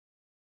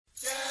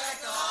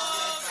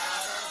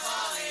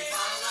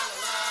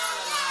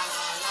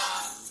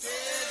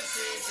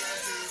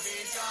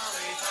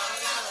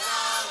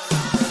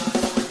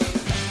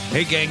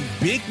Hey, gang,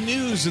 big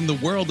news in the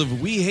world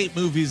of We Hate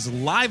Movies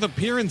live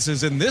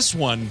appearances. In this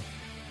one,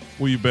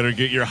 well, you better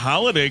get your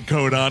holiday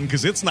coat on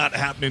because it's not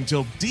happening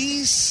until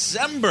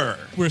December.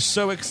 We're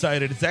so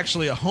excited. It's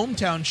actually a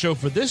hometown show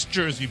for this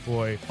Jersey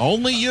boy.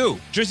 Only you.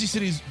 Jersey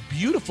City's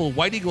beautiful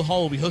White Eagle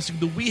Hall will be hosting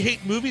the We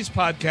Hate Movies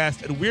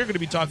podcast, and we're going to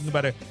be talking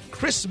about a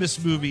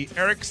Christmas movie.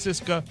 Eric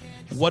Siska,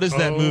 what is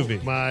that movie?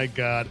 Oh, my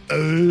God.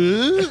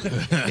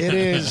 It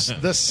is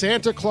The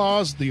Santa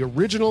Claus, the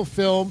original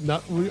film.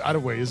 Not, I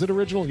don't wait. Is it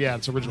original? Yeah,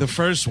 it's original. The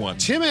first one.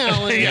 Tim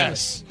Allen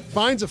Yes.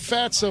 finds a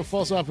fatso,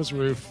 falls off his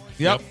roof.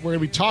 Yep. We're going to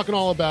be talking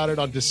all about it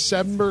on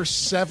December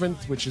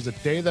 7th, which is a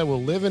day that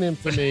will live in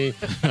infamy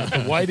at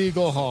the White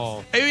Eagle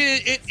Hall. I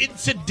mean, it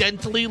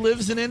incidentally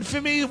lives in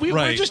infamy. We're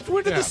Right.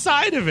 to the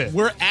side of it.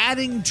 We're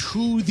adding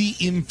to the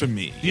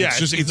infamy.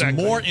 Yes, it's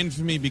exactly. more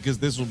infamy because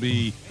this will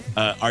be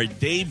our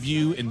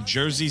debut in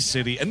Jersey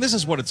City. And this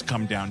is what it's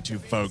come down to,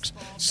 folks.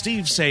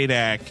 Steve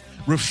Sadak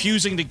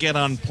refusing to get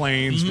on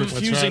planes,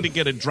 refusing to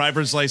get a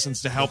driver's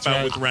license to help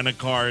out with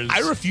rent-a-cars.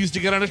 I refuse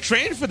to get on a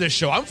train for this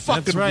show. I'm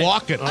fucking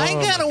walking. I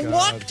gotta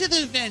walk to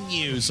the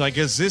venue. So I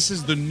guess this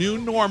is the new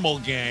normal,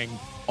 gang.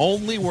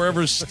 Only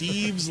wherever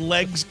Steve's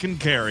legs can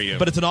carry him.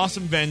 But it's an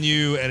awesome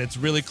venue, and it's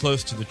really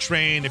close to the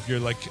train. If you're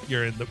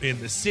in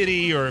the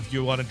city, or if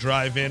you want to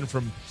drive in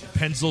from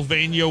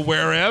Pennsylvania,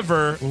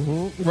 wherever.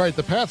 Right,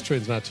 the PATH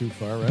train's not too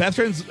far, right? PATH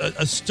train's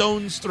a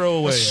stone's throw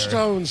away. A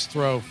stone's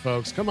throw,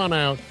 folks. Come on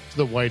out to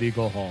the White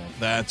Eagle Hall.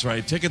 That's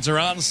right. Tickets are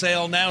on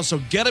sale now, so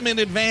get them in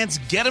advance.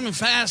 Get them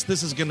fast.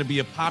 This is going to be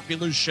a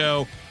popular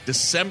show.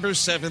 December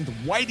 7th,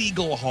 White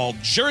Eagle Hall,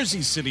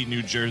 Jersey City,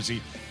 New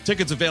Jersey.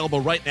 Tickets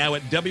available right now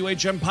at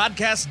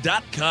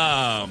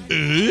WHMPodcast.com.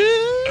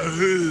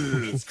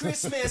 It's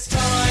Christmas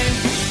time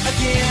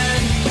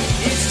again.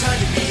 It's time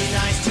to be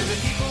nice to the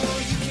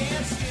people you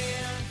can't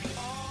stand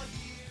all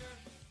year.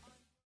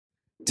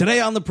 Today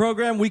on the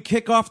program, we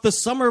kick off the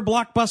summer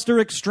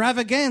blockbuster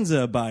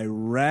extravaganza by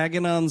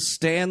ragging on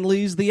Stan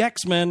Lee's The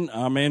X-Men.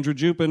 I'm Andrew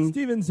Jupin.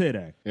 Steven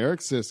Sadak.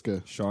 Eric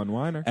Siska. Sean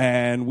Weiner.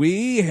 And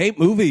we hate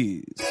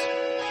movies.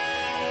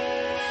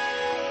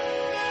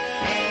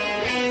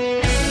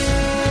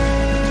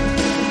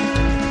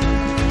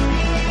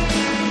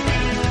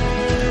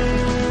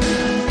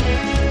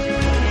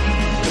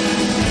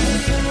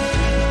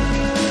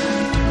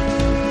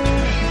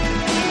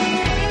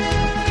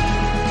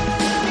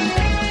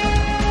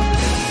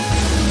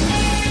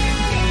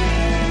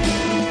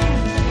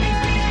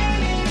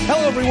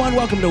 Hello, everyone.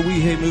 Welcome to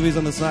We Hate Movies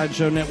on the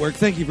Sideshow Network.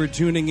 Thank you for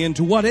tuning in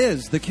to what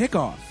is the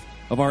kickoff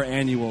of our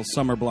annual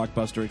summer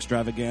blockbuster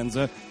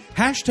extravaganza.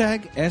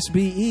 Hashtag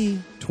SBE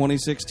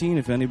 2016,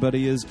 if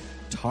anybody is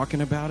talking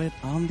about it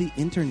on the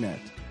internet.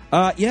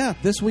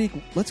 This week,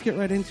 let's get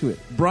right into it.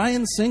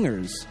 Bryan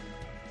Singer's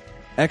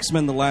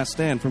X-Men The Last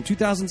Stand from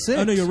 2006.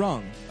 Oh, no, you're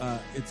wrong.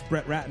 It's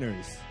Brett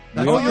Ratner's.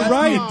 Oh, you're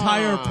right. The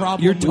entire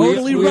problem. You're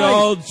totally we right.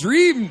 all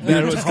dreamed that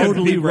You're it was totally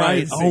gonna be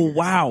right. Bryan Oh,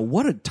 wow.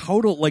 What a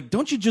total... Like,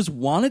 don't you just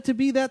want it to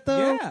be that,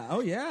 though? Yeah.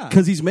 Oh, yeah.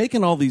 Because he's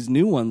making all these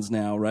new ones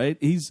now, right?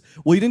 He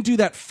didn't do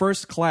that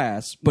First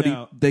Class, but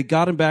No. they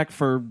got him back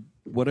for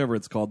whatever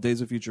it's called, Days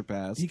of Future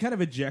Past. He kind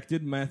of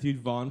ejected Matthew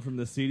Vaughn from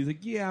the seat. He's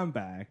like, yeah, I'm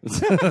back.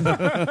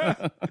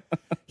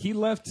 He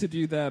left to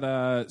do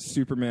that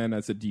Superman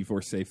as a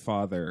divorcee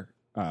father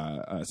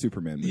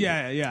Superman movie.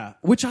 Yeah.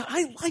 Which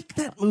I like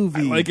that I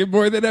movie. like it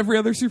more than every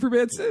other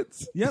Superman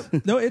since.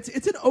 Yep. No, it's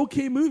an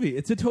okay movie.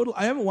 It's a total...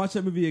 I haven't watched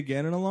that movie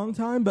again in a long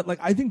time, but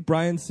I think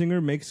Bryan Singer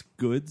makes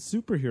good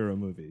superhero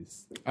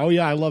movies. Oh,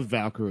 yeah, I love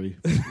Valkyrie.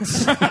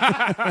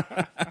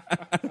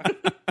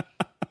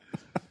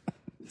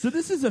 So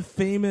this is a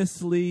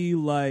famously,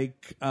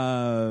 this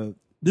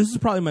is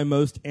probably my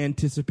most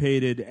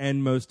anticipated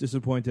and most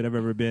disappointed I've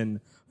ever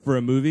been for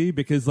a movie,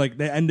 because,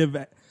 the end of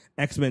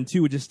X-Men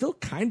 2, which is still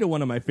kind of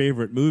one of my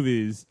favorite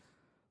movies.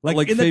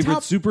 like in the favorite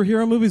top,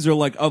 superhero movies or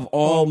of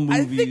all movies?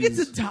 I think it's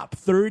a top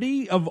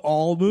 30 of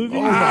all movies.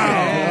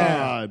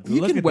 Wow. You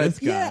Look can at wedge. this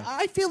guy. Yeah,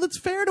 I feel it's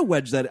fair to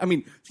wedge that. I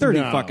mean,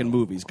 30 No. fucking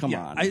movies. Come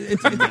on.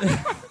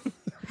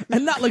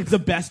 And not the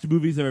best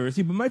movies I've ever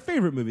seen, but my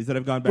favorite movies that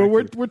I've gone back But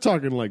we're to. we're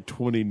talking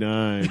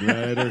 29,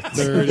 right? Or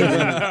 30.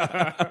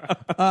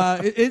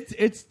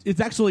 It's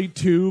actually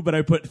 2, but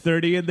I put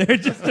 30 in there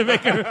just to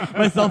make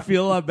myself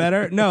feel a lot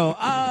better. No,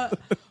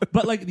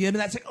 but the end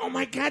of that's oh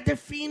my God, the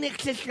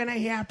Phoenix is gonna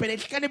happen.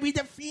 It's gonna be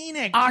the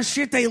Phoenix. Oh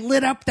shit! They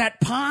lit up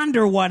that pond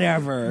or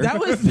whatever. That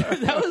was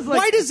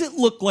Why does it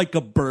look like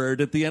a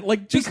bird at the end?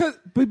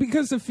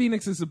 Because the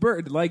Phoenix is a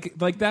bird.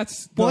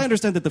 That's Well, I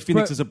understand that the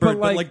Phoenix is a bird,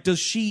 but like does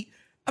she?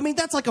 I mean,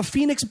 that's like a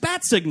Phoenix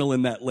bat signal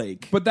in that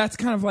lake. But that's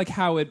kind of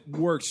how it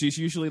works. She's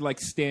usually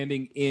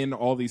standing in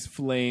all these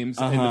flames,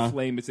 and the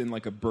flame is in a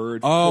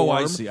bird Oh,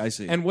 form. I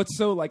see. And what's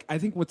so I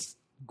think what's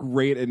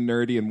great and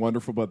nerdy and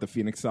wonderful about the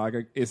Phoenix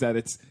Saga is that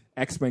it's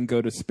X-Men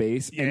go to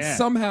space, and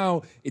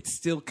somehow it's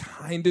still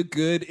kind of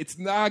good. It's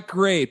not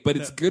great, but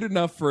it's good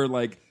enough for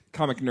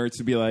comic nerds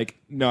to be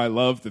no, I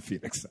love the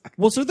Phoenix Saga.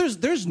 Well, so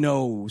there's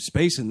no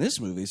space in this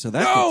movie, so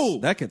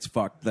that gets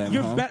fucked then.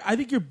 I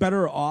think you're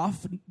better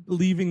off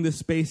leaving the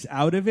space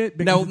out of it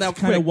Now- because now it's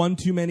kind of quick. one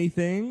too many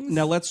things.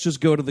 Now let's just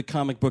go to the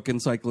comic book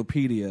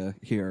encyclopedia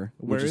here.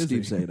 Where which is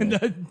is Steve he?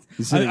 Zadak.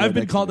 He's sitting right I've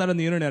been next called to me. out on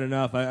the internet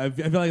enough. I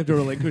feel like I have to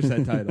relinquish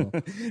that title.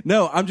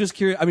 No, I'm just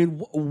curious. I mean,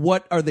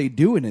 what are they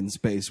doing in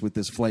space with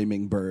this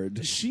flaming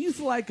bird? She's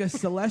like a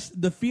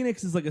the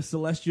Phoenix is like a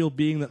celestial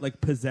being that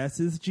like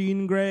possesses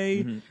Jean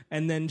Grey,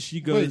 and then she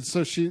goes.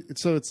 Wait,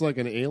 so it's like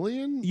an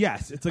alien?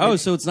 Yes, it's like Oh,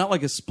 so it's not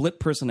like a split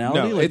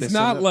personality? No, like it's they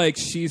not said? like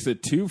she's a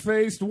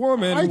two-faced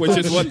woman, I which thought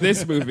is what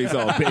this movie's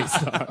all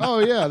based on. Oh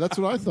yeah, that's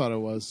what I thought it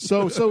was.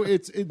 So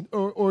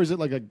or is it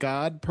like a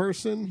god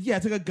person? yeah,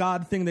 it's like a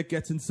god thing that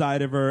gets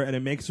inside of her, and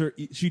it makes her.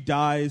 She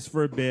dies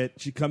for a bit.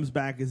 She comes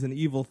back as an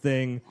evil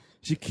thing.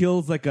 She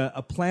kills like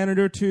a planet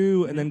or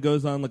two, and then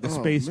goes on like a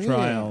space man.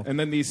 trial. And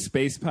then these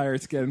space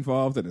pirates get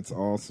involved, and it's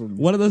awesome.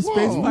 One of those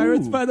space Whoa.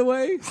 pirates, by the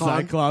way,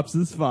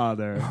 Cyclops'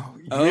 father.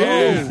 Oh,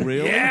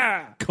 really?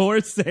 Yeah.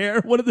 Corsair,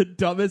 one of the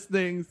dumbest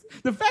things.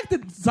 The fact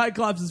that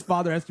Cyclops'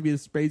 father has to be a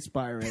space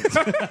pirate.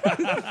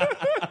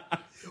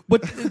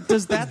 But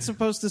does that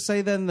supposed to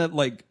say then that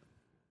like?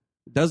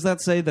 Does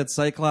that say that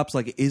Cyclops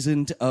like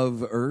isn't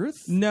of Earth?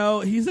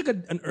 No, he's like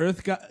an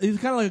Earth guy. He's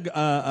kind of like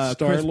Chris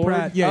Star-Lord?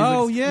 Pratt. Yeah. he's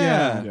Oh, like-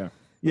 yeah. Yeah.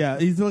 Yeah,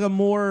 he's like a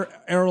more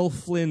Errol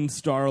Flynn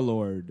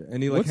Star-Lord,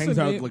 and he like What's hangs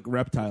the out name? with like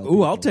reptile. Ooh,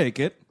 people. I'll take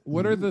it.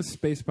 What are the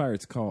space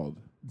pirates called?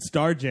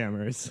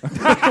 Starjammers.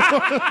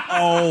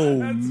 Oh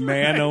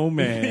man, oh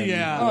man.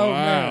 yeah.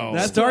 wow.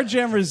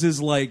 Starjammers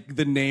is like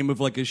the name of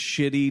like a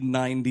shitty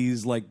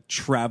 '90s like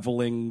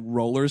traveling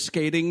roller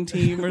skating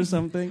team or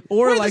something.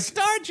 Or like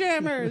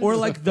Starjammers. or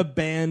like the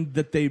band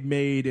that they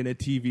made in a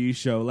TV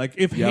show. Like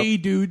if Hey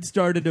Dude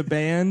started a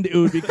band, it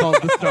would be called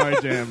the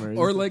Starjammers.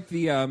 Or like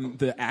the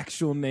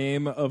actual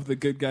name of the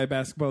good guy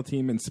basketball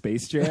team in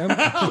Space Jam.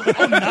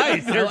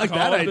 nice. I like that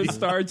Called idea. the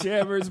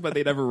Starjammers, but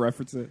they never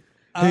reference it.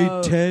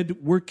 Hey Ted,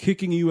 we're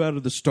kicking you out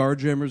of the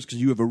Starjammers because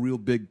you have a real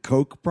big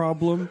coke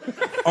problem.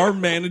 Our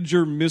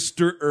manager,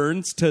 Mr.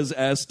 Ernst, has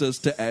asked us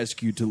to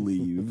ask you to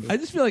leave. I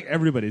just feel like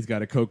everybody's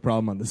got a coke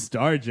problem on the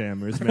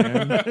Starjammers,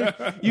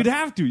 man. You'd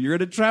have to. You're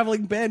in a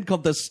traveling band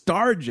called the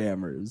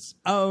Starjammers.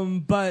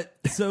 But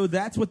so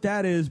that's what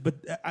that is. But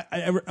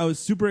I was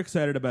super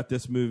excited about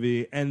this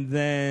movie, and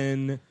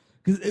then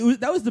because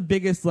that was the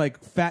biggest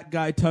like fat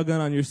guy tugging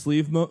on your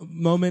sleeve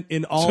moment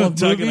in all of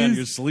tugging movies. on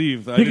your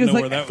sleeve. I Because, didn't know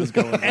like, where that was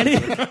going.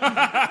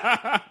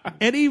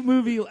 any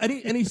movie,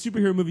 any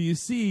superhero movie you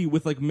see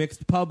with like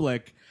mixed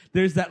public,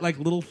 there's that like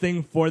little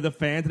thing for the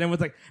fans, and everyone's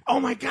like, "Oh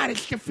my god,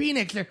 it's the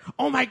Phoenix!" Or,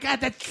 "Oh my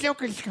god, that's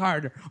Joker's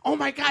card!" "Oh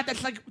my god,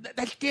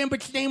 that's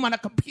Gambit's name on a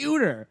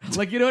computer!"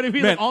 Like, you know what I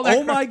mean? Man, Like, all that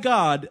oh my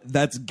God,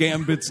 that's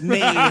Gambit's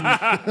name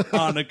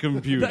on a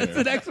computer. That's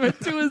an X-Men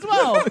 2 as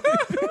well.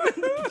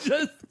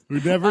 Just We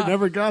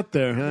never got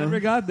there, huh? never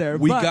got there.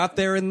 We but got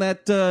there in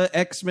that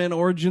X-Men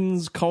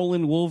Origins : Are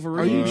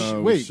Wolverine.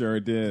 you wait? Sure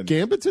did.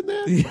 Gambit's in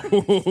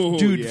that?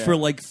 Dude, for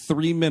like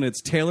 3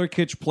 minutes, Taylor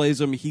Kitsch plays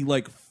him. He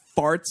like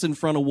farts in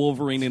front of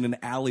Wolverine in an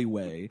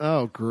alleyway.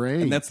 Oh,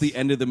 great! And that's the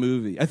end of the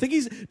movie. I think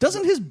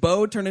doesn't his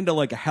bow turn into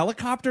like a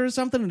helicopter or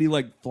something and he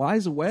like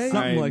flies away?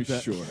 Something I'm like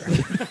that. sure.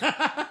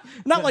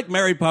 Not like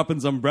Mary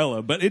Poppins'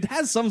 umbrella, but it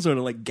has some sort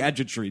of like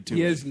gadgetry to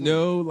He it. has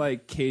no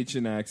like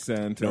Cajun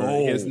accent. Or No.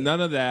 He has none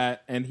of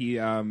that, and he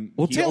Well,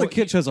 he Taylor al-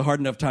 Kitsch has a hard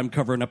enough time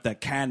covering up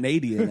that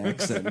Canadian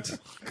accent.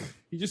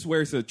 He just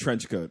wears a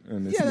trench coat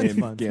and it's Yeah, that's named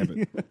fun.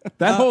 Gambit.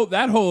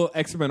 That whole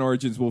X-Men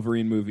Origins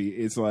Wolverine movie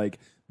is like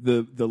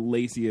the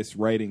laziest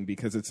writing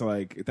because it's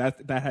like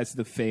that has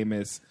the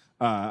famous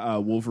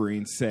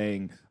Wolverine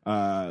saying,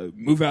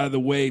 "Move out of the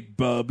way,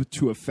 bub,"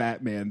 to a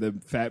fat man. The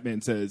fat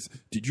man says,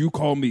 "Did you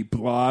call me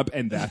Blob?"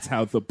 And that's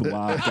how the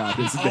Blob got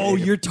his name. Oh,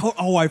 you're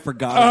oh, I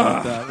forgot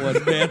about that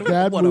one, man.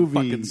 that what movie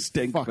a fucking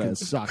stink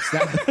fest. sucks.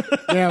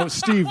 Now,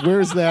 Steve,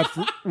 where's that?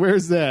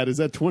 Where's that? Is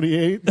that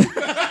 28?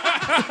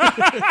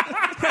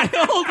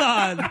 Hold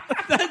on,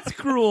 that's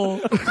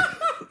cruel.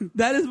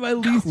 That is my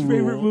least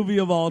favorite movie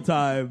of all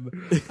time.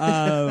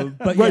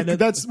 But Right, yeah,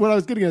 that's what I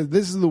was getting at.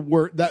 This is the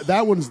worst.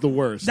 That one's the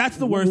worst. that's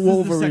the worst. This is the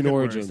Wolverine second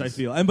Origins. worst, I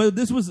feel. But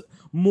this was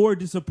more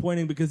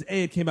disappointing because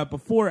it came out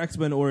before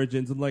X-Men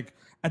Origins, and like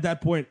at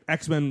that point,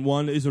 X-Men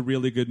 1 is a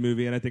really good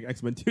movie, and I think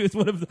X-Men 2 is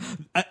one of the,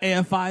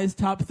 AFI's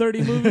top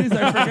 30 movies.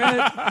 I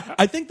forget.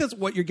 I think that's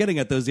what you're getting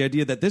at, though, is the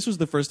idea that this was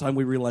the first time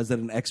we realized that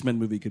an X-Men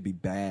movie could be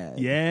bad.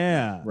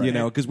 Yeah, You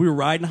know, because we were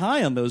riding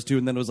high on those two,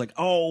 and then it was like,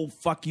 oh,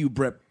 fuck you,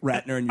 Brett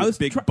Ratner, and I your was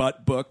big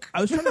butt book. I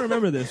was trying to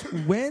remember this.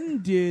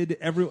 When did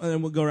everyone?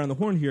 And we'll go around the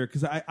horn here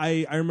because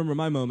I remember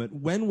my moment.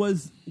 When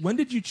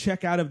did you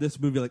check out of this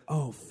movie? Like,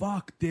 oh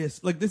fuck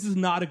this! Like, this is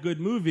not a good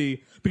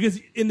movie. Because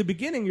in the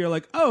beginning you're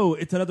like, oh,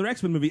 it's another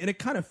X-Men movie, and it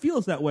kind of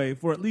feels that way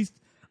for at least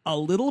a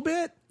little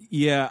bit.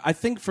 Yeah, I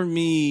think for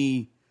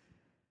me,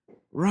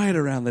 right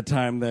around the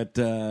time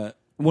that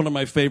one of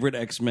my favorite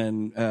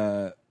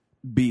X-Men,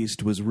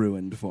 Beast, was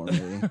ruined for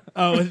me.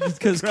 Oh, it's just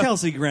Because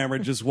Kelsey Grammer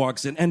just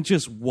walks in, and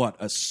just what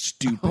a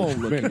stupid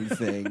looking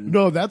thing.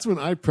 No, that's when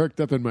I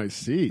perked up in my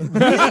seat. Really?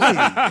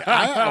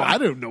 I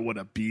don't know what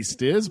a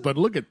beast is, but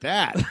look at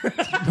that.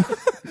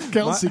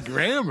 Kelsey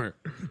Grammer.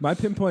 My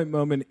pinpoint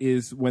moment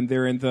is when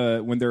they're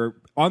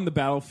on the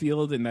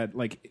battlefield and that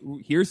like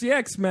here's the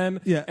X-Men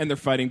and they're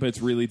fighting, but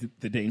it's really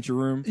the Danger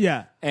Room.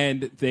 Yeah.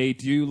 And they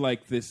do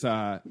like this.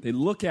 They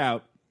look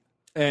out,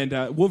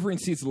 and Wolverine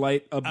sees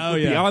light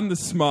beyond the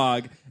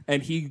smog,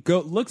 and he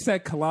looks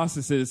at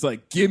Colossus and is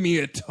like, "Give me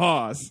a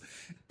toss."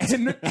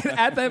 And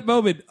at that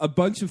moment, a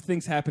bunch of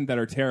things happen that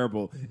are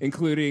terrible,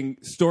 including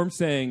Storm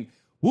saying,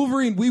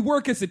 "Wolverine, we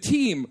work as a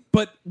team,"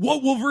 but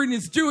what Wolverine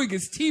is doing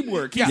is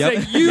teamwork. He's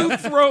saying, "You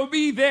throw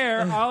me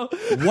there, I'll..."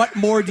 What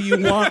more do you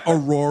want,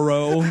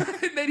 Aurora?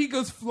 And then he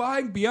goes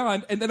flying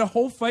beyond, and then a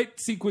whole fight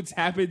sequence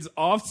happens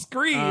off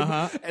screen,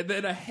 and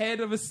then a head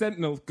of a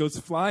Sentinel goes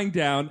flying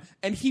down,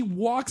 and he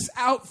walks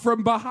out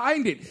from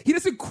behind it. He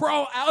doesn't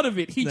crawl out of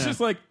it. He's just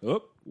like,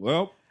 "Oh,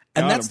 well."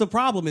 And that's the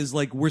problem is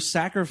like we're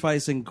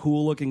sacrificing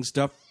cool looking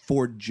stuff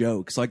for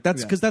jokes. Like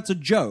that's because that's a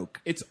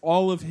joke. It's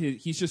all of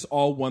he's just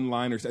all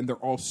one-liners, and they're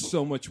all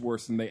so much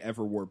worse than they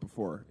ever were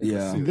before.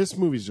 Yeah. See, this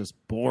movie's just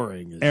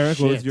boring. As Eric,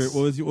 what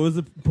shit. was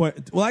the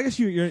point? Well, I guess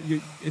you're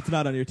it's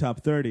not on your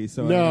top 30.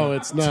 So No,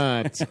 it's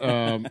not.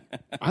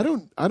 I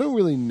don't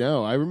really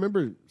know. I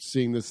remember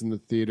seeing this in the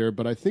theater,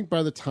 but I think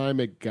by the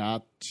time it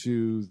got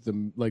to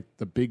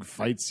the big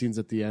fight scenes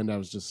at the end, I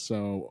was just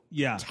so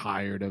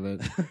tired of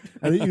it.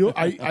 And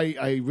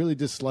I really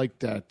disliked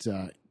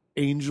that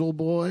Angel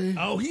Boy.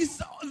 Oh, he's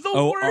the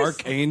worst.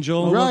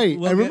 Archangel. Right.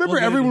 we'll I remember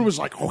get everyone into- was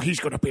like, "Oh,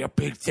 he's going to be a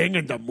big thing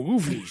in the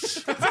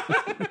movies."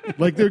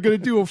 Like they're going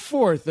to do a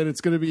fourth, and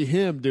it's going to be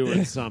him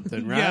doing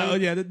something,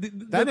 right? Yeah,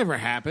 That never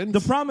happened.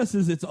 The promise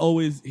is it's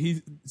always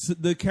he's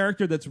the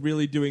character that's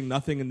really doing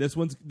nothing, and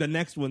the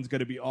next one's going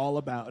to be all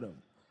about him.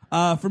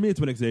 For me, it's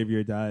when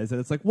Xavier dies,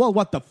 and it's like, well,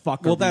 what the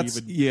fuck? Well, are we that's-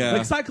 even? yeah.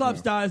 Like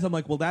Cyclops dies, I'm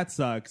like, well, that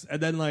sucks,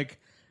 and then like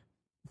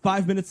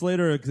 5 minutes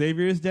later,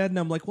 Xavier is dead, and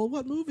I'm like, well,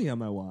 what movie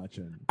am I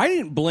watching? I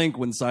didn't blink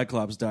when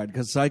Cyclops died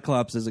because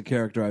Cyclops is a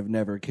character I've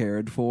never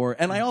cared for,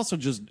 and I also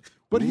just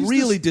he's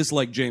really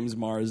dislike James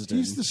Marsden.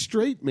 He's the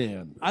straight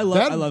man. I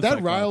love that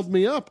Cyclops. riled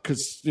me up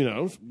because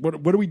what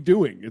are we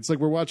doing? It's like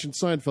we're watching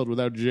Seinfeld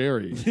without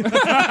Jerry.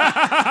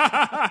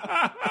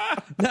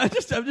 I'm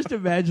just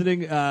imagining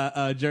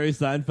Jerry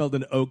Seinfeld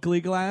in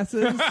Oakley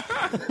glasses.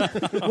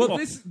 Well,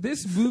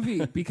 this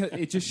movie, because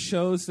it just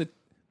shows that.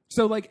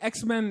 So, like,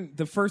 X-Men,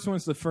 the first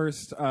one's the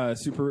first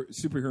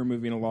superhero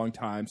movie in a long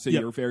time, so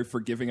you're very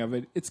forgiving of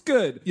it. It's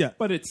good,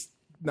 but it's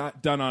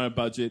not done on a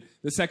budget.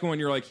 The second one,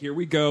 you're like, here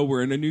we go,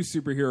 we're in a new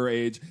superhero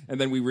age,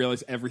 and then we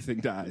realize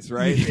everything dies,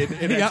 right?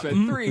 In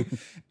X-Men 3.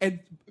 And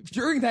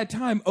during that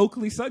time,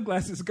 Oakley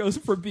sunglasses goes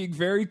from being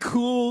very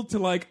cool to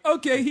like,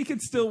 okay, he can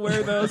still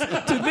wear those,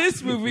 to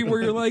this movie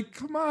where you're like,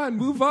 come on,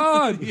 move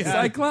on.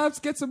 Cyclops,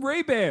 get some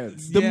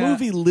Ray-Bans. The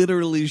movie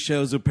literally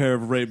shows a pair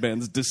of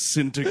Ray-Bans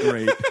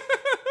disintegrate.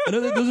 No,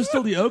 those are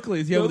still the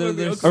Oakleys. Yeah, Those are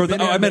the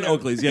there's- I meant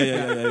Oakley's.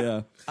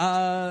 Yeah.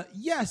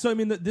 yeah, so I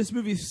mean, this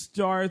movie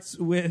starts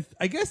with,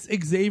 I guess,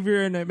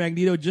 Xavier and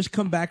Magneto just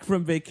come back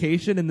from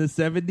vacation in the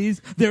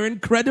 70s. They're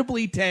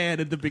incredibly tan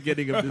at the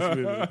beginning of this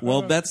movie.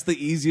 Well, that's the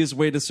easiest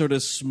way to sort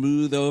of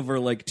smooth over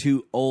like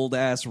two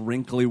old-ass,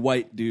 wrinkly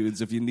white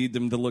dudes if you need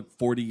them to look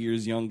 40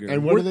 years younger.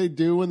 And what do they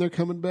do when they're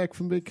coming back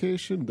from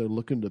vacation? They're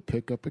looking to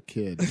pick up a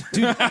kid.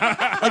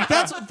 Like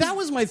that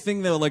was my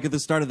thing though. Like at the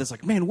start of this,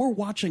 like man, we're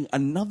watching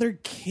another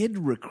kid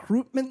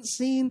recruitment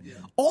scene. Yeah.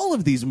 All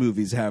of these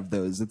movies have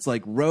those. It's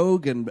like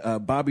Rogue and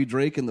Bobby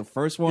Drake in the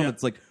first one.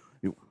 It's like,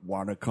 you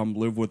want to come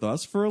live with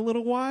us for a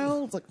little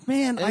while? It's like,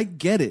 man, I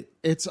get it.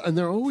 And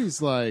they're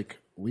always like,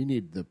 we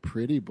need the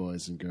pretty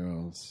boys and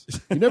girls.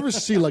 You never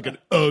see like an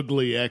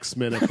ugly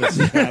X-Men at this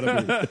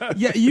academy.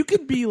 Yeah, you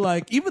could be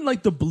like, even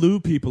like the blue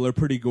people are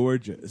pretty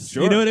gorgeous.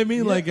 Sure. You know what I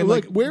mean? Yeah,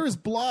 like where is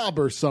Blob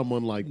or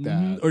someone like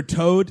that? Or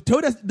Toad.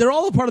 They're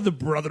all a part of the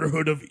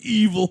Brotherhood of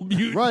Evil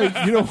Mutants.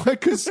 Right. You know what?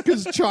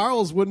 Because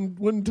Charles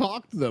wouldn't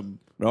talk to them.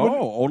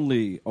 Oh,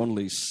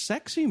 only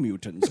sexy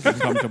mutants can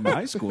come to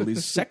my school.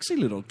 These sexy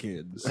little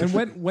kids. And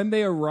when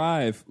they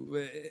arrive,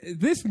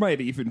 this might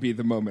even be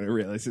the moment I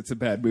realize it's a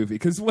bad movie.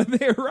 Because when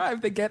they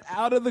arrive, they get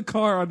out of the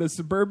car on a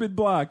suburban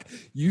block.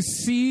 You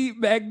see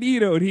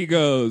Magneto, and he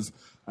goes,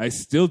 I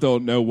still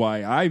don't know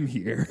why I'm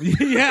here.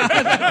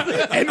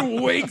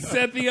 And winks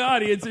at the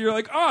audience, and you're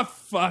like, oh,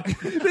 fuck.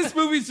 This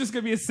movie's just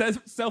going to be a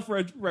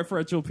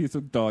self-referential piece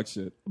of dog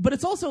shit. But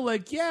it's also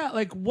like,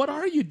 what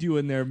are you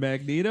doing there,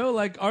 Magneto?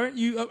 Like, aren't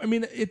you, I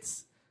mean,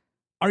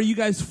 are you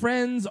guys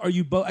friends? Are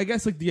you both, I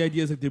guess like the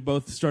idea is like they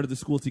both started the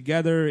school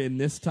together in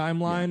this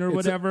timeline or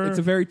whatever. It's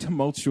a very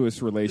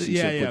tumultuous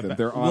relationship with them.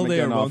 They're on Will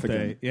again, they or off won't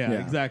again. they? Yeah,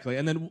 exactly.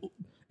 And then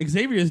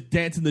Xavier's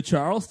dancing the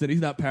Charleston. He's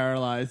not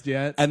paralyzed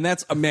yet. And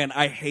that's, man,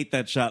 I hate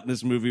that shot in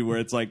this movie where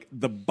it's like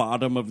the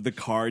bottom of the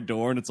car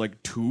door and it's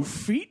like 2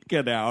 feet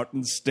get out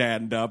and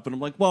stand up. And I'm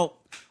like, well,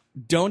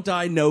 don't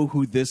I know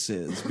who this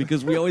is?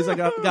 Because we always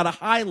got a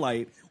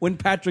highlight when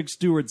Patrick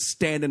Stewart's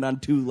standing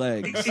on 2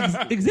 legs.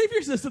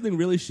 Xavier says something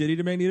really shitty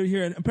to Magneto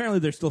here, and apparently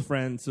they're still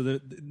friends, so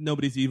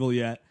nobody's evil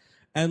yet.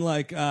 And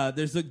like,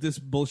 there's like this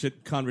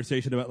bullshit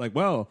conversation about like,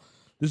 well,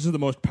 this is the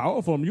most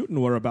powerful mutant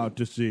we're about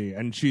to see,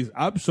 and she's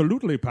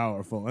absolutely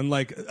powerful. And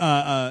like,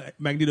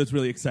 Magneto's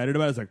really excited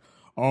about it. It's like,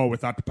 oh,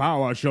 with that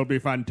power, she'll be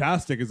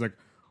fantastic. It's like,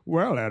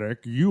 well, Eric,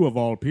 you of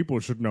all people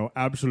should know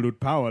absolute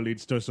power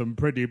leads to some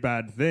pretty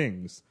bad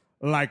things.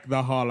 Like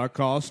the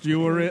Holocaust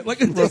you were in. Like,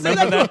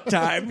 Remember that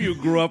time you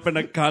grew up in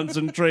a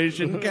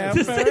concentration camp?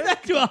 to say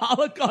that to a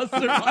Holocaust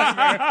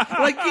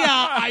survivor. Like,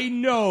 yeah, I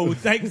know.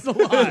 Thanks a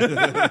lot.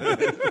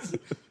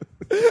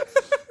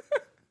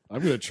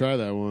 I'm going to try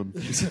that one.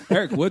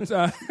 Eric, what's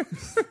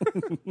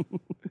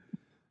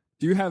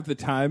do you have the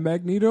time,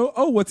 Magneto?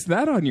 Oh, what's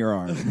that on your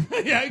arm?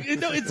 Yeah,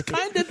 no, it's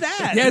kind of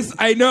that. Yes,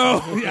 I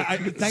know. Yeah,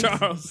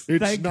 thanks.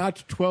 It's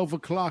not 12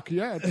 o'clock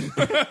yet.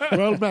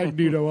 Well,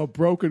 Magneto, a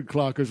broken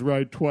clock is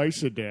right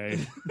twice a day.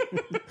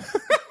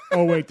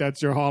 Oh, wait,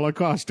 that's your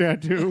Holocaust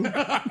tattoo?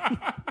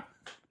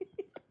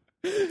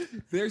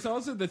 There's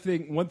also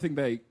one thing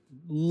that I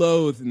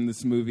loathe in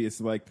this movie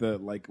is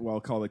I'll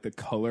call the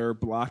color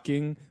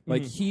blocking.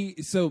 Like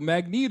so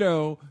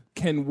Magneto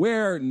can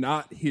wear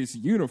not his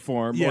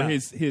uniform or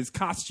his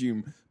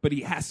costume, but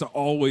he has to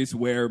always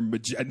wear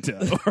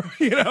magenta. Or,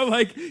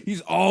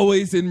 he's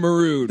always in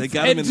maroon. They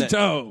got head him in to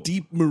toe.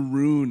 deep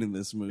maroon in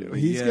this movie.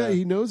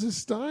 He knows his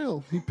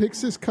style. He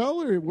picks his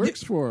color. It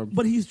works for him.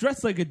 But he's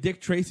dressed like a Dick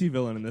Tracy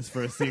villain in this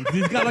first scene.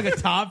 He's got like a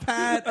top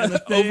hat and a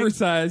thing.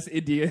 Oversized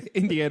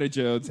Indiana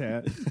Jones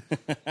hat.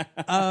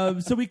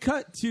 So we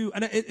cut to,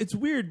 and it's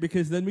weird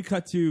because then we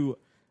cut to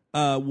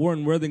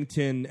Warren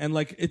Worthington, and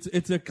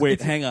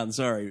Hang on,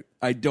 sorry.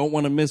 I don't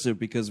want to miss it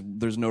because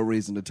there's no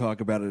reason to talk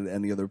about it at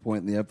any other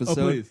point in the episode.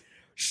 Oh, please.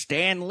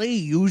 Stan Lee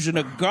using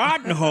a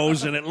garden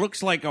hose, and it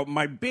looks like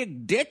my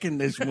big dick in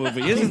this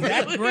movie. Isn't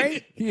that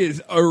great? He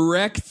is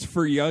erect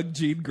for young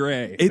Jean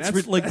Grey.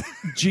 It's like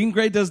Jean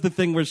Grey does the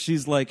thing where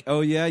she's like,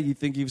 "Oh yeah, you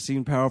think you've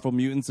seen powerful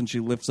mutants?" and she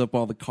lifts up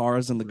all the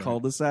cars in the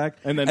cul-de-sac,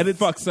 and then it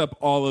fucks up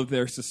all of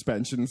their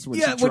suspensions.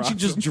 When she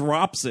just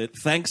drops it.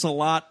 Thanks a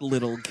lot,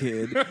 little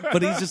kid.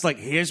 But he's just like,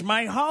 "Here's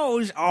my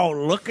hose. Oh,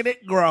 look at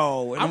it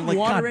grow." And I'm like,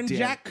 watering "God damn."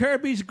 Jack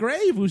Kirby's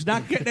grave, who's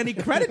not getting any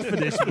credit for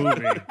this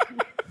movie.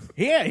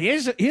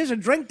 Here's a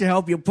drink to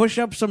help you push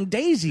up some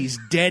daisies,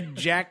 dead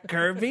Jack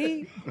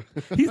Kirby.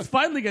 He's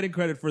finally getting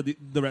credit for the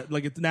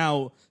like it's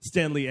now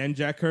Stan Lee and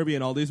Jack Kirby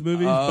in all these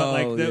movies, but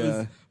like that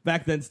was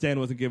back then Stan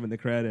wasn't given the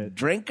credit.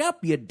 Drink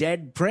up, you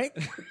dead prick.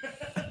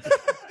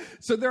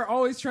 So they're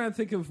always trying to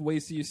think of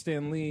ways to use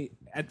Stan Lee.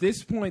 At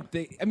this point,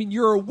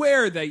 you're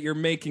aware that you're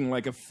making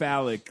like a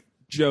phallic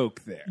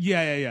joke there.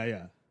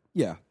 Yeah.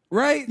 Yeah.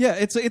 Right? Yeah,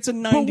 it's a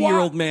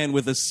 90-year-old man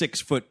with a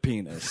 6-foot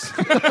penis.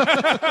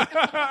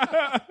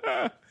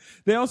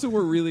 They also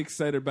were really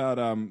excited about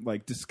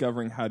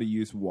discovering how to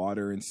use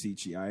water and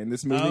CGI in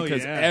this movie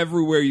because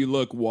everywhere you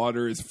look,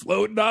 water is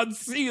floating on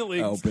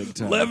ceilings. Oh, big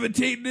time.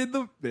 Levitating in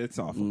the... It's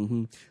awful.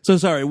 Mm-hmm. So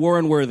sorry,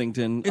 Warren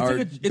Worthington, It's our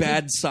like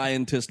bad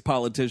scientist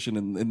politician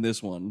in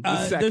this one.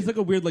 There's like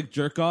a weird like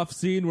jerk off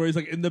scene where he's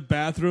like in the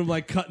bathroom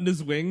like cutting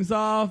his wings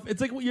off.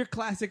 It's like your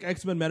classic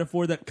X-Men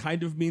metaphor that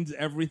kind of means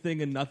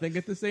everything and nothing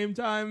at the same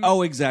time.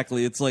 Oh,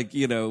 exactly. It's like,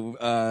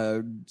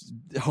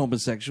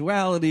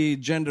 homosexuality,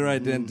 gender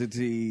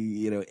identity,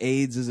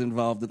 AIDS is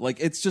involved. Like,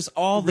 it's just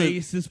all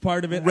race is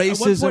part of it.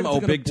 Racism,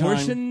 like big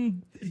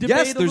time.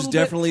 Yes, there's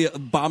definitely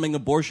bombing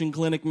abortion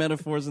clinic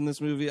metaphors in this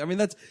movie. I mean,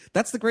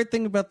 that's the great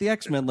thing about the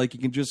X-Men. Like, you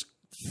can just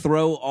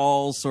throw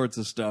all sorts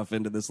of stuff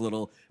into this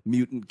little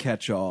mutant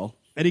catch-all.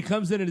 And he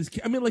comes in and his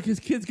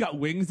kid's got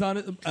wings on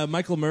it.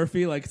 Michael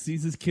Murphy like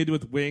sees his kid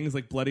with wings,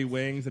 like bloody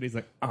wings, and he's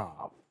like,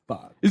 oh,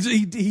 fuck.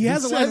 He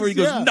has a line where he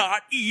goes,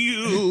 not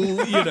you,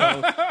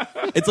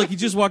 It's like he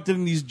just walked in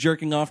and he's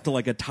jerking off to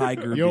like a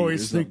tiger. You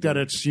always think that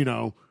it's,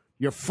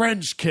 your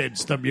friend's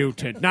kid's the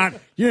mutant.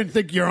 You didn't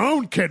think your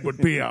own kid would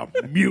be a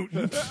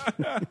mutant.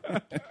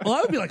 Well,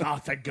 I would be like, oh,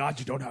 thank God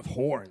you don't have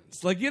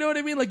horns. Like, you know what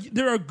I mean? Like,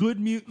 there are good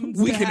mutants.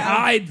 We can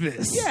hide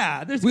this.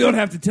 Yeah. We don't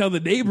have to tell the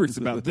neighbors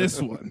about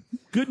this one.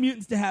 Good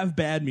mutants to have,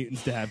 bad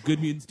mutants to have.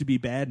 Good mutants to be,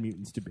 bad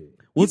mutants to be.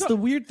 Well, it's the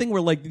weird thing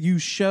where, like, you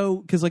show...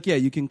 Because, like, yeah,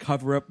 you can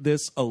cover up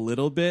this a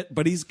little bit,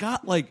 but he's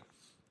got, like...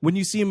 When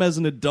you see him as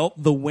an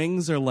adult, the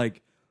wings are,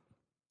 like...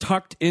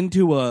 tucked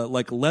into a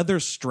like leather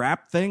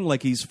strap thing,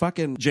 like he's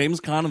fucking James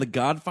Caan of The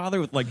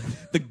Godfather with like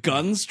the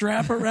gun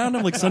strap around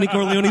him, like Sonny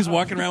Corleone's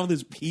walking around with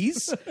his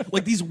piece,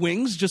 like these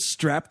wings just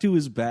strapped to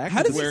his back.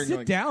 How does he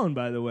sit down,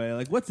 by the way?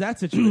 Like, what's that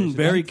situation?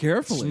 Very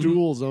carefully.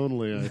 Stools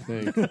only, I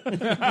think.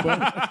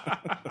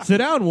 Sit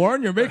down,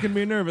 Warren. You're making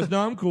me nervous.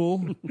 No, I'm cool.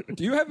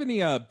 Do you have any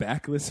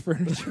backless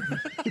furniture?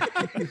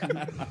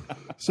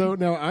 So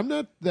now I'm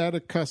not that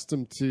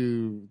accustomed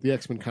to the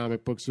X-Men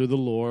comic books or the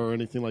lore or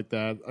anything like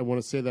that. I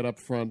want to say that up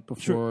front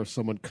before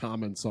someone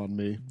comments on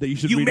me. That you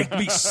should make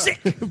me sick.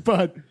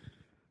 But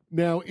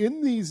now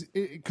in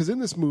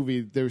this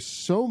movie, there's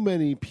so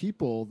many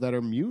people that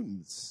are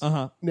mutants.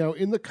 Now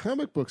in the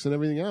comic books and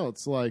everything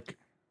else, like,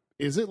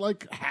 is it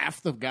like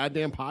half the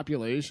goddamn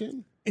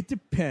population? It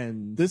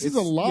depends. This is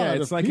a lot. Yeah,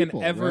 it's of like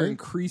people, an ever right?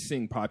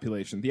 increasing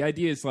population. The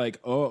idea is like,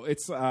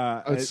 it's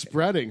It's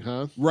spreading,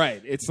 huh?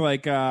 right. It's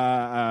like as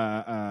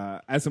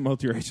a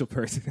multiracial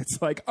person,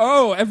 it's like,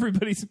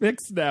 everybody's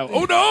mixed now.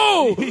 Oh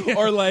no!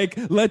 Or like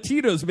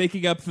Latinos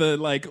making up the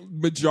like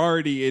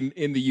majority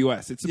in the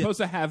U.S. It's supposed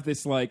to have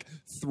this like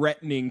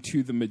threatening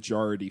to the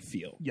majority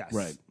feel. Yes.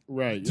 Right.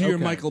 To your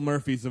okay. Michael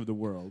Murphys of the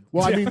world.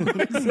 Well, I mean,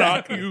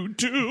 Not you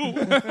too.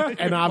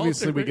 and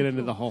obviously we get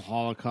into the whole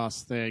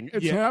Holocaust thing.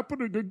 It's Yeah.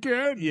 happening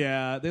again.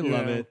 Yeah, they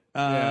love it.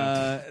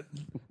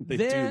 They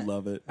There- do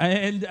love it.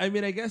 And I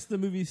mean, I guess the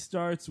movie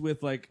starts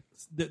with like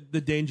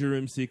the danger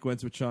room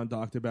sequence, which Sean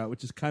talked about,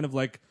 which is kind of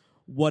like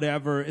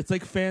whatever. It's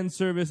like fan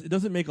service. It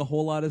doesn't make a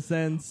whole lot of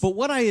sense. But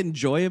what I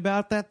enjoy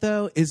about that,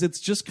 though, is it's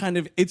just kind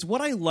of it's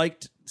what I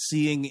liked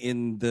seeing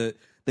in the.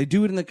 They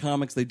do it in the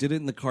comics. They did it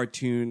in the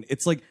cartoon.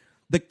 It's like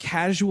the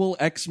casual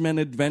X-Men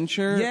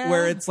adventure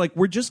where it's like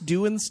we're just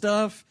doing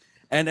stuff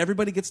and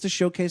everybody gets to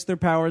showcase their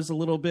powers a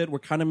little bit. We're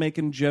kind of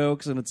making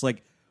jokes and it's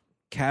like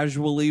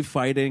casually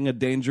fighting a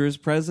dangerous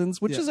presence,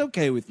 which is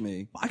okay with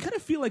me. I kind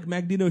of feel like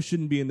Magneto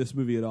shouldn't be in this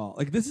movie at all.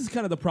 Like, this is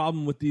kind of the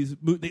problem with these.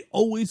 They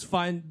always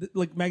find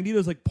like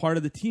Magneto's like part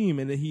of the team,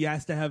 and he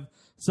has to have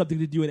something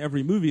to do in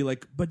every movie.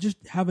 Like, but just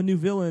have a new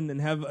villain and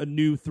have a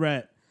new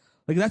threat.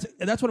 Like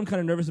that's what I'm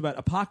kind of nervous about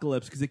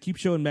Apocalypse, because they keep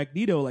showing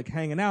Magneto like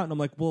hanging out, and I'm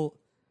like, well,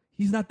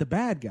 he's not the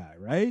bad guy,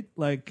 right?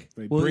 Like,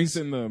 It well, brings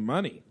he's- in the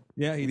money.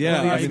 Yeah,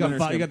 Yeah, you I mean,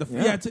 got the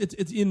yeah.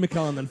 it's Ian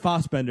McKellen and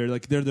Fassbender.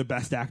 Like, they're the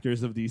best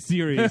actors of these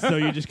series, so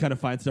you just kind of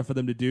find stuff for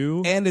them to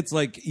do. And it's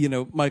like,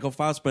 Michael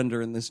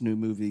Fassbender in this new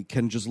movie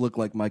can just look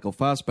like Michael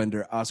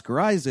Fassbender. Oscar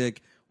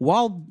Isaac,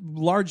 while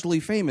largely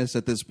famous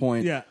at this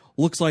point,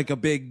 looks like a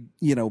big,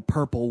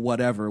 purple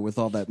whatever with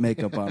all that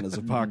makeup on as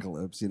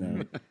Apocalypse,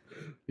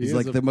 He's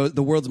like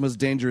the world's most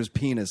dangerous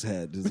penis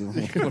head.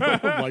 Oh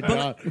my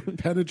god,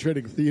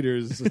 penetrating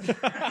theaters.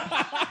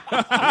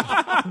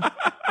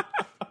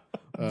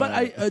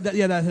 But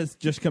that has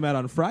just come out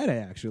on Friday,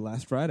 actually,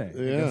 last Friday.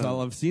 Yeah. Because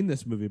I'll have seen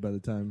this movie by the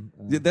time.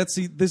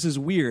 This is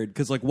weird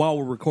because like while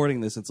we're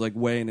recording this, it's like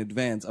way in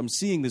advance. I'm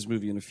seeing this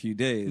movie in a few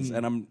days,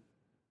 and I'm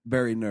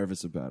very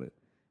nervous about it.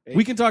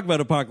 We can talk about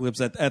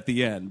Apocalypse at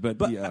the end, but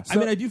yeah. I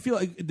mean, I do feel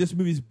like this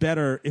movie's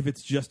better if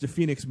it's just a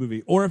Phoenix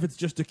movie, or if it's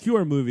just a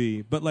Cure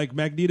movie. But like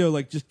Magneto,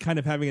 like just kind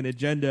of having an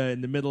agenda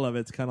in the middle of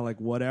it's kind of like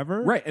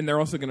whatever. Right, and they're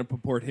also going to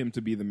purport him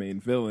to be the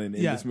main villain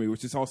in this movie,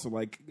 which is also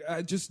like,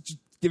 just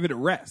give it a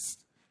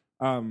rest.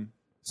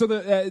 So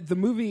the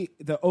movie,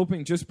 the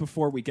opening, just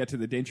before we get to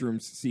the Danger Room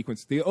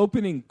sequence, the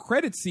opening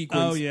credit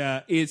sequence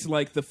is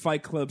like the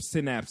Fight Club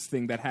synapse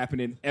thing that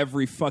happened in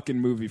every fucking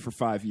movie for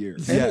 5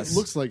 years. And Yes. it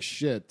looks like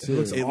shit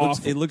too.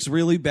 It looks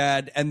really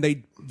bad, and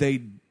they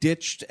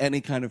ditched any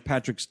kind of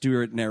Patrick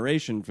Stewart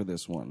narration for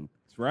this one.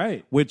 That's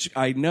right. Which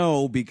I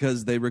know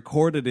because they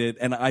recorded it,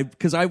 and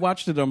because I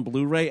watched it on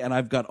Blu-ray, and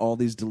I've got all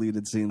these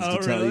deleted scenes to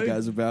tell you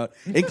guys about,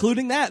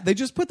 including that. They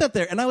just put that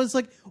there, and I was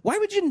like, why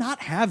would you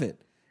not have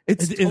it?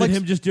 Is it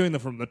him just doing the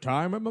from the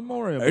time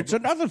immemorial? It's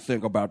another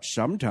thing about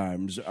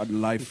sometimes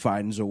life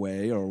finds a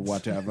way or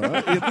whatever.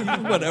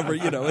 Whatever,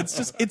 it's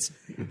just it's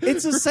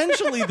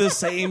essentially the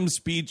same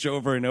speech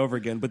over and over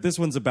again, but this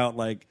one's about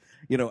like,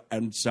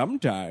 and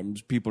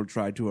sometimes people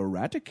try to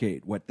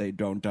eradicate what they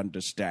don't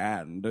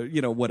understand,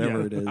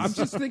 whatever it is. I'm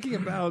just thinking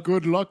about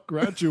Good luck,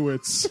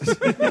 graduates.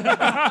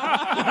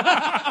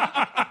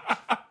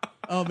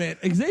 Oh man,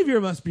 Xavier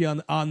must be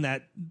on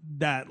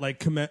that like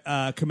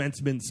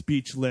commencement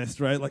speech list,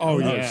 right? Like,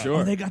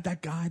 sure. Oh, they got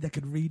that guy that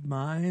could read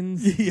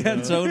minds. Yeah,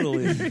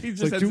 totally. he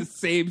just has the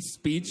same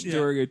speech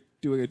doing a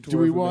tour Do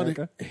we of want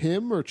America.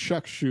 him or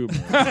Chuck Schumer?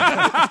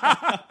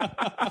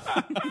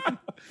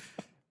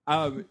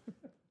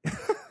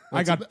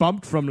 I got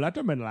bumped from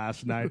Letterman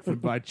last night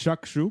by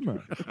Chuck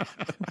Schumer.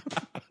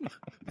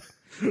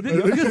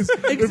 Because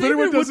Xavier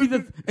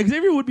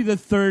would be the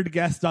third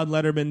guest on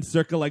Letterman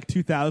circa like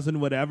 2000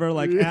 whatever.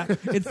 Like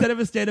instead of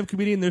a stand-up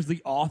comedian, there's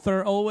the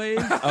author always.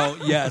 Oh,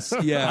 yes,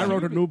 yeah. I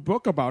wrote a new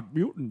book about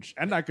mutants,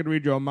 and I can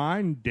read your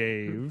mind,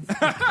 Dave.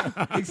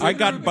 I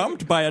got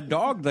bumped by a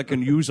dog that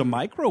can use a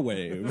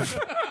microwave.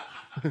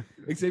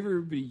 Xavier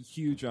would be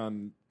huge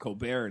on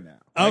Colbert now.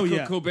 Oh, Like,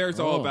 yeah. Colbert's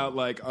all about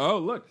like, oh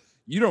look,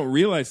 you don't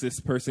realize this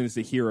person is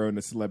a hero and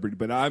a celebrity,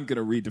 but I'm going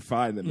to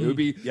redefine them. It would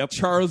be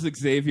Charles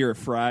Xavier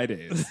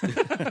Fridays.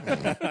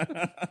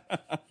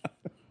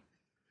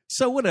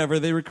 So whatever,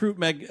 they recruit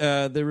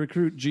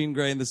Jean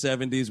Grey in the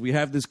 70s. We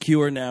have this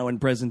Cure now in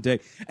present day,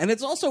 and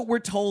it's also we're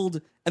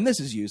told, and this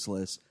is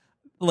useless.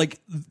 Like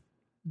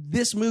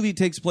this movie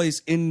takes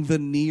place in the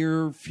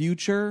near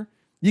future.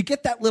 You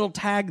get that little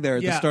tag there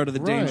at the start of the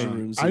Danger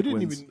Room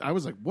sequence. I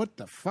was like, what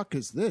the fuck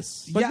is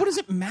this? But what does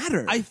it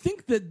matter? I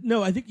think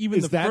even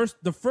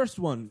the first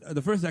one,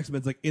 the first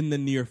X-Men's like in the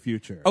near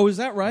future. Oh, is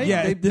that right?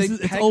 Yeah, they peg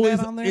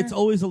that on there? It's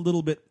always a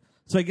little bit.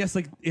 So I guess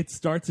like it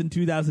starts in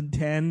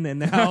 2010, and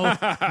now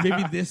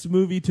maybe this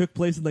movie took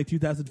place in like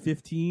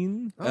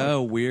 2015.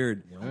 Oh,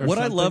 weird. What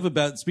I love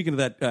about, speaking of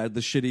that, the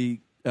shitty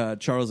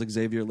Charles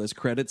Xavier list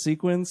credit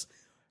sequence,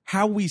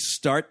 how we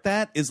start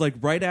that is like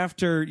right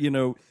after,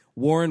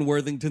 Warren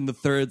Worthington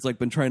III's like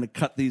been trying to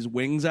cut these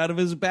wings out of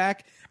his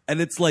back, and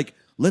it's like,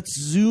 let's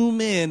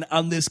zoom in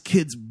on this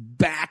kid's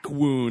back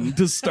wound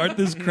to start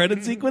this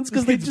credit sequence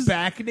because they just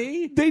back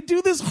knee. they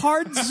do this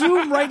hard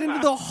zoom right into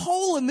the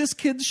hole in this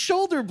kid's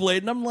shoulder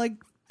blade, and I'm like,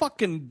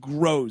 fucking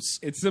gross.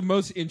 It's the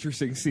most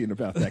interesting scene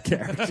about that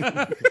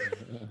character.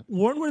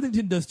 Warren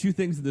Worthington does two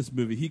things in this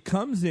movie. He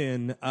comes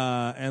in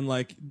and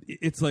like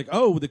it's like,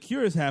 oh, the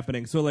cure is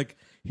happening. So like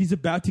he's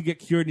about to get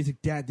cured, and he's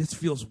like, Dad, this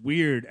feels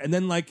weird. And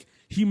then like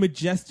he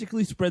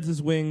majestically spreads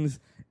his wings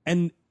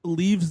and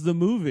leaves the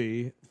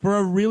movie for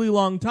a really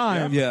long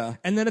time. Yeah.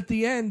 And then at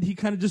the end, he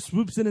kind of just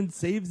swoops in and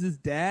saves his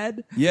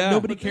dad. Yeah. who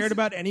nobody But cared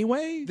about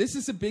anyway. This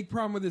is a big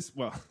problem with this.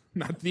 Well,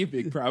 not the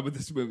big problem with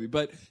this movie,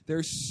 but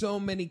there's so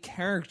many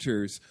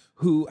characters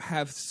who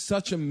have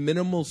such a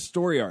minimal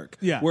story arc.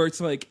 Yeah. Where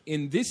it's like,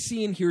 in this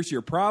scene, here's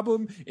your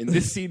problem. In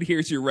this scene,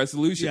 here's your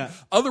resolution. Yeah.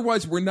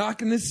 Otherwise, we're not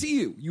going to see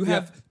you. You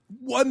have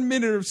 1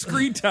 minute of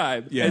screen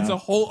time. Yeah. It's a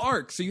whole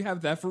arc. So you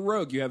have that for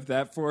Rogue. You have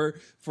that for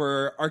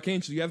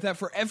Archangel. You have that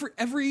for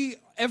every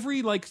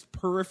like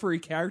periphery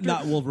character.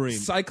 Not Wolverine.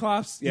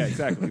 Cyclops. Yeah,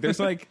 exactly. There's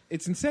like,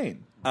 it's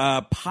insane.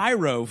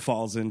 Pyro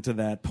falls into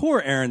that.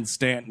 Poor Aaron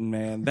Stanton,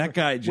 man. That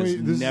guy just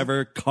Wait, this is-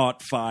 never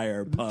caught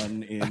fire,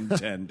 pun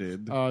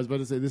intended. I was about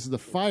to say, this is the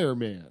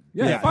fireman.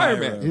 Yeah,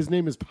 Fireman. Pyro. His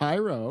name is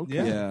Pyro.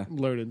 Okay. Yeah.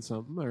 Learning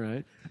something. All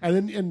right. And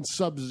then in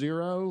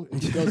Sub-Zero,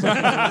 he goes up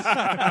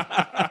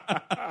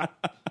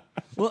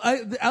Well,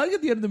 I like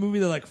at the end of the movie,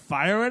 they're like,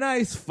 Fire and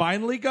Ice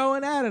finally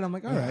going at it. I'm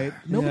like, all right.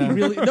 No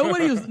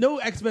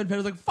X-Men fan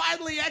was like,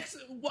 finally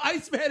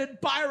Iceman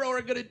and Pyro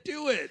are going to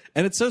do it.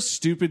 And it's so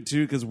stupid,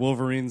 too, because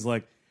Wolverine's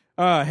like,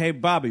 hey,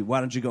 Bobby, why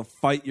don't you go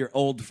fight your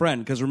old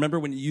friend? Because remember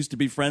when you used to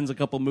be friends a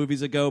couple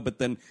movies ago, but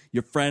then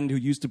your friend who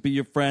used to be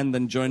your friend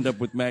then joined up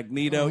with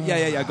Magneto?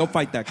 Yeah, go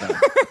fight that guy.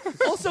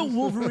 Also,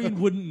 Wolverine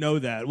wouldn't know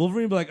that.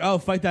 Wolverine would be like, oh,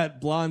 fight that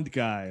blonde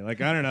guy.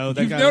 Like, I don't know.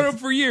 That You've guy known was- him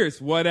for years.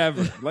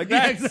 Whatever. Like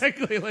Yeah, that.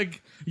 exactly.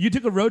 Like, you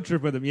took a road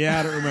trip with him. Yeah,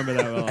 I don't remember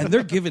that well. And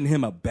they're giving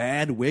him a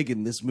bad wig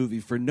in this movie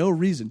for no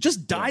reason.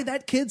 Just dye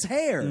that kid's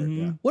hair.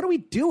 What are we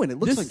doing? It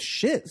looks like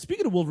shit.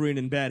 Speaking of Wolverine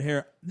and bad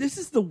hair, this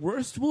is the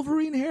worst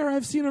Wolverine hair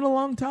I've seen in a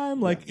long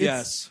time. Like,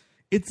 Yes.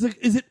 It's like,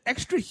 is it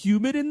extra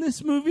humid in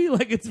this movie?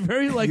 Like, it's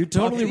very like. You're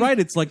totally puffy. right.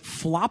 It's like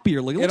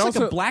floppier. Like, it looks like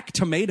also a black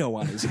tomato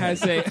on his head.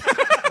 Has a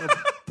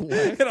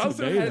it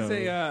also has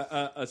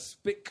a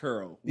spit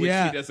curl, which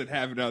Yeah. he doesn't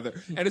have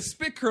another. And a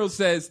spit curl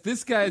says,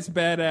 "This guy's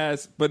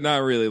badass, but not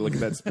really. Look at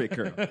that spit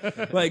curl.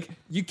 Like,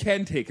 you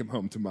can take him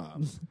home to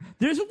mom."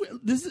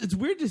 It's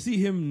weird to see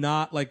him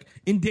not like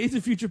in Days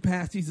of Future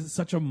Past. He's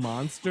such a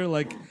monster.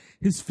 Like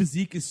his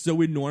physique is so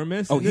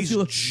enormous. Oh, And then he's you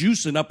look-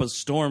 juicing up a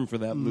storm for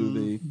that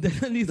movie.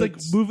 Then he's like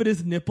moving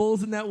his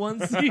nipples in that one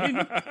scene.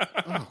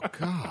 Oh,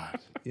 God.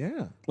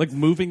 Yeah. Like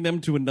moving them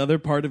to another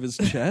part of his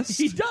chest.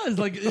 He does,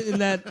 like in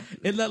that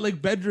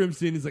like bedroom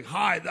scene. He's like,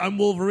 "Hi, I'm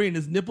Wolverine."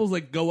 His nipples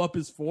like go up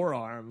his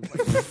forearm. Like,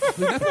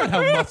 that's not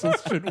how muscles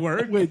should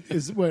work. Wait,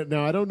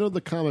 now I don't know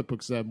the comic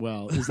books that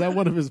well. Is that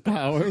one of his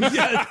powers?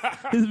 Yes,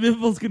 his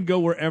nipples can go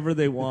wherever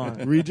they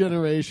want.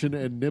 Regeneration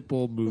and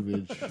nipple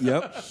movage.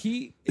 Yep.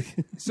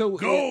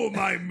 Go,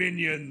 my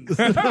minions!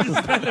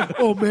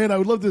 Oh man, I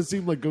would love to see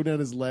him like go down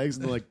his legs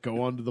and like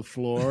go onto the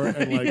floor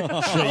and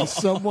like chase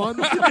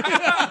someone.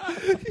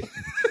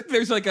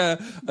 There's like a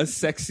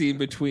sex scene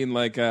between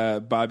like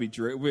Bobby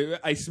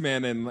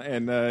Iceman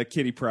and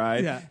Kitty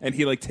Pryde, Yeah. and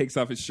he like takes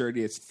off his shirt.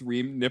 He has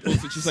 3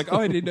 nipples, and she's like, "Oh,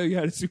 I didn't know you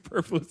had a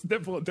superfluous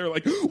nipple." And they're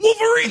like,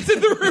 "Wolverine's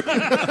in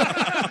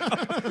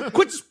the room."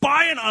 Quit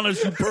spying on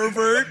us, you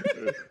pervert.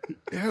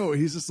 Ew,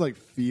 he's just like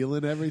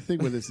feeling everything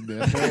with his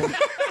nipple.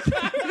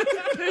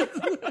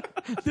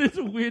 There's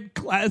a weird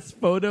class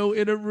photo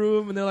in a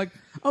room, and they're like,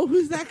 "Oh,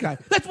 who's that guy?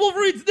 That's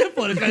Wolverine's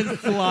nipple." And it kind of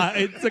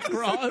slides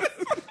across.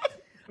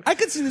 I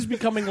could see this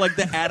becoming like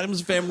the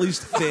Addams Family's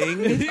thing.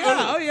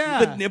 Yeah, oh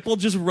yeah. The nipple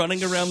just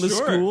running around the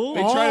Sure. school.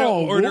 They try to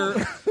Oh,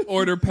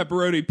 order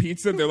pepperoni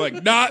pizza. And they're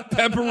like, "Not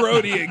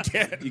pepperoni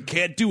again." You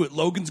can't do it.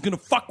 Logan's gonna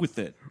fuck with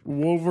it.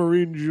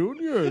 Wolverine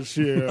Jr. is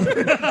here.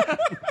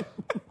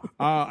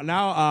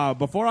 Now,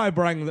 before I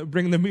bring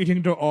the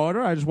meeting to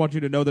order, I just want you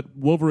to know that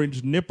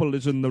Wolverine's nipple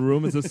is in the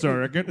room as a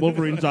surrogate.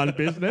 Wolverine's on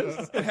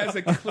business. It has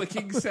a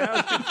clicking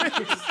sound.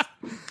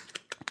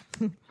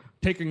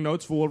 Taking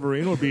notes for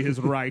Wolverine will be his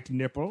right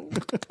nipple.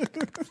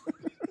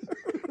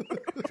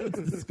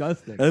 It's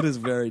disgusting. That is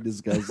very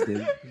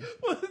disgusting.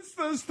 What's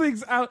those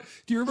things out?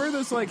 Do you remember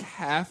those like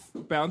half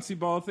bouncy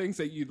ball things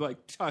that you'd like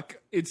tuck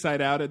inside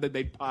out and then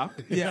they'd pop?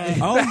 Yeah.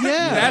 Oh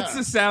yeah. That's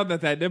the sound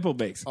that nipple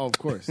makes. Oh, of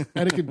course.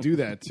 And it can do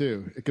that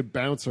too. It could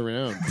bounce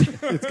around.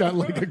 It's got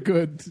like a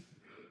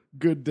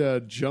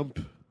good jump.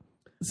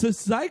 So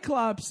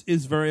Cyclops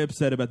is very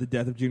upset about the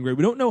death of Jean Grey.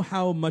 We don't know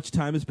how much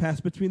time has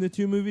passed between the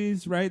two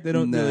movies, right? They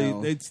don't No.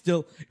 really. It's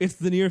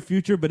the near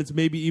future, but it's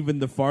maybe even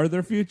the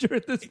farther future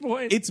at this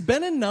point. It's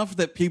been enough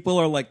that people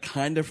are like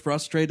kind of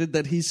frustrated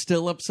that he's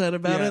still upset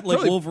about Yeah, it. Like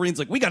totally. Wolverine's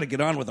like, we got to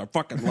get on with our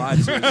fucking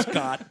lives here,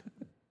 Scott.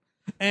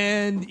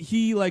 And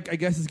he, like, I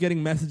guess is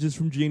getting messages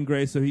from Jean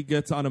Grey, so he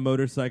gets on a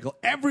motorcycle.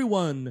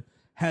 Everyone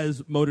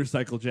has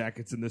motorcycle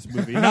jackets in this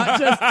movie. Not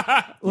just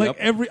like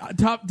every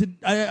top.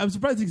 I'm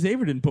surprised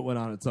Xavier didn't put one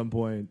on at some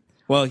point.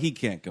 Well, he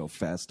can't go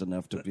fast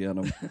enough to be on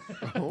a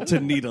to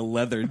need a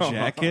leather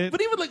jacket.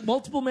 But even like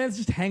multiple man's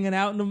just hanging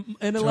out in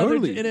a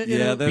Totally. leather.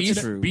 Yeah,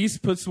 that's true.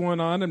 Beast puts one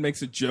on and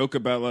makes a joke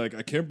about like,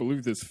 I can't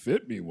believe this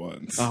fit me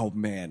once. Oh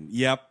man,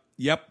 yep,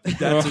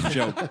 that's a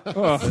joke.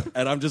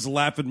 And I'm just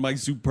laughing my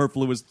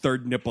superfluous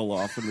third nipple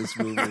off in this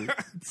movie.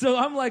 So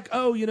I'm like,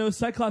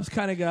 Cyclops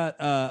kind of got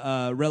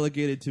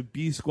relegated to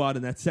B Squad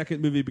in that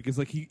second movie because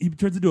like he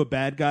turns into a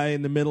bad guy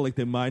in the middle, like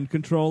they mind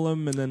control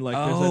him, and then like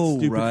there's that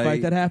stupid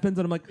fight that happens,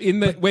 and I'm like, in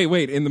the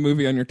wait, in the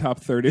movie on your top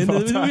 30 of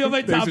all time, movie on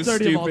my top there's a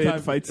 30 of all stupid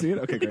time fight scene.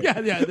 Okay, great.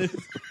 yeah.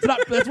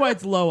 That's why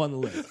it's low on the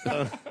list.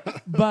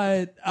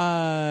 But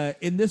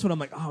in this one, I'm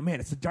like, oh man,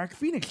 it's the Dark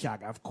Phoenix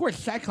saga. Of course,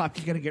 Cyclops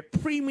is gonna get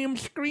premium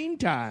screen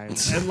time,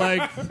 and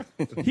like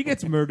he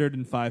gets murdered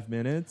in 5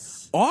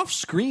 minutes.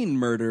 Off-screen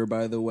murder,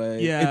 by the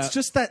way. Yeah. It's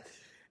just that,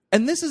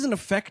 and this is an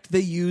effect they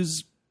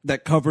use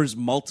that covers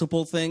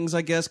multiple things,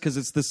 I guess, because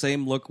it's the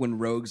same look when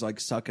Rogue's like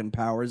sucking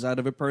powers out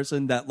of a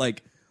person, that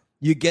like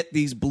you get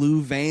these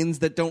blue veins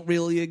that don't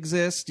really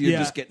exist. You're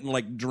just getting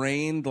like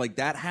drained. Like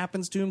that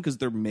happens to him because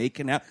they're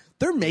making out.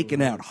 They're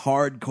making out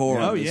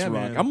hardcore on this rock.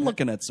 man. I'm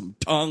looking at some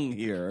tongue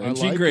here. And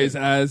Jean Grey's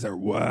eyes are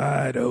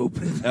wide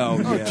open. Oh,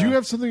 yeah. Do you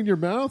have something in your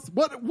mouth?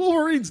 What?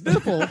 Wolverine's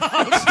nipple. Oh,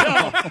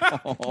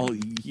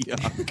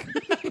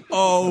 yuck.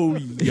 Oh,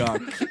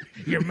 yuck.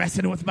 You're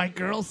messing with my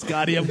girl,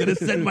 Scotty. I'm gonna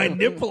send my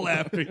nipple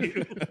after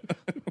you.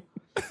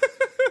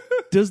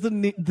 Do you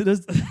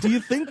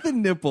think the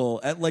nipple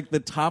at like the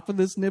top of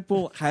this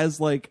nipple has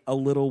like a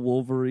little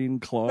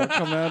Wolverine claw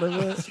come out of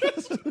it?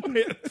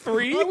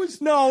 3?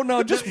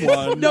 No, just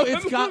one. No,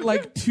 it's got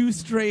like 2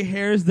 stray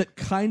hairs that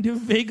kind of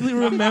vaguely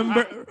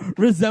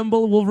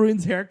resemble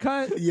Wolverine's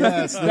haircut.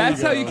 Yes,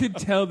 That's how you could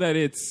tell that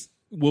it's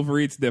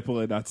Wolverine's nipple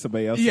and not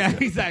somebody else's. Yeah,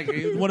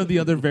 exactly. It's one of the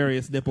other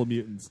various nipple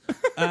mutants.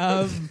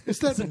 Is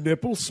that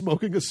nipple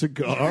smoking a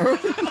cigar?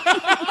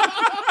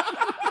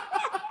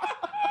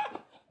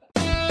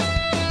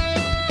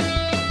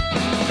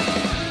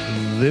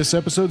 This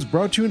episode's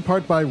brought to you in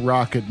part by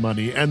Rocket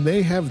Money, and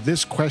they have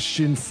this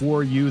question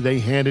for you. They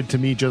handed to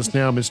me just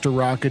now. Mr.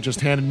 Rocket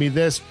just handed me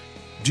this.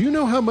 Do you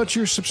know how much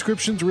your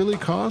subscriptions really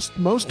cost?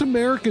 Most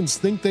Americans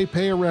think they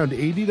pay around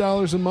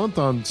 $80 a month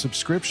on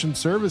subscription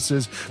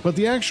services, but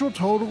the actual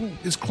total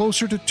is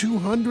closer to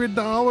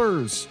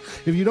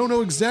 $200. If you don't know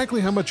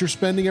exactly how much you're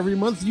spending every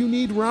month, you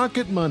need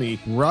Rocket Money.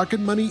 Rocket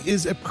Money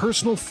is a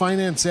personal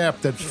finance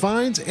app that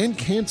finds and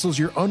cancels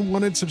your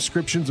unwanted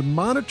subscriptions,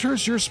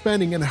 monitors your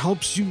spending, and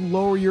helps you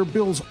lower your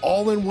bills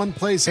all in one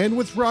place. And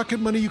with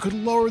Rocket Money, you could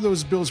lower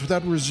those bills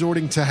without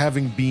resorting to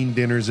having bean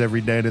dinners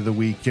every day of the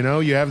week. You know,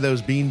 you have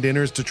those bean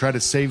dinners to try to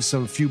save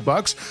some few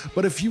bucks,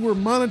 but if you were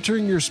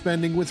monitoring your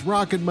spending with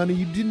Rocket Money,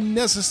 you didn't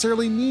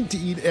necessarily need to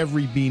eat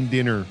every bean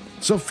dinner.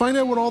 So find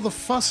out what all the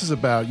fuss is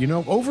about. You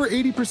know, over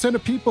 80%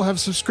 of people have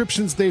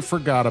subscriptions they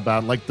forgot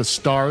about, like the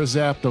Stars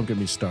app. Don't get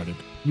me started.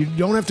 You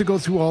don't have to go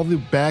through all the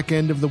back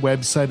end of the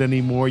website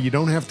anymore. You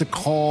don't have to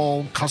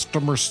call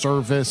customer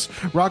service.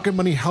 Rocket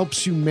Money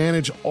helps you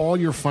manage all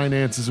your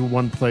finances in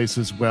one place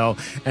as well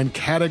and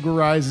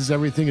categorizes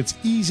everything. It's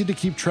easy to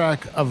keep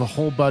track of a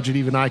whole budget.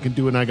 Even I can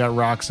do it, and I got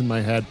rocks in my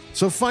head.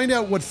 So find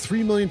out what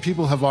 3 million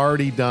people have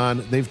already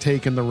done. They've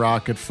taken the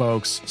Rocket,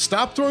 folks.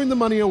 Stop throwing the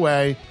money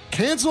away.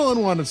 Cancel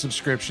unwanted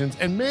subscriptions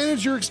and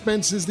manage your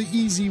expenses the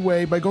easy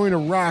way by going to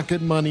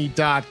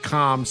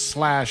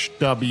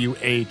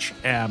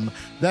rocketmoney.com/WHM.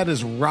 That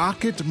is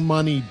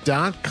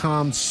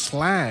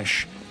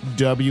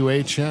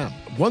rocketmoney.com/WHM.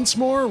 Once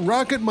more,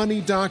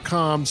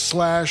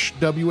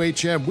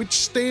 rocketmoney.com/WHM, which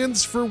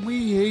stands for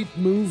We Hate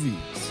Movies.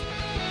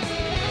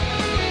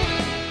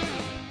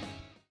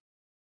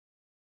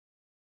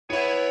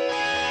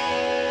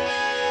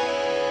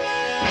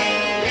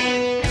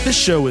 This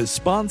show is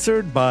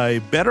sponsored by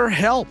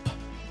BetterHelp.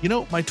 You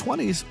know, my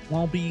 20s,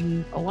 while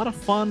being a lot of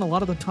fun, a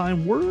lot of the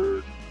time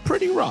were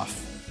pretty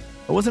rough.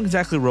 I wasn't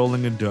exactly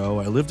rolling in dough.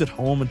 I lived at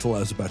home until I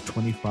was about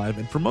 25,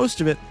 and for most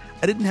of it,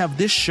 I didn't have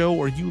this show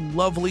or you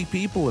lovely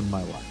people in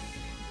my life.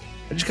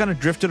 I just kind of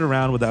drifted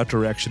around without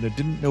direction and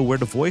didn't know where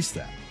to voice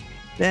that.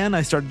 Then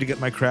I started to get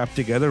my crap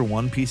together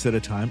one piece at a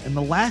time, and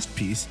the last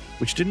piece,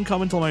 which didn't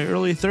come until my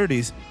early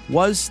 30s,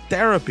 was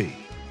therapy.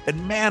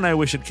 And man, I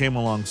wish it came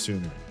along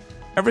sooner.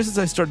 Ever since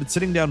I started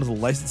sitting down with a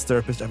licensed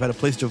therapist, I've had a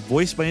place to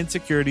voice my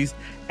insecurities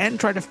and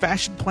try to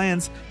fashion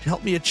plans to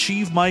help me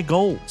achieve my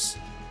goals.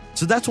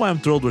 So that's why I'm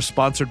thrilled we're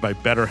sponsored by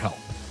BetterHelp.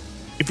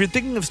 If you're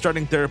thinking of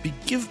starting therapy,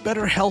 give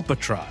BetterHelp a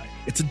try.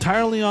 It's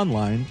entirely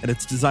online, and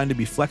it's designed to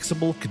be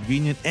flexible,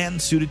 convenient,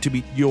 and suited to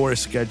meet your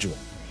schedule.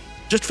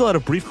 Just fill out a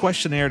brief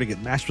questionnaire to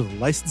get matched with a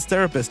licensed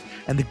therapist,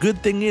 and the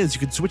good thing is you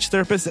can switch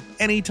therapists at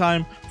any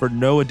time for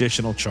no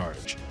additional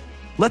charge.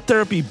 Let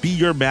therapy be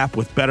your map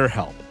with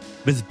BetterHelp.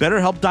 Visit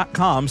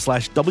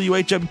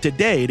BetterHelp.com/WHM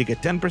today to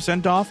get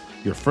 10% off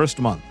your first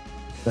month.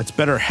 That's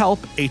BetterHelp,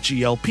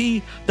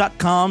 HELP.com/WHM.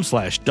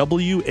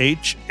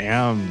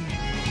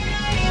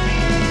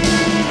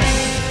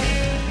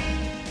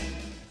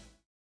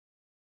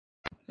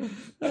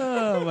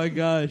 my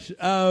gosh.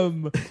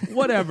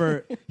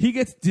 Whatever. He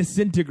gets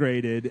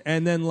disintegrated,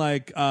 and then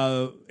like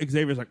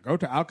Xavier's like, "Go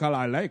to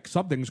Alkali Lake.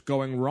 Something's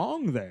going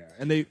wrong there."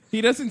 And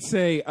He doesn't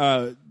say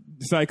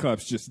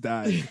Cyclops just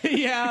died.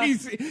 yeah.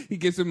 He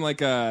gives him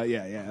like a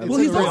yeah. Well,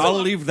 he's a real also- I'll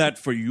leave that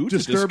for you to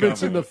Disturbance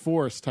discover. in the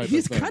Force type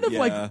He's of thing. kind of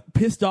like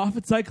pissed off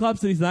at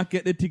Cyclops that he's not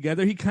getting it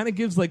together. He kind of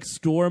gives like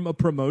Storm a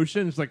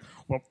promotion. It's like,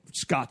 well,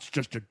 Scott's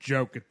just a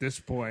joke at this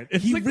point.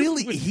 It's He like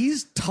really,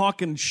 he's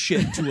talking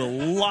shit to a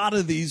lot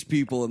of these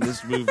people in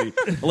this movie,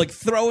 like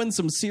throwing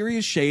some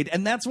serious shade,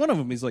 and that's one of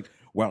them. He's like,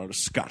 well,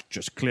 Scott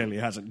just clearly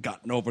hasn't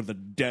gotten over the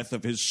death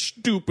of his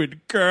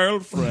stupid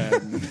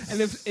girlfriend. And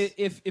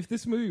if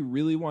this movie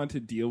really wanted to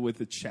deal with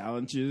the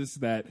challenges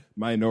that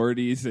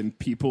minorities and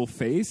people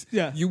face,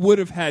 Yeah. you would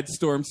have had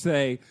Storm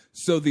say,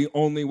 "So the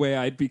only way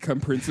I'd become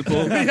principal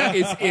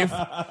is if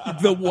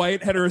the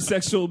white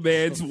heterosexual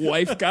man's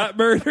wife got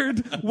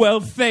murdered." Well,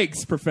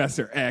 thanks,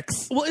 Professor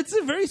X. Well, it's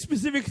a very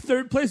specific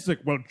third place. It's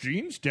like, well,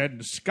 Jean's dead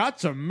and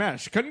Scott's a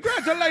mess.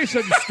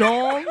 Congratulations,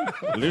 Storm.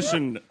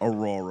 Listen,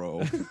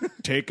 Aurora,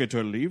 take it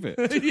or leave it.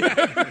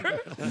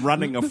 I'm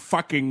running a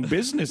fucking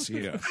business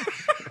here.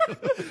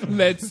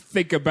 Let's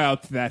think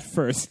about that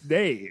first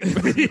name.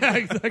 Yeah,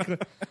 exactly.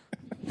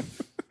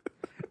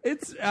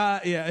 It's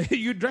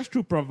you dress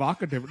too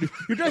provocative.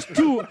 You dress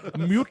too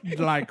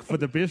mutant-like for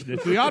the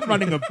business. We are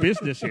running a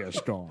business here,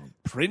 Storm.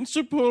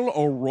 Principal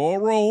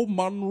Aurora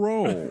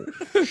Monroe.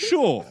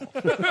 Sure.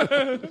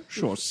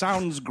 Sure,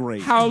 sounds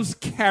great. How's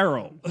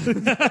Carol?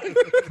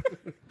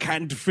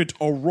 Can't fit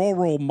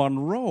Aurora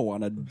Monroe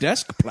on a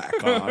desk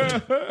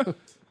placard.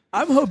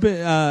 I'm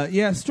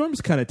hoping.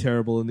 Storm's kind of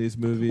terrible in these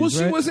movies. Well,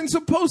 she right? wasn't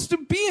supposed to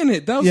be in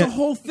it. That was Yeah. the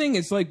whole thing.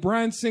 It's like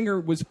Bryan Singer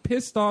was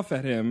pissed off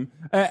at him.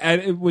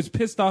 It was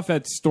pissed off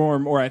at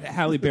Storm or at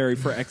Halle Berry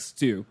for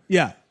X2.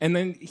 Yeah. And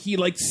then he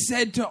like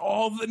said to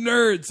all the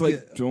nerds,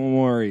 like, "Don't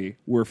worry,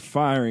 we're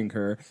firing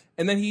her."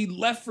 And then he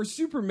left for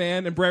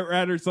Superman, and Brett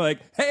Ratner's like,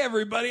 "Hey,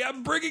 everybody,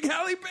 I'm bringing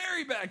Halle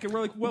Berry back." And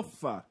we're like, "Well,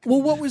 fuck."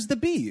 Well, what was the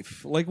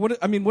beef? Like, what?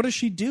 I mean, what does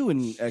she do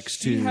in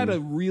X2? She had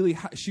a really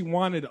high, she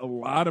wanted a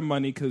lot of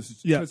money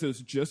because it was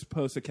just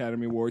post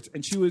Academy Awards,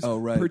 and she was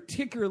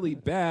particularly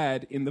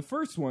bad in the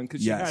first one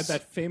because she had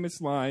that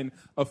famous line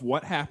of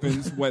 "What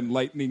happens when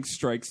lightning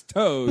strikes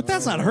Toad?" But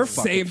that's not her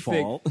fucking Same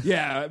fault. thing.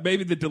 Yeah,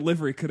 maybe the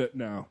delivery could have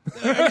no.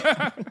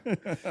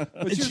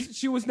 But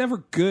she was never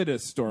good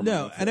as Storm.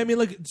 No, and I mean,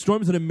 like,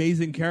 Storm's an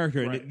amazing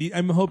character, and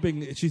I'm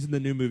hoping she's in the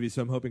new movie,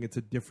 so I'm hoping it's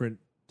a different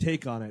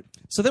take on it.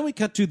 So then we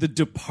cut to the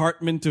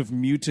Department of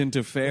Mutant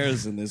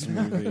Affairs in this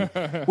movie,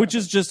 which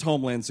is just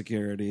Homeland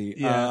Security.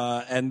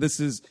 Yeah. And this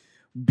is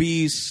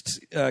Beast.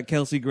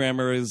 Kelsey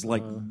Grammer is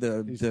like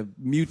the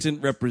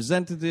mutant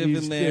representative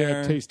He's in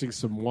there. tasting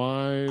some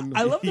wine.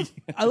 I love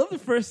the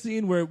first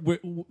scene where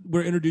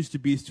we're introduced to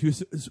Beast,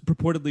 who's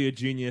purportedly a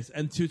genius,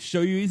 and to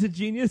show you he's a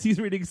genius, he's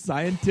reading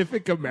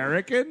Scientific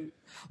American.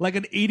 Like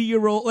an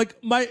 80-year-old,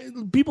 like my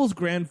people's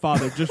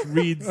grandfather just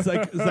reads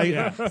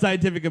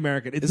Scientific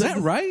American. Is that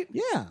right?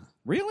 Yeah.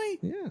 Really?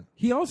 Yeah.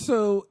 He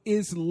also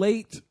is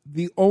late,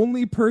 the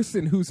only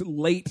person who's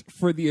late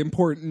for the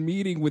important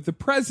meeting with the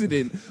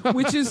president,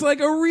 which is like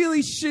a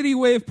really shitty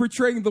way of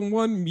portraying the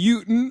one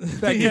mutant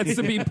that gets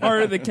to be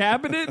part of the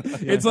cabinet.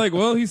 It's like,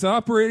 well, he's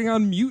operating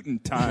on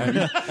mutant time.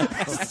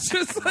 It's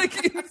just like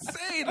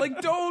insane.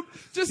 Like, don't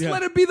just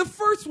let him be the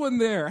first one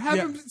there. Have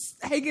him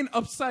hanging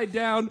upside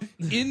down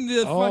in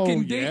the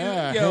fucking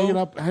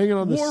hanging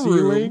on the war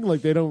ceiling room.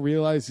 like they don't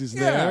realize he's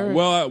there.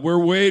 Well,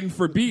 we're waiting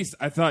for Beast.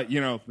 I thought,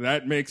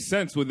 that makes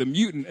sense with a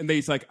mutant. And then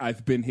he's like,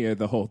 I've been here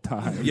the whole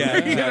time. Yeah,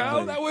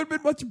 exactly. That would have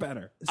been much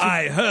better.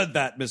 I heard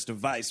that, Mr.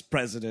 Vice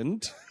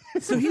President.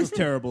 So he's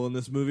terrible in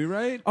this movie,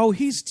 right? Oh,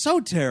 he's so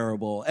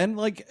terrible. And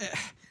like,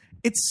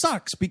 it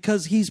sucks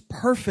because he's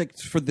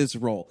perfect for this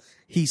role.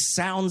 He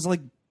sounds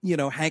like,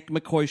 Hank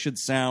McCoy should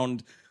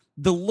sound.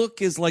 The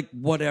look is like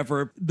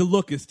whatever. The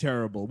look is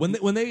terrible. When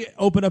they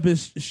open up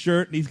his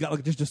shirt and he's got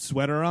like just a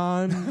sweater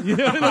on,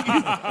 like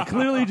he's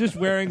clearly just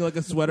wearing like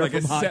a sweater Like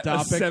from Hot a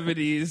Topic.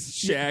 70s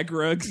shag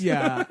rugs.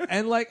 Yeah,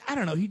 and like I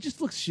don't know, he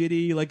just looks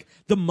shitty. Like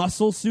the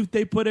muscle suit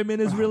they put him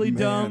in is really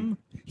dumb.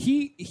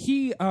 This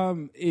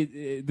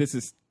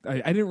is. I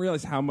didn't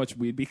realize how much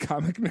we'd be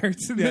comic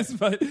nerds in this,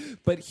 but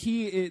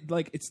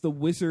it's the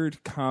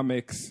Wizard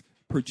Comics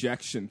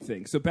projection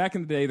thing. So back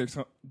in the day, there's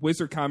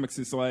Wizard Comics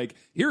is like,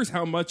 here's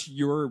how much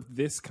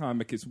this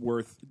comic is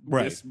worth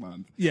this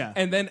month. Yeah.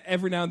 And then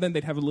every now and then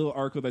they'd have a little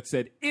article that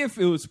said, if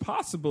it was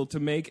possible to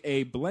make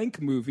a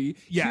blank movie,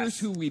 here's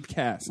who we'd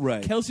cast.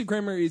 Right. Kelsey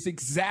Grammer is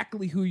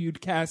exactly who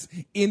you'd cast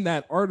in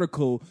that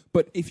article,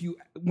 but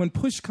when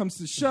push comes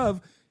to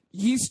shove,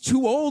 he's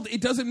too old.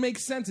 It doesn't make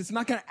sense. It's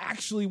not going to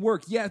actually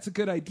work. Yeah, it's a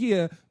good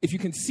idea. If you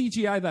can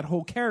CGI that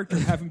whole character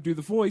and have him do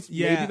the voice,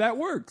 maybe that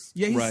works.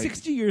 Yeah, he's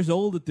 60 years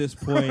old at this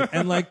point,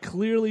 and like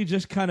clearly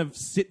just kind of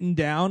sitting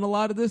down a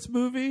lot of this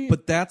movie.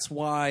 But that's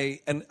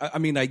why, and I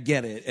mean, I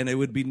get it, and it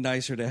would be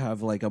nicer to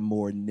have like a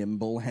more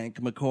nimble Hank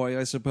McCoy,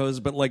 I suppose.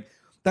 But like,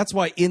 that's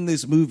why in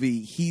this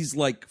movie he's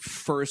like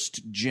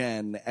first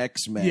gen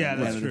X-Men. Yeah,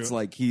 that's and true. It's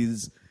like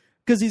he's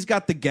Because he's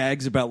got the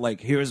gags about,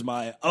 like, here's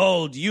my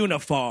old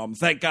uniform.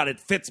 Thank God it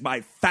fits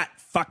my fat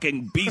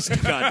fucking beast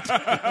gut.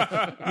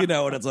 And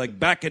it's like,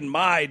 back in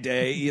my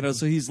day,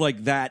 so he's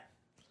like that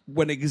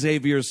when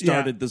Xavier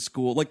started the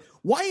school. Like,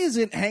 why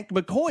isn't Hank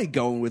McCoy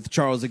going with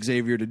Charles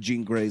Xavier to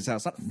Jean Grey's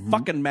house? Not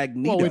fucking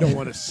Magneto. Well, we don't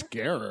want to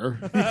scare her.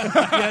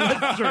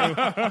 That's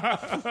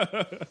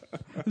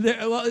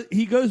true.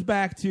 He goes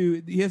back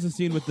to, he has a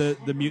scene with the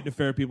mutant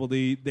affair people.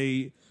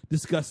 They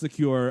discuss the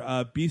cure.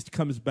 Beast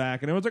comes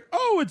back, and everyone's like,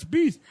 "Oh, it's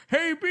Beast!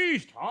 Hey,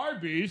 Beast! Hi,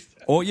 Beast!"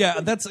 Oh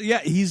yeah,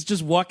 he's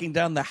just walking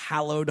down the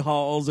hallowed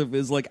halls of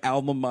his like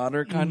alma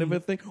mater kind of a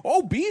thing.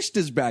 Oh, Beast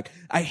is back.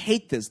 I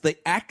hate this. They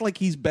act like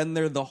he's been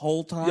there the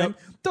whole time. Yep.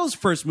 Those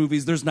first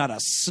movies, there's not a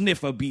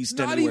sniff of Beast.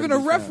 Not anywhere even a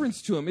to be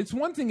reference to him. It's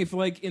one thing if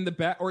like in the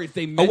back, or if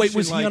they mention, Oh wait,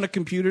 was like, he on a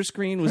computer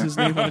screen? Was his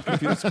name on a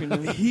computer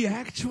screen? He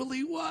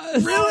actually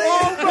was. Really?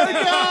 Oh my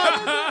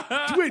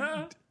god! Wait,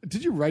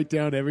 did you write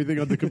down everything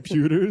on the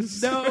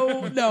computers? No.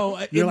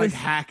 You're like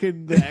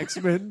hacking the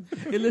X-Men.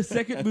 In the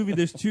second movie,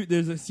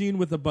 there's a scene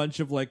with a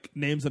bunch of like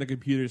names on a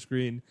computer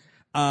screen.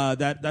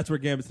 That's where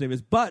Gambit's name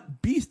is.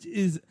 But Beast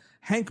is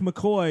Hank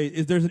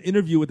McCoy. There's an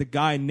interview with a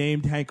guy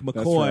named Hank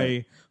McCoy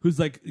right. who's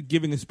like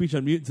giving a speech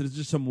on mutants, and it's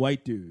just some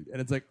white dude.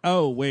 And it's like,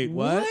 oh wait,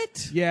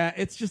 what? Yeah,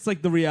 it's just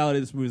like the reality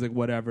of this movie is like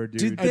whatever,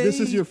 dude. And this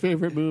is your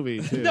favorite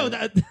movie, too. No,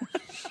 that.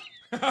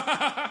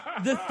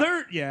 The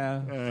third,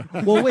 yeah.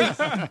 Well, wait,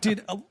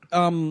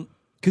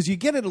 because you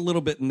get it a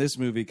little bit in this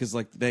movie because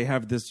like they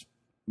have this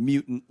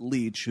mutant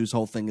leech whose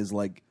whole thing is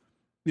like,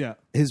 Yeah.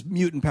 his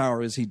mutant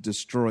power is he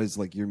destroys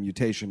like your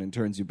mutation and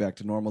turns you back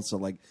to normal. So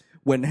like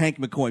when Hank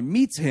McCoy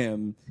meets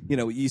him,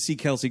 you see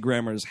Kelsey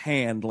Grammer's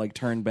hand like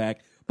turn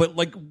back, but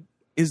like.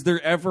 Is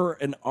there ever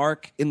an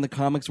arc in the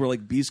comics where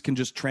like Beast can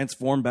just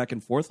transform back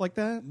and forth like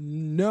that?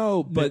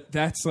 No, but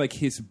that's like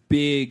his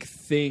big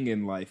thing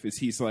in life is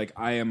he's like,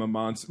 I am a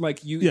monster.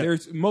 Like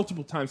there's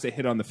multiple times they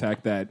hit on the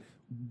fact that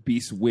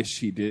Beast wished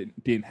he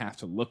didn't have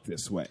to look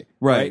this way,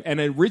 right? And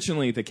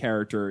originally the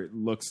character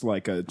looks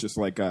like just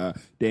like a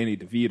Danny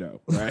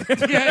DeVito, right? He's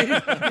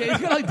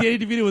got like Danny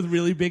DeVito with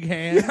really big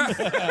hands.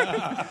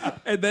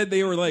 And then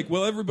they were like,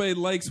 well, everybody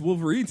likes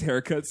Wolverine's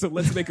haircut, so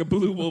let's make a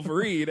blue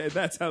Wolverine, and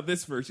that's how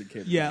this version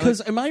came. Yeah,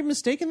 because am I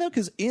mistaken though?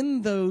 Because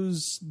in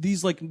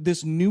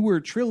this newer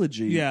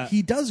trilogy,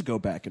 he does go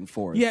back and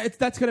forth. Yeah,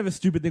 that's kind of a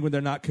stupid thing when they're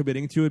not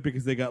committing to it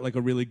because they got like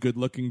a really good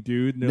looking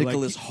dude. And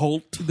Nicholas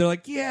Hoult. They're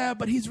like, yeah,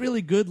 but he's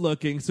really good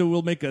looking, so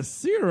we'll make a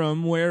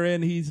serum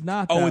wherein he's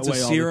not. Oh, that it's a way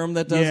serum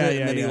that does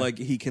it, and then yeah.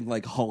 he can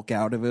like Hulk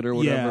out of it or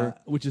whatever.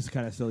 Yeah, which is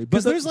kind of silly.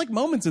 Because there's like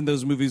moments in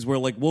those movies where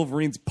like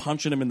Wolverine's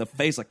punching him in the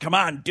face, like, "Come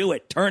on, do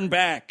it, turn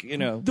back."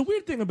 The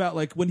weird thing about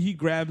like when he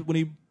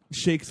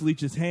shakes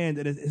Leech's hand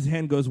and his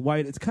hand goes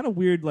white, it's kind of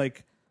weird.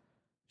 Like,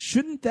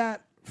 shouldn't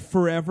that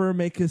forever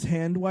make his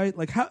hand white?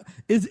 Like, how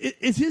is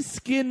his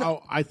skin?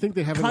 Oh, I think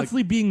they have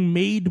constantly being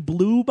made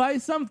blue by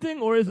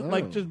something, or is it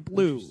like just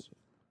blue?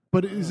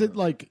 But is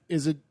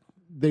it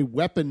they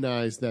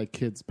weaponize that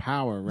kid's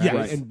power, right?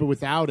 Yes. But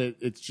without it,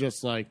 it's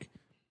just like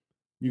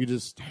you could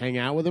just hang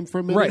out with him for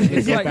a minute Right. and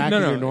It's get like- back no,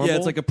 to no, your normal. Yeah,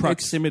 it's like a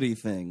proximity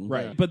thing.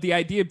 Right. But the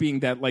idea being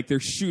that like they're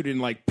shooting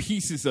like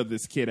pieces of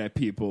this kid at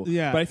people.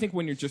 Yeah. But I think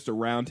when you're just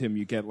around him,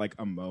 you get like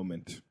a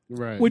moment.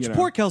 right. Which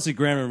poor Kelsey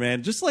Grammer,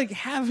 man, just like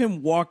have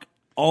him walk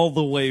all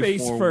the way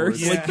Face forward.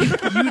 first. Like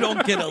you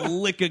don't get a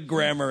lick of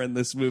grammar in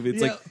this movie.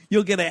 It's like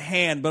you'll get a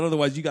hand, but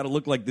otherwise you got to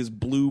look like this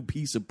blue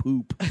piece of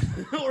poop.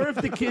 Or if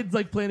the kid's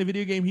like playing a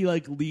video game, he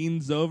like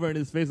leans over and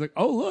his face like,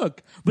 "Oh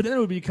look!" But then it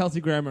would be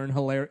Kelsey Grammer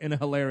in a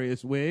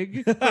hilarious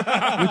wig, which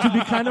would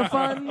be kind of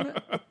fun.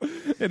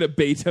 In a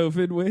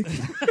Beethoven wig. He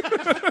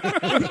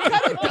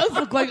kind of does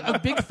look like a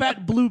big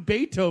fat blue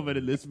Beethoven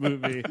in this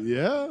movie.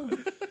 yeah.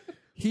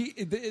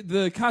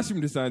 The costume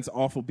design's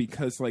awful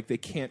because like they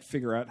can't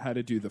figure out how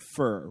to do the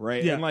fur,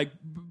 right? Yeah. And like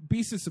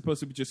Beast is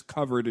supposed to be just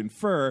covered in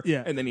fur,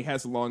 Yeah. and then he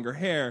has longer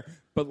hair.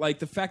 But like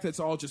the fact that it's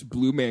all just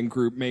Blue Man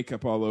Group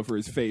makeup all over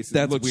his face,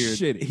 That's it looks weird.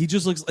 shitty. He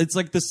just looks. It's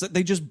like this.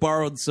 They just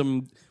borrowed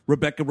some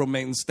Rebecca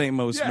Romaine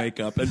Stamos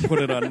makeup and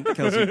put it on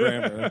Kelsey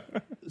Grammer.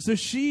 So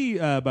she,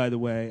 by the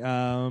way,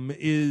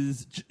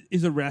 is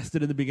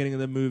arrested in the beginning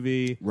of the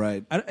movie,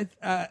 Right.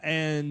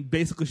 And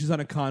basically she's on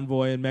a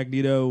convoy, and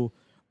Magneto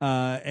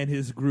and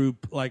his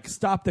group like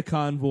stop the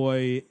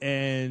convoy,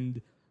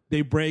 and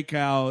they break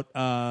out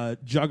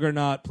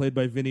Juggernaut, played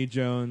by Vinnie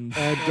Jones.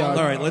 All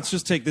right, let's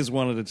just take this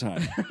one at a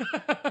time.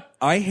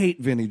 I hate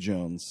Vinnie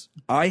Jones.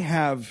 I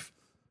have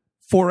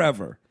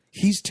forever.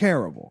 He's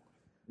terrible.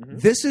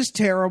 This is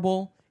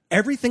terrible.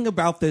 Everything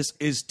about this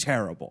is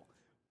terrible.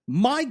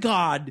 My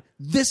God,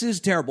 this is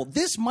terrible.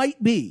 This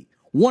might be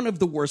one of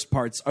the worst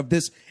parts of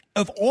this,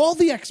 of all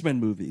the X-Men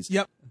movies.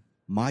 Yep.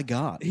 My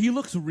God. He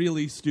looks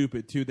really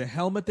stupid too. The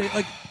helmet they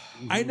like.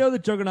 I know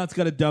that Juggernaut's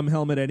got a dumb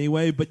helmet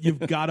anyway, but you've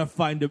got to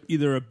find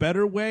either a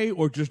better way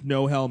or just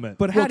no helmet.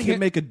 But how do you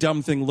make a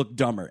dumb thing look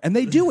dumber? And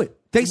they do it.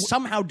 They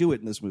somehow do it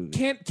in this movie.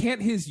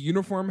 Can't his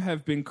uniform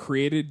have been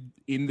created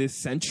in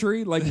this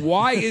century? Like,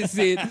 why is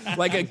it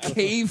like a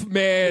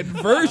caveman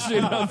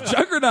version of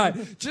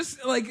Juggernaut?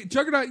 Just like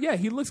Juggernaut, yeah,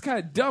 he looks kind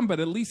of dumb,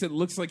 but at least it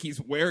looks like he's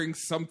wearing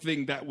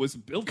something that was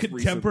built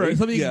Contemporary. recently.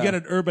 Something you can get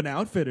at Urban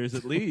Outfitters,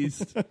 at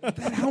least.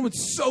 That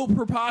helmet's so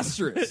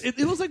preposterous. It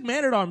looks like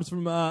Man-at-Arms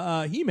from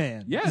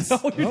He-Man. Yes.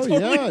 Oh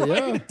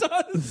yeah. It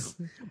does.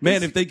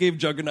 Man, if they gave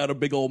Juggernaut a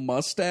big old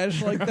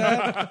mustache like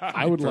that,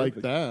 I would like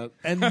that.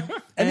 And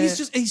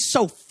he's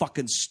so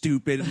fucking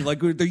stupid. And like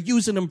they're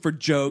using him for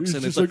jokes,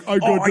 and it's just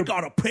like, like, I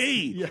gotta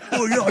pee.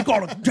 Oh yeah, I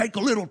gotta take a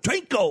little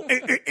tinkle.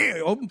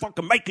 I'm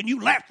fucking making you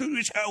laugh through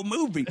this whole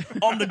movie.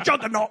 I'm the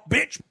Juggernaut,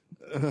 bitch.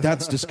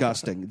 That's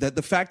disgusting. That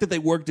the fact that they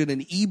worked in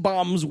an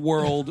E-Bombs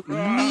world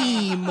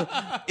meme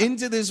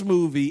into this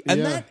movie,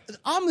 and that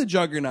I'm the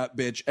Juggernaut,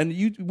 bitch. And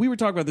we were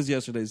talking about this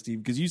yesterday,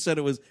 Steve, because you said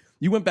it was.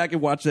 You went back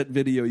and watched that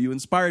video. You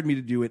inspired me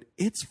to do it.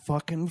 It's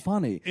fucking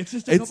funny. It's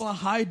just a couple of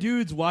high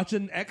dudes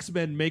watching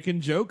X-Men making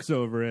jokes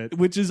over it.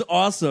 which is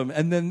awesome.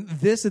 And then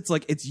this, it's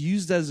like it's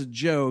used as a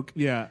joke.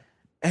 Yeah.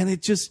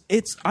 And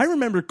I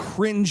remember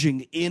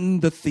cringing in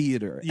the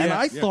theater. And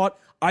I thought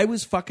I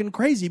was fucking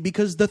crazy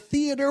because the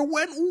theater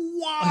went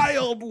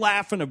wild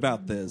laughing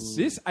about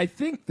this. I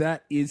think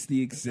that is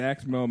the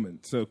exact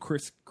moment. So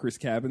Chris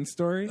Cabin's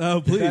story.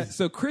 Oh, please.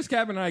 So Chris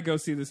Cabin and I go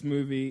see this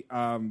movie,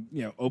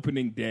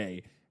 opening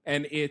day,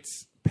 and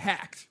it's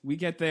packed. We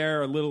get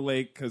there a little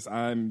late because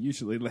I'm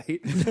usually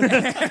late.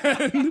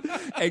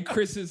 and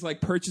Chris has like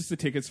purchased the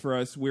tickets for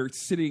us. We're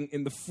sitting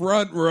in the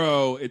front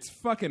row. It's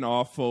fucking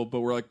awful,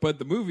 but we're like, but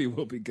the movie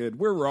will be good.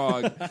 We're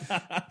wrong.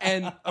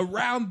 And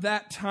around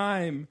that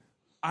time,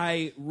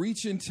 I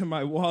reach into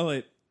my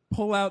wallet,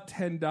 pull out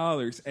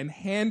 $10, and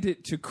hand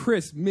it to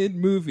Chris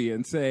mid-movie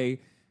and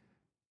say,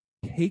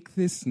 take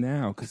this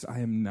now, because I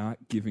am not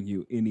giving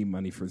you any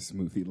money for this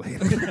movie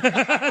later.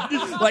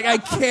 Like,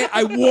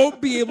 I won't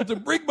be able to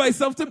bring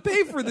myself to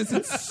pay for this.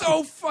 It's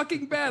so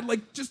fucking bad.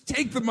 Like, just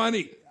take the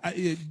money.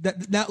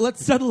 Now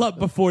let's settle up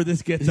before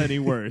this gets any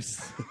worse.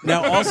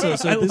 Now, also,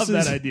 so I this love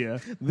that idea.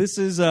 This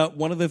is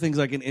one of the things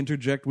I can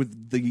interject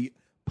with the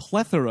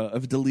plethora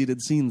of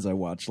deleted scenes I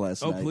watched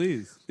last night. Oh,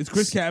 please. Is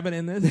Chris Cabin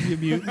in this? Is he a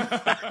mutant?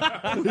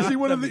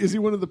 Is he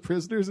one of the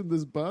prisoners in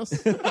this bus?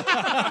 Him,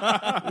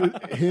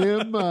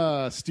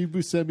 Steve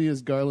Buscemi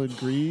as Garland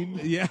Green.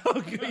 Yeah.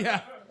 Okay,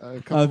 yeah.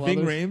 others.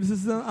 Ving Rhames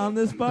is on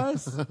this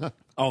bus.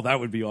 Oh, that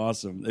would be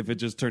awesome if it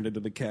just turned into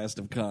the cast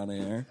of Con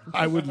Air.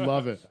 I would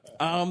love it.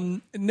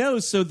 No,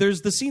 so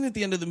there's the scene at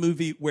the end of the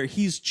movie where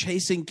he's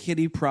chasing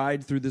Kitty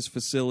Pryde through this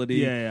facility.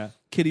 Yeah.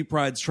 Kitty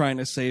Pryde's trying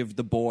to save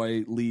the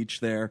boy Leech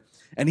there.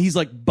 And he's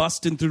like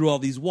busting through all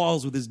these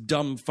walls with his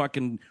dumb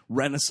fucking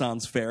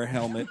Renaissance fair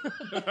helmet.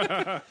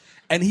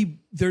 And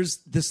there's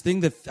this thing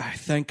that,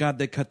 thank God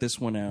they cut this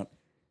one out.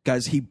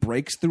 Guys, he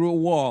breaks through a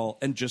wall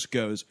and just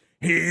goes,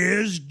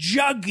 here's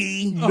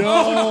Juggy.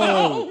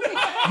 No,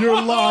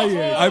 you're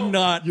lying. I'm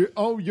not. You're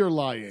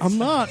lying. I'm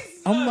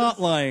not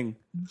lying.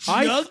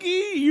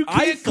 Juggy? You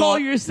can't call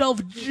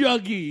yourself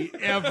Juggy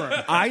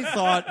ever. I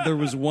thought there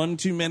was one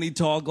too many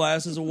tall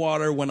glasses of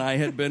water when I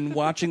had been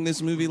watching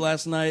this movie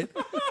last night.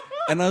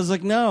 And I was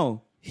like,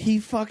 no, he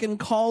fucking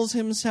calls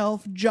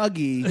himself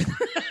Juggy,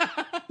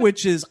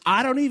 which is,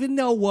 I don't even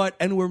know what,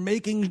 and we're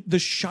making the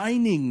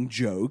Shining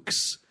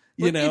jokes.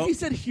 You know, if he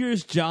said,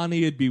 here's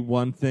Johnny, it'd be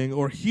one thing,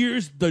 or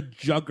here's the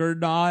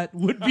Juggernaut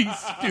would be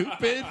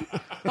stupid.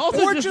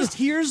 Also, or just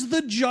here's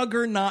the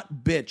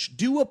Juggernaut, bitch.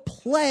 Do a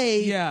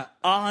play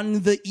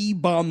on the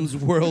E-Bombs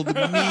world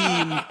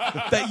meme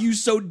that you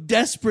so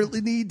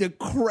desperately need to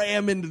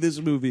cram into this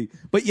movie.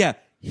 But yeah,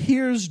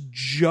 here's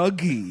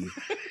Juggy.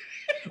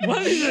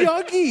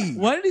 Juggy.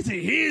 Why did he say,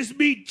 here's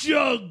me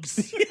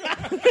jugs?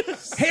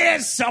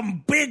 Here's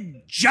some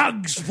big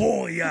jugs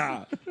for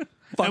ya.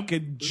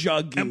 Fucking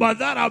Juggy. And by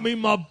that I mean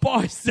my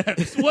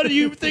biceps. What do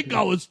you think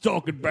I was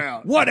talking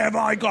about? Whatever,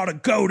 I gotta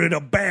go to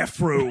the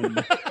bathroom.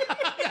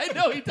 I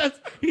know, he does.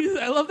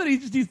 I love that he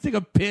just needs to take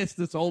a piss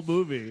this whole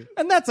movie.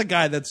 And that's a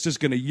guy that's just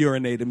gonna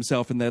urinate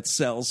himself in that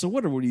cell, so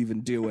what are we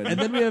even doing? And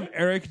then we have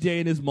Eric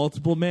Dane as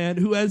Multiple Man,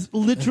 who has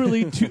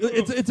literally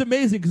it's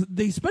amazing because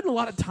they spend a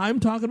lot of time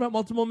talking about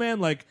Multiple Man.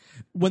 Like,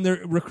 when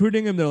they're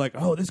recruiting him, they're like,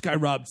 oh, this guy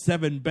robbed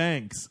 7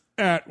 banks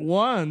at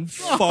once.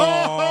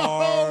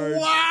 Oh,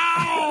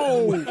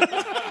 wow!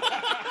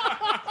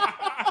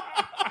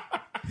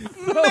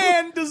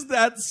 Man, does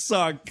that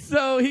suck.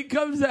 So he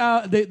comes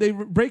out, they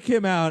break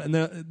him out, and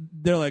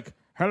they're like,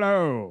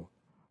 hello,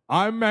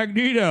 I'm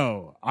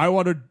Magneto. I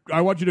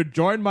want you to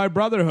join my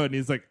brotherhood. And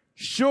he's like,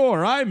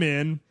 sure, I'm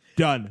in.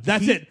 Done.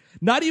 That's it.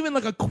 Not even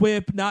like a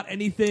quip, not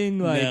anything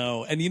like...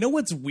 No, and you know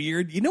what's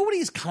weird? You know what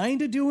he's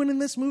kind of doing in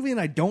this movie, and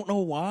I don't know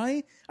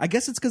why? I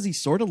guess it's because he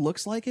sort of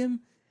looks like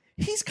him.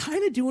 He's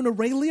kind of doing a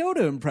Ray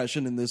Liotta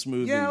impression in this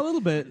movie. Yeah, a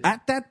little bit.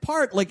 At that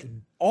part, like,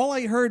 all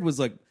I heard was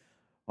like,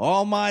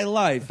 All my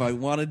life, I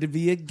wanted to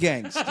be a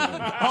gangster.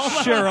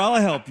 Sure, I'll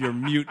help your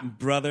mutant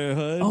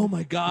brotherhood. Oh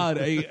my God,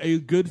 a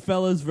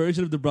Goodfellas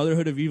version of the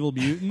Brotherhood of Evil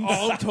Mutants.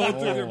 All told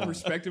through the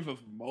perspective of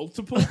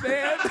multiple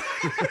men.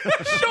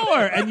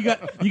 Sure, and you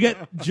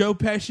got Joe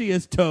Pesci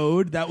as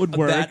Toad. That would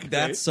work.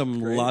 That's some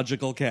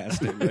logical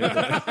casting.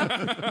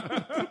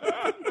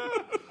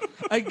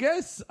 I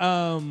guess.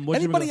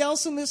 Anybody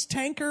else in this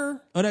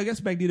tanker? Oh, no, I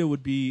guess Magneto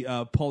would be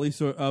Paul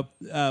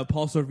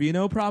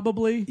Sorvino,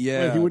 probably.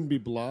 Yeah, Wait, he wouldn't be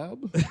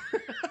Blob?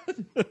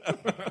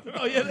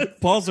 Oh yeah,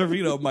 Paul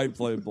Sorvino might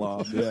play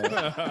Blob.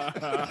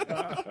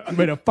 Yeah, you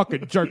made a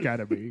fucking jerk out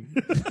of me.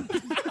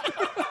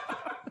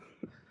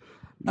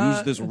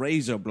 use this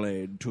razor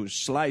blade to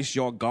slice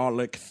your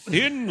garlic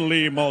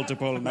thinly,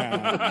 multiple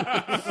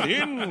man.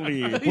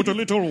 Thinly. Put a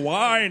little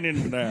wine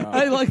in there.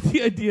 I like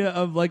the idea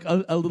of like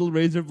a little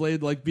razor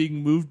blade like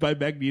being moved by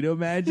Magneto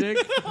magic.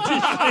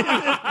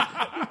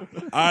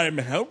 I'm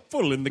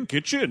helpful in the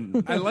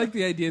kitchen. I like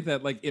the idea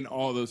that, like, in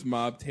all those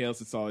mob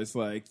tales, it's always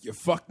like, you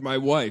fucked my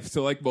wife.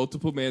 So, like,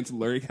 multiple man's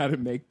learning how to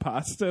make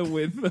pasta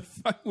with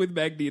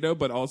Magneto,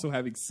 but also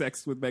having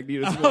sex with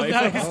Magneto's wife.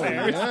 nice.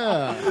 upstairs.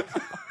 Yeah.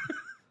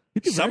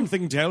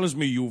 Something tells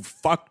me you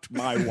fucked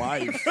my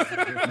wife.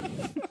 I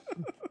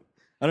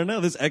don't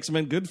know. This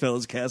X-Men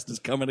Goodfellas cast is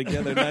coming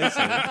together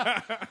nicely.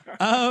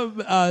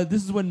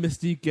 This is when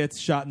Mystique gets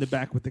shot in the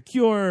back with the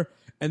cure,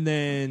 and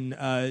then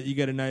you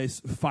get a nice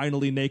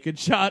finally naked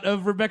shot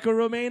of Rebecca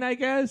Romaine, I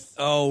guess.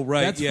 Oh,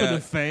 right. That's for the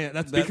fan.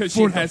 That's Because for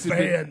she the hasn't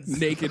fans. been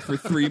naked for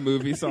 3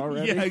 movies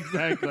already. Yeah,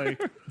 exactly.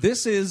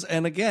 This is,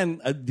 and again,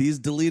 these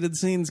deleted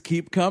scenes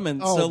keep coming.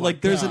 Oh, so, my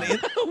like, there's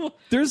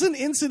an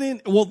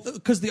incident. Well,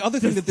 because the other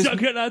thing that this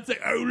Juggernaut's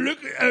like, oh,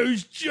 look at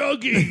those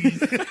juggies.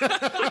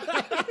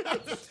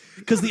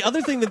 because the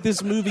other thing that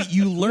this movie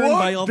you learn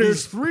by all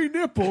There's these 3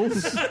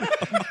 nipples.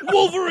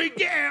 Wolverine,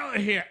 get out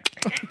of here.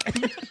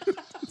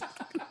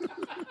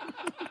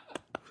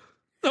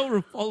 So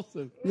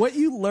repulsive. what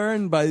you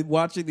learn by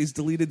watching these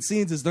deleted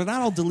scenes is they're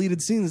not all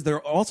deleted scenes.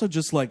 They're also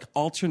just like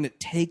alternate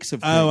takes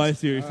of things. Oh, I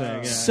see what you're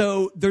saying. Yeah.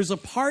 So there's a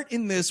part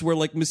in this where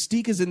like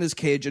Mystique is in this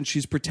cage and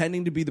she's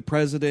pretending to be the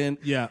president.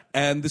 Yeah.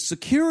 And the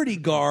security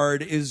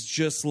guard is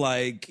just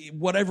like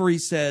whatever he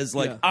says,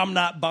 like, I'm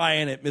not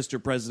buying it,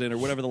 Mr. President, or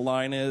whatever the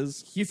line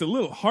is. He's a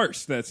little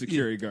harsh, that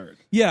security guard.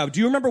 Yeah. Do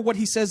you remember what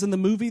he says in the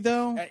movie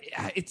though?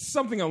 It's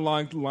something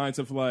along the lines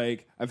of,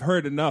 like, I've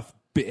heard enough,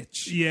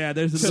 bitch. Yeah,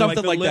 there's a So,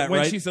 Something the like that,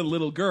 when right? she's a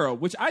little girl,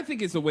 which I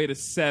think is a way to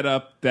set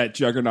up that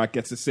Juggernaut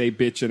gets to say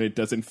bitch and it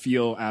doesn't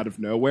feel out of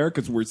nowhere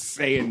because we're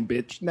saying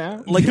bitch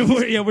now. Like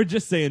we're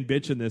just saying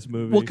bitch in this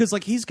movie. well, because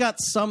like he's got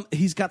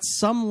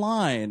some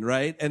line,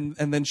 right? And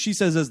then she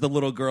says as the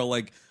little girl,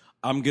 like,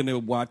 I'm gonna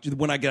watch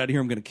when I get out of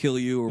here, I'm gonna kill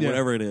you or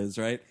whatever it is,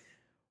 right?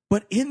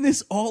 But in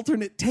this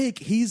alternate take,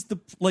 she's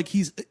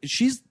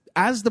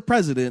as the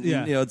president.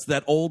 Yeah. You know, it's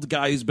that old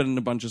guy who's been in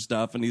a bunch of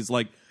stuff, and he's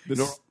like,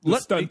 The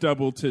stunt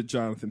double to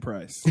Jonathan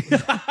Price.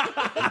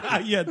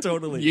 yeah,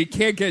 totally. You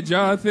can't get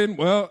Jonathan?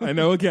 Well, I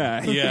know a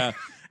guy. Yeah.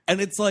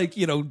 And it's like,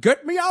 you know,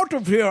 get me out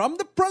of here. I'm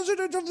the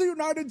president of the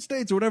United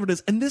States or whatever it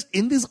is. And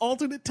in this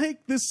alternate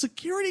take, this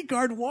security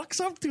guard walks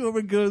up to him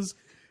and goes,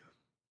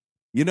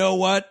 you know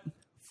what?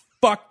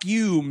 Fuck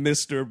you,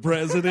 Mr.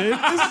 President.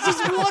 This is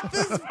just what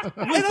this... is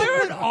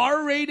there an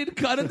R-rated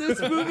cut of this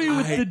movie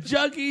with the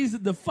juggies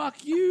and the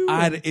fuck you?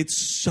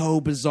 It's so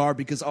bizarre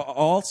because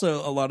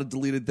also a lot of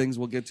deleted things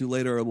we'll get to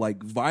later are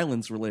like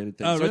violence-related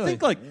things. Oh, So I really?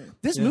 think like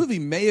this movie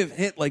may have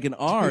hit like an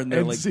R and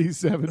they're like...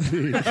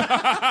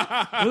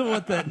 NC-17.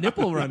 With that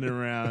nipple running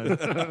around.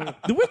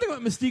 The weird thing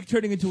about Mystique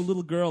turning into a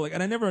little girl, like,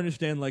 and I never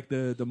understand like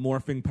the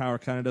morphing power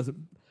kind of doesn't.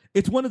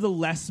 It's one of the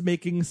less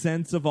making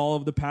sense of all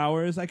of the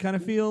powers. I kind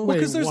of feel Wait,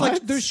 Because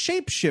what? there's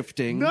shape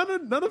shifting.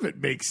 None of it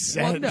makes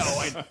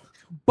sense.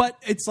 But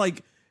it's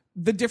like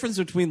the difference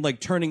between like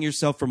turning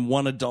yourself from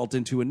one adult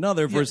into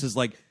another versus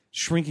like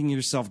shrinking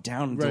yourself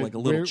down into Right. like a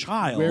little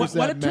child. Where's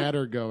Why that don't you-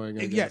 matter going?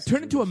 I yeah, guess,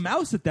 turn into a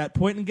mouse at that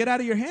point and get out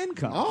of your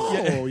handcuffs.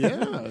 Oh,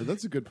 yeah.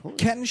 That's a good point.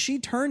 Can she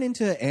turn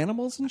into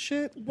animals and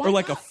shit? Or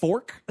like a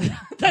fork?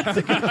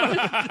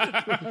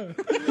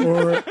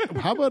 Or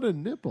how about a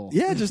nipple?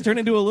 Yeah, just turn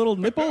into a little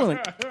nipple and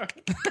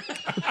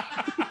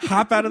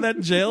hop out of that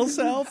jail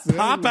cell.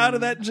 Pop out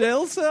of that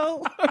jail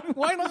cell.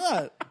 Why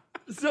not?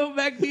 So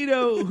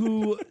Magneto,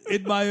 who,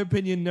 in my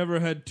opinion, never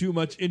had too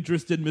much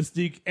interest in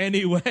Mystique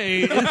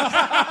anyway,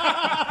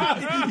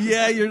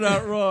 Yeah, you're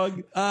not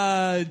wrong.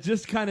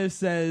 just kind of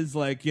says,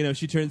 like, you know,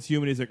 she turns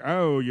human. He's like,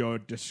 oh, you're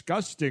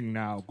disgusting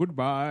now.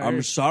 Goodbye.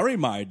 I'm sorry,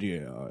 my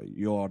dear.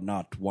 You're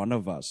not one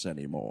of us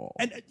anymore.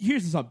 And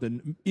here's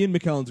something: Ian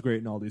McKellen's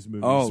great in all these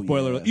movies. Oh,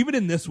 Spoiler: yeah. alert. Even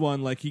in this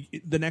one, like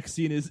the next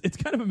scene it's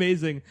kind of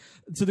amazing.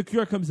 So the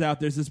Cure comes out.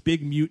 There's this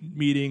big mutant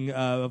meeting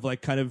of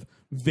like kind of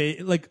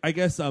like I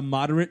guess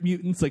moderate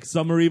mutants. Like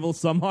some are evil,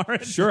 some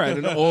aren't. Sure, at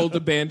an old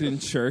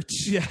abandoned church.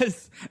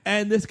 Yes.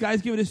 And this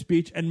guy's giving a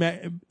speech, and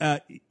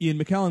Ian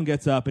McKellen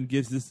gets up and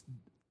gives this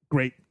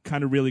great,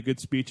 kind of really good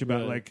speech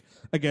about like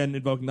again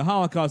invoking the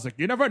Holocaust. Like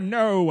you never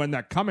know when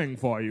they're coming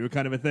for you,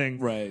 kind of a thing.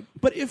 Right.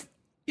 But if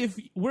if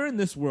we're in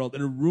this world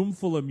in a room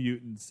full of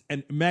mutants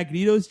and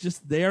Magneto's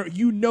just there,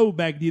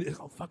 Magneto.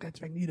 Oh fuck, that's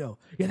Magneto.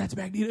 Yeah, that's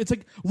Magneto. It's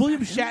like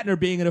William Shatner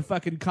being at a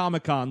fucking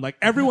Comic-Con. Like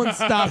everyone's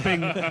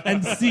stopping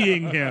and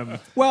seeing him.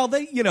 Well,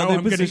 they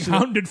I'm getting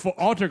hounded for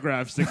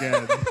autographs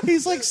again.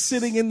 He's like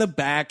sitting in the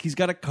back. He's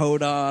got a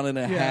coat on and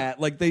a hat.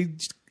 Like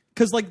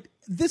because like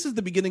this is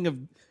the beginning of.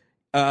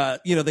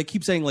 They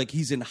keep saying like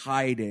he's in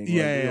hiding.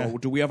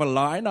 Do we have a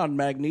line on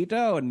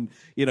Magneto? And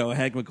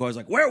Hank McCoy's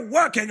like, we're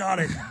working on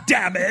it.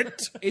 Damn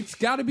it! It's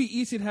got to be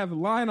easy to have a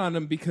line on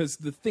him because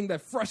the thing that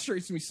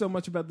frustrates me so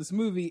much about this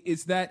movie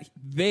is that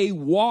they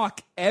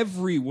walk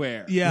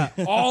everywhere. Yeah,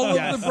 all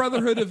of the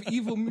Brotherhood of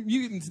Evil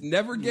Mutants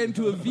never get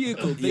into a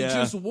vehicle. They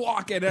just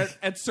walk, and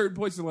at certain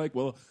points they're like,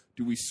 well.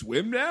 Do we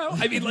swim now?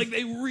 I mean, like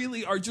they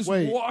really are just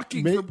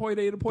walking from point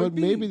A to point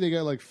B. But maybe they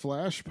got like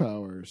flash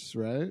powers,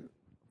 right?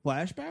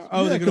 Flash power?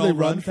 Oh, they can all they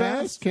run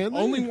fast? Can they?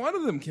 Only one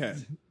of them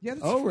can. Yeah,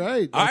 that's Oh,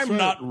 right. That's right.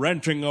 not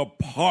renting a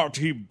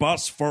party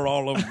bus for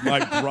all of my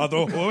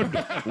brotherhood.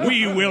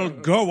 We will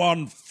go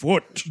on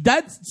foot.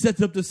 That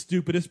sets up the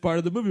stupidest part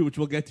of the movie, which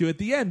we'll get to at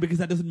the end, because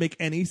that doesn't make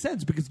any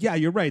sense. Because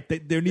you're right.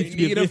 There needs to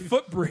be a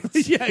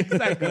footbridge. Yeah,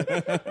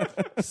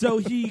 exactly. So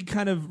he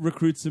kind of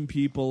recruits some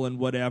people and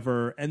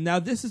whatever, and now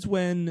this is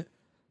when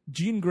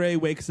Jean Grey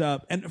wakes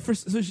up, and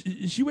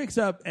she wakes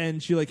up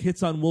and she like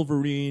hits on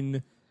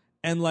Wolverine.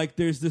 And, like,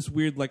 there's this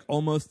weird, like,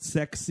 almost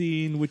sex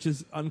scene, which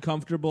is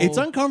uncomfortable. It's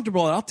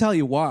uncomfortable, and I'll tell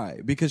you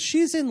why. Because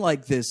she's in,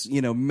 like, this,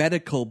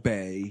 medical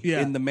bay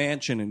in the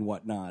mansion and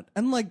whatnot.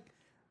 And, like,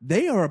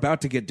 they are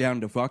about to get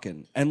down to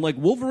fucking. And, like,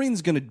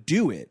 Wolverine's going to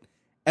do it.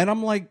 And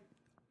I'm like,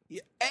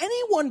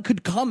 anyone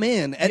could come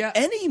in at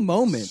any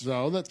moment.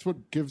 So that's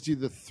what gives you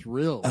the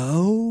thrill.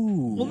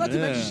 Oh. Well, not to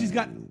mention she's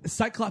got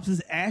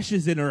Cyclops'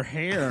 ashes in her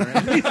hair.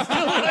 And he's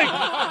still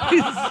like,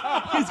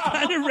 he's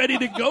kind of ready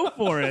to go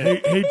for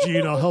it. Hey,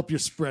 Gene, I'll help you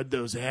spread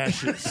those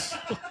ashes.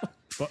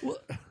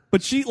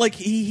 But she, like,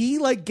 he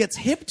like, gets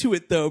hip to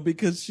it, though,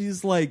 because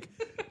she's, like,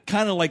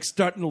 kind of, like,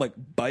 starting to, like,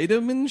 bite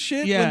him and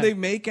shit when they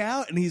make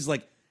out. And he's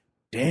like,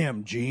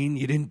 damn, Gene,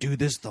 you didn't do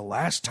this the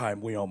last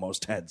time we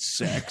almost had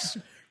sex.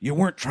 You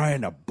weren't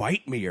trying to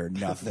bite me or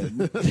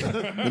nothing.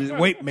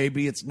 Wait,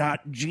 maybe it's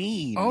not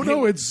Gene. Oh,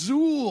 no, it's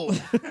Zool.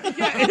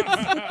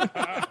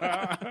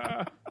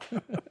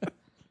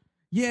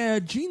 Yeah,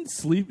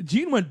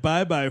 Gene went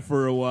bye-bye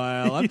for a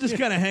while. I'm just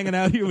kind of hanging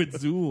out here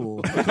with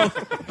Zool.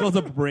 Calls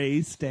up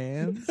Ray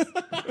stands.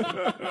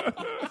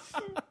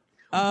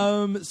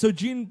 So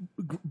Gene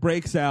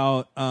breaks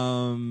out.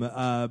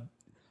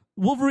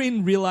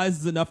 Wolverine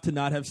realizes enough to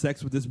not have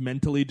sex with this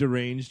mentally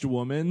deranged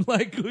woman,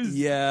 like who's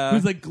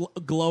like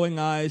glowing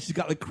eyes. She's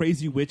got like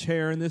crazy witch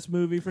hair in this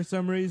movie for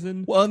some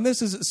reason. Well, and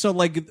this is so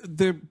like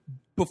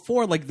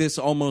before like this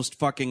almost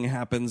fucking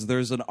happens.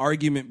 There's an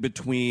argument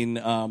between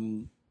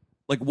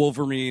like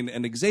Wolverine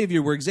and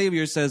Xavier, where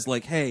Xavier says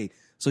like, "Hey,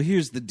 so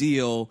here's the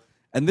deal,"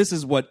 and this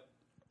is what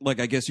like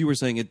I guess you were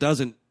saying it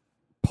doesn't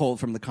pull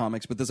from the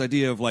comics, but this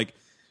idea of like.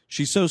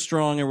 She's so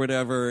strong or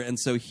whatever, and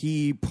so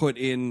he put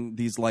in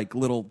these like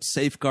little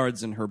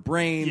safeguards in her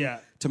brain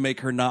to make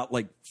her not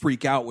like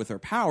freak out with her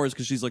powers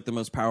because she's like the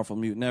most powerful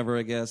mutant ever,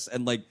 I guess,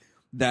 and like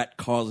that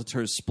caused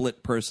her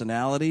split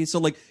personality. So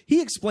like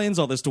he explains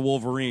all this to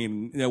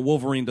Wolverine.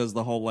 Wolverine does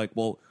the whole like,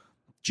 well,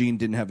 Jean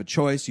didn't have a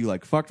choice. You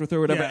like fucked with her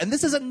or whatever. And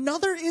this is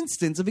another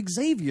instance of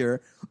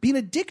Xavier being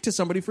a dick to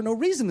somebody for no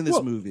reason in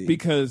this movie.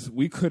 Because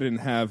we couldn't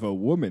have a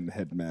woman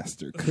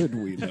headmaster, could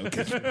we,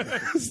 Logan?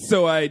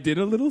 So I did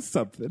a little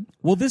something.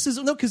 Well, this is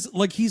because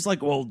like he's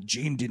like, well,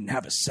 Jean didn't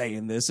have a say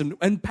in this,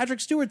 and Patrick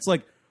Stewart's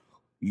like,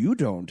 you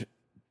don't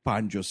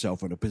find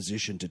yourself in a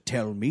position to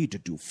tell me to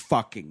do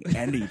fucking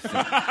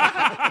anything.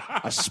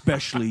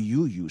 Especially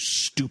you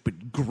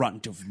stupid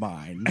grunt of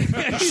mine.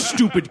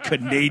 Stupid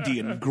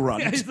Canadian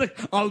grunt. He's like,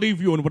 I'll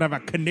leave you in whatever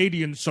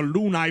Canadian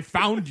saloon I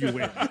found you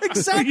in.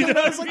 Exactly.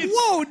 I was like,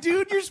 whoa,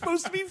 dude, you're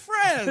supposed to be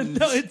friends.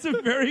 No, it's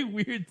a very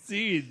weird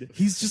scene.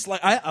 He's just like,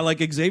 I like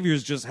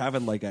Xavier's just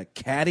having like a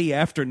catty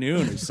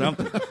afternoon or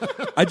something.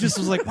 I just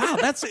was like, wow,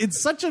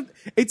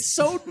 it's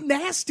so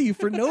nasty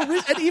for no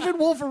reason. And even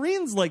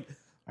Wolverine's like,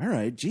 all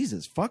right,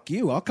 Jesus, fuck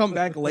you. I'll come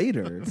back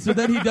later. So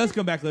then he does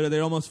come back later. They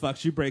almost fuck.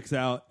 She breaks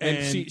out.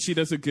 And she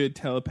does a good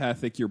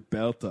telepathic your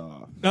belt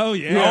off. Oh,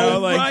 yeah.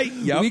 Right.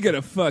 We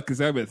gotta fuck because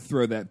I'm going to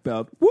throw that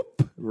belt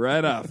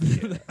right off.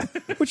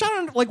 Which I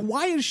don't, like,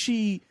 why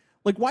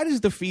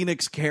does the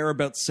Phoenix care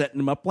about setting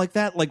him up like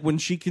that? Like when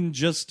she can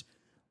just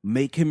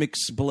make him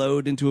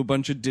explode into a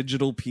bunch of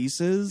digital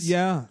pieces?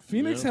 Yeah.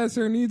 Phoenix has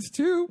her needs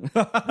too.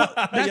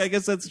 I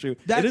guess that's true.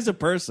 It is a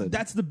person.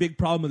 That's the big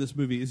problem with this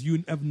movie is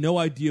you have no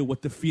idea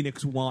what the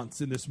Phoenix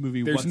wants in this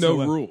movie There's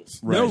whatsoever. no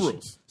rules. Right. No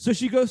rules. So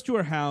she goes to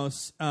her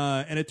house,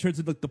 and it turns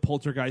into like the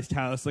Poltergeist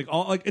house, like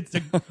all like it's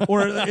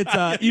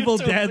Evil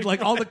Dead.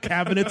 Like all the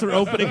cabinets are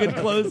opening and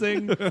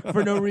closing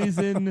for no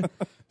reason.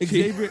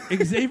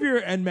 Xavier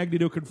and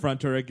Magneto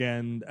confront her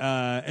again,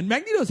 and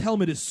Magneto's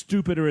helmet is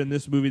stupider in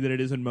this movie than it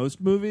is in most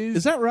movies.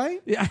 Is that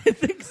right? Yeah, I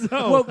think so.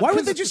 Well, why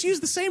would they just use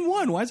the same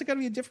one? Why is it got to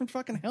be a different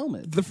fucking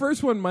helmet? The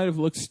first one might have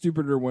looked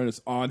stupider when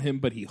it's on him,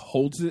 but he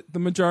holds it the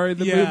majority of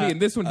the Yeah. movie.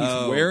 And this one,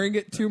 he's wearing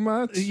it too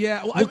much.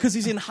 Yeah, Well, because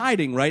he's in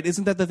hiding, right?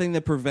 Isn't that the thing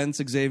that prevents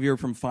Xavier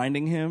from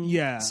finding him?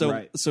 Yeah. So,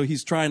 Right. so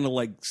he's trying to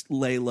like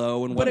lay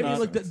low and But I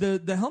whatnot. mean,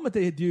 like the helmet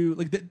they do,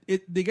 like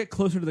they get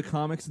closer to the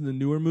comics in the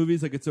newer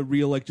movies. Like it's a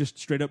real, like just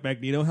straight up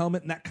Magneto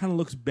helmet, and that kind of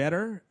looks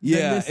better. Yeah,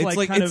 than this, it's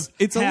like- kind it's- of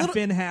it's a half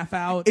little- in, half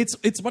out.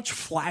 it's much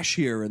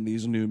flashier in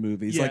these new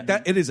movies. Yeah. Like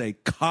that, it is a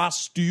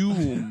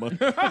costume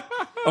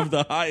of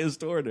the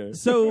highest order.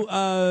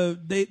 So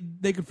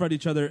they confront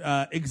each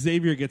other.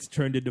 Xavier gets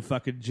turned into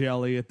fucking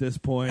jelly at this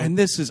point. And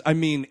this is, I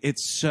mean,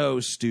 it's so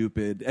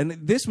stupid. And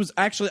this was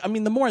actually, I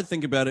mean, the more I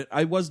think about it,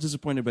 I was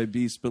disappointed by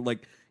Beast, but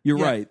like, you're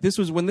Yeah. right. This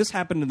was when this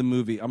happened in the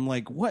movie. I'm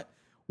like, what?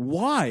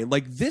 Why?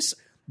 Like this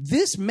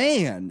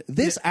man,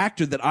 this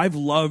actor that I've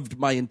loved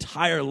my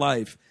entire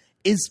life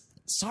is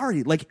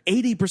sorry, like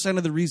 80%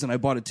 of the reason I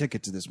bought a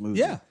ticket to this movie.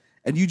 Yeah.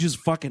 And you just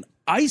fucking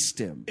iced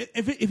him.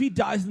 If he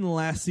dies in the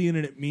last scene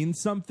and it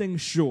means something,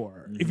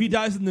 sure. If he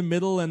dies in the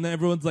middle and then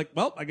everyone's like,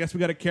 well, I guess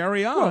we got to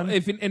carry on. Well,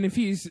 if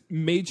he's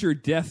major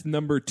death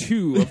number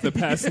 2 of the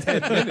past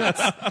 10 minutes,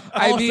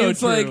 I mean,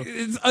 it's true. like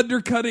it's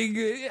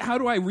undercutting. How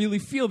do I really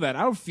feel that?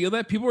 I don't feel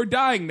that. People are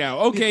dying now.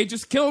 Okay,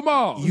 just kill them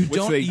all. You which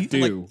don't they you,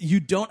 do. Like, you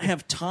don't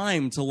have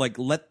time to like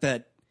let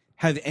that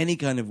have any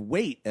kind of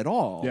weight at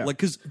all. Yeah. Like,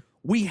 because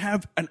we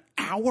have an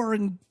hour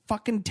and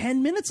fucking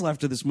 10 minutes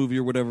left of this movie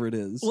or whatever it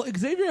is. Well,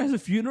 Xavier has a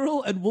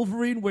funeral and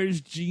Wolverine wears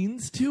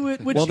jeans to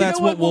it. Which, Well, you know that's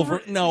what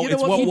Wolverine. No, you know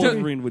it's what He doesn't-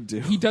 Wolverine would do.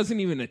 He doesn't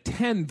even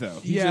attend though.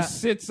 He Yeah. just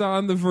sits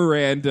on the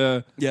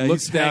veranda, Yeah,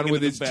 looks he's down hanging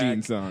with in the his back.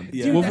 jeans on.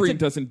 Yeah. Dude, Wolverine that's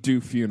doesn't do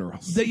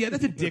funerals.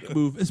 That's a dick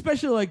move,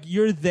 especially like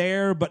you're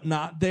there but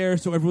not there,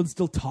 so everyone's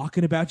still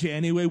talking about you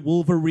anyway.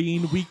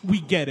 Wolverine,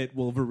 we get it,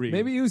 Wolverine.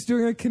 Maybe he was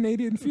doing a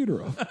Canadian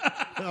funeral.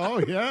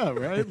 Oh yeah,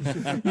 right.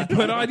 You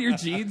put on your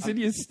jeans and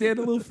you stand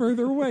a little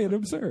further away and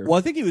observe. Well,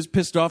 I think he was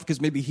pissed off because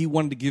maybe he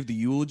wanted to give the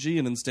eulogy,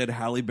 and instead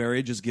Halle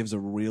Berry just gives a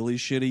really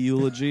shitty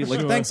eulogy.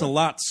 Like, thanks a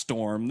lot,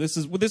 Storm. This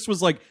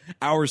was like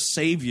our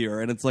savior,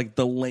 and it's like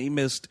the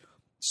lamest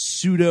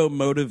pseudo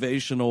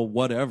motivational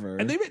whatever.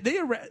 And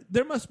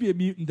there must be a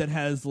mutant that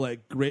has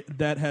like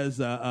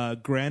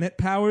granite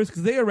powers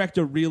because they erect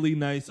a really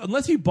nice.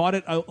 Unless he bought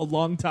it a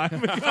long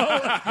time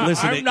ago.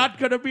 Listen, I'm not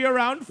going to be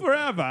around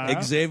forever.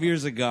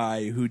 Xavier's a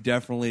guy who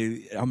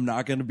definitely, I'm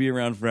not going to be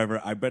around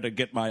forever. I better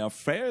get my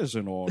affairs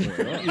in order.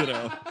 You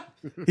know,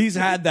 he's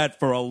had that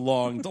for a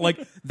long time.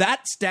 Like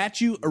that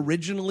statue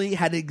originally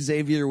had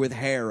Xavier with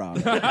hair on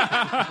it,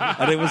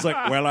 and it was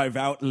like, well, I've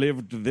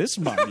outlived this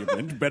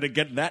monument. Better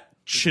get that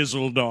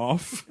chiseled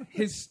off.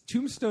 His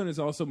tombstone is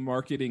also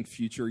marketing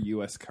future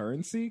U.S.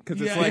 currency because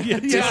it's Yeah, like, yeah,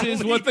 this yeah.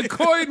 is what the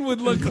coin would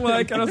look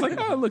like. And I was like,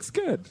 oh, it looks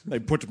good. They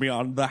put me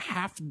on the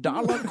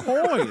 $50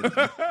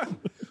 coin.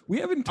 We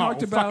haven't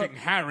talked about... fucking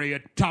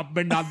Harriet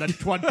Tubman on the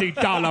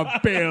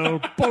 $20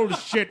 bill.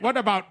 Bullshit. What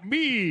about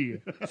me?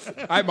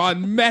 I'm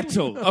on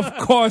metal. Of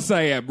course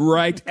I am,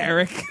 right,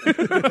 Eric?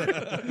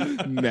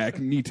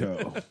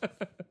 Magneto.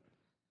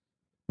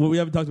 Well, we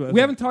haven't talked about.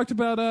 We haven't talked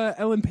about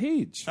Ellen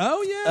Page.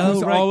 Oh yeah.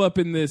 Who's all up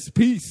in this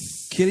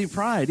piece. Kitty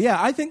Pryde.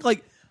 Yeah, I think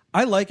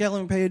I like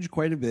Ellen Page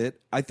quite a bit.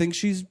 I think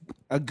she's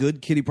a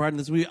good Kitty Pryde in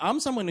this movie. I'm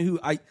someone who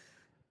I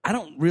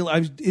don't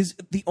realize is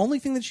the only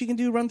thing that she can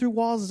do run through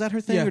walls. Is that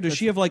her thing, Yeah, or does that's-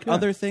 she have like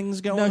other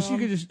things going No, on? she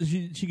could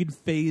just she could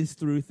phase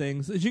through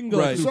things. She can go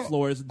Right. through So,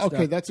 floors and okay,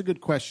 stuff. that's a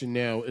good question.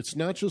 Now it's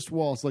not just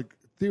walls. Like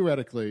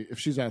theoretically, if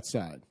she's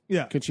outside,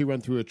 Yeah. can she run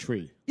through a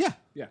tree? Yeah.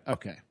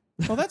 Okay.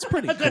 Well, that's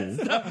pretty cool.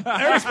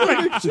 Eric's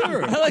pretty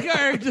sure. I like how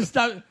Eric just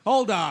stopped.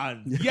 Hold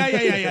on.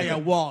 Yeah.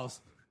 Walls.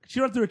 She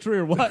run through a tree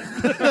or what?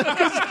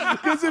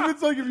 Because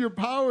if your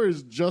power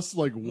is just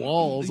like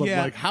walls, I'm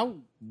Yeah. like, how?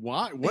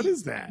 Why? What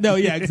is that? No,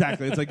 yeah,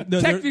 exactly. It's like no,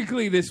 they're-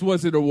 Technically, this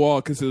wasn't a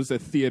wall because it was a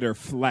theater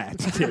flat.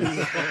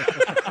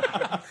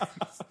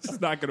 This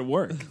is not going to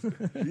work.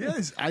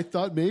 Yes, I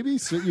thought maybe.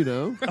 So, you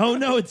know, oh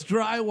no, it's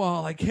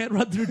drywall. I can't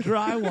run through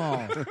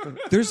drywall.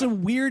 There's a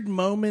weird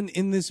moment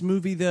in this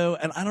movie though,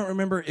 and I don't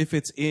remember if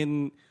it's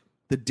in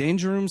the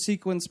Danger Room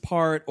sequence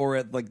part or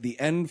at like the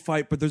end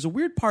fight, but there's a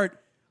weird part.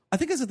 I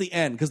think it's at the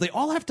end because they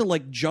all have to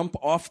like jump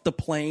off the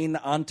plane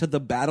onto the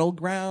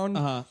battleground.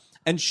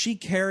 And she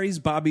carries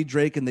Bobby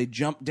Drake and they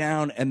jump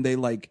down and they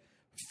like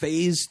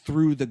phase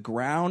through the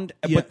ground,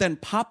 Yeah. but then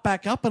pop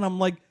back up. And I'm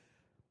like,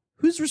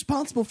 who's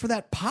responsible for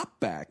that pop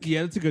back?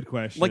 Yeah, that's a good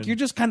question. Like you're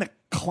just kind of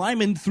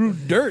climbing through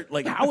dirt.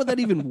 Like how would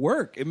that even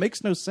work? It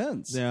makes no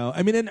sense. No,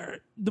 I mean, and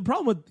the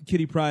problem with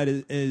Kitty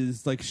Pryde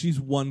is like she's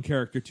one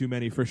character too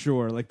many for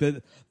sure. Like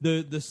the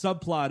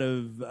subplot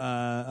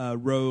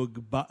of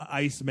Rogue,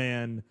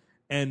 Iceman,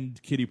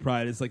 and Kitty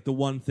Pryde is like the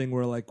one thing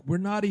where like we're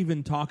not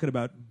even talking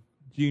about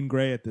Jean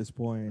Grey at this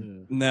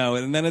point. No,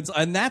 and then that's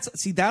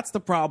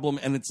the problem,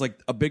 and it's like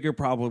a bigger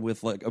problem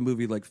with like a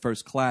movie like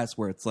First Class,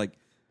 where it's like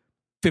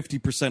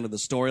 50% of the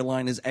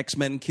storyline is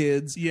X-Men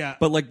kids. Yeah.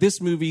 But like this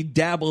movie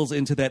dabbles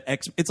into that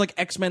it's like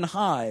X-Men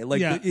High.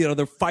 Like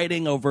they're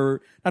fighting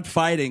over, not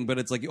fighting, but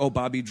it's like, oh,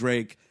 Bobby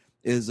Drake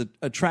is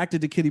attracted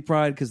to Kitty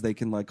Pryde because they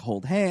can like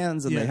hold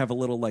hands and they have a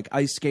little like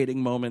ice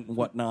skating moment and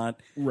whatnot.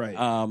 Right.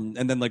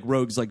 And then like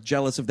Rogue's like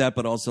jealous of that,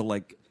 but also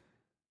like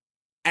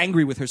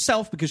angry with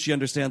herself because she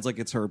understands like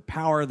it's her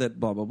power that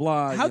blah blah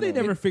blah. How they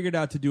never figured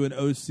out to do an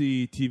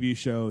OC TV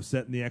show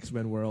set in the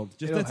X-Men world.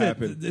 Just It'll that's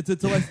happen. it.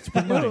 It's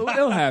a money.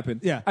 It'll happen.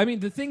 Yeah. I mean,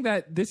 the thing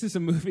that this is a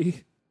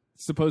movie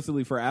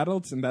supposedly for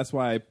adults, and that's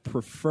why I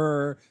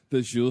prefer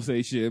the Jules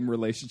A. Jim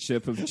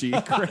relationship of Jean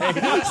Grey,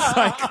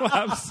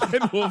 Cyclops,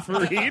 and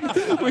Wolverine,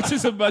 which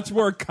is a much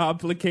more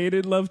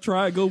complicated love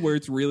triangle where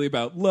it's really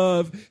about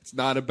love. It's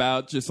not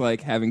about just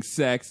like having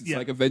sex. It's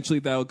like eventually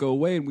that'll go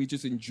away, and we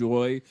just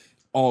enjoy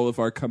all of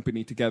our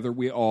company together.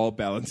 We all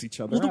balance each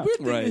other Well, the out. weird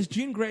thing is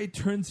Jean Grey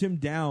turns him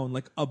down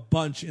like a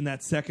bunch in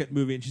that second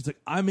movie, and she's like,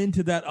 I'm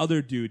into that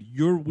other dude.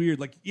 You're weird.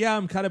 Like, yeah,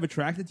 I'm kind of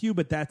attracted to you,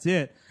 but that's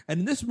it.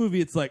 And in this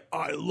movie, it's like,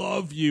 I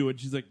love you. And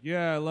she's like,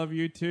 yeah, I love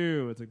you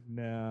too. It's like,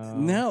 no.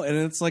 No, and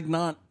it's like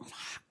not.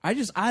 I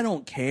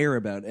don't care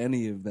about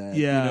any of that.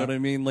 Yeah. You know what I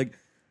mean? Like,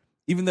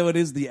 even though it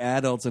is the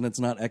adults and it's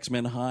not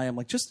X-Men High, I'm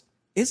like, just.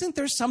 Isn't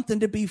there something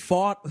to be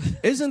fought?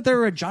 Isn't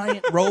there a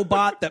giant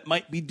robot that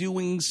might be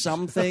doing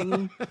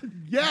something?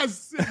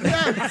 Yes.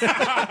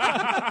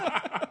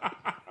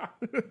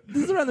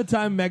 This is around the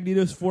time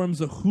Magneto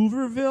forms a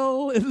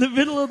Hooverville in the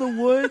middle of the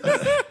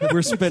woods.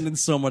 We're spending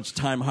so much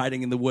time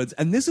hiding in the woods.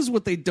 And this is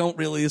what they don't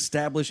really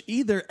establish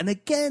either. And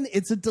again,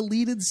 it's a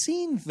deleted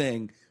scene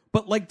thing.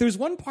 But like there's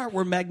one part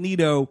where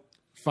Magneto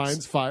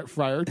Finds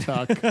Friar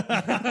Tuck.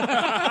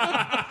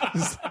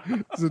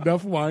 There's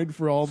enough wine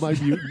for all my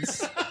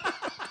mutants.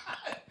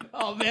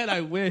 Oh, man,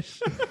 I wish.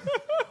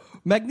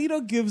 Magneto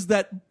gives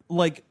that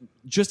like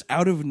just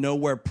out of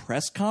nowhere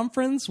press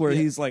conference where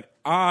he's like,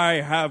 I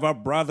have a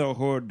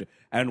brotherhood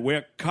and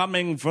we're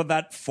coming for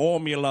that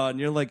formula. And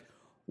you're like,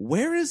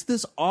 where is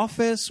this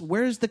office?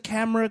 Where's the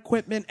camera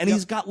equipment? And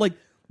he's got like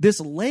this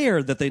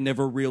layer that they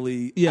never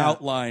really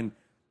outline.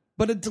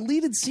 But a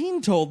deleted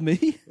scene told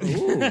me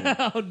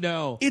Oh,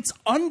 no. it's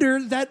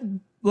under that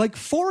like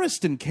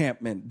forest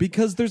encampment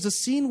because there's a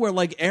scene where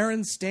like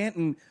Aaron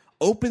Stanton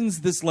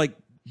opens this like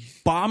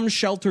bomb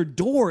shelter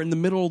door in the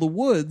middle of the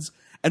woods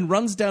and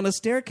runs down a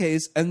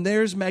staircase, and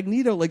there's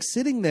Magneto like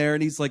sitting there,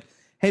 and he's like,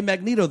 hey,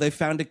 Magneto, they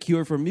found a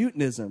cure for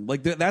mutanism.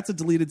 Like that's a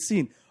deleted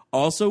scene.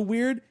 Also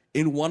weird,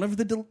 in one of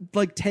the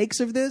like takes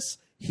of this,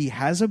 he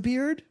has a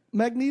beard,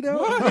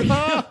 Magneto.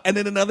 And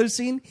in another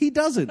scene, he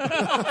doesn't.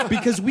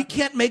 Because we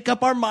can't make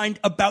up our mind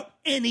about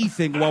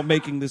anything while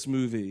making this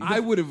movie. I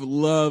would have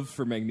loved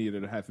for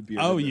Magneto to have a beard.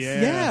 Oh, in this.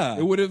 yeah.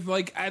 It would have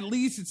like at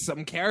least it's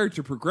some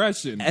character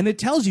progression. And it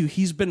tells you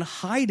he's been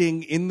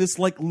hiding in this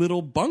like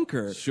little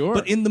bunker. Sure.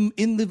 But in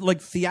the like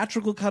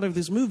theatrical cut of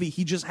this movie,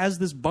 he just has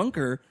this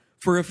bunker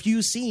for a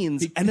few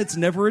scenes and it's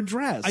never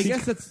addressed. I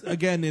guess that's,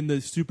 again, in the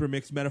super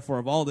mixed metaphor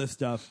of all this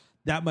stuff,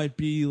 that might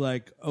be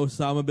like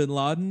Osama bin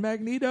Laden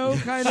Magneto,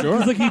 kind of.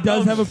 Because like he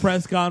does have a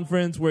press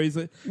conference where he's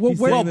like, well, he's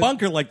well, saying a that-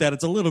 bunker like that,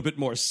 it's a little bit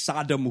more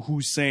Saddam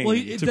Hussein, Well,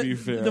 to be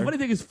fair. The funny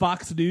thing is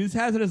Fox News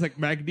has it as like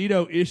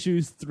Magneto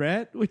issues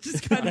threat, which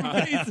is kind of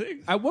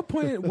amazing. At what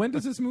point? When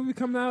does this movie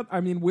come out? I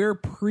mean, we're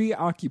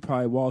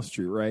pre-Occupy Wall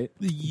Street, right?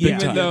 Yeah.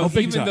 Even though,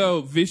 Big even time. though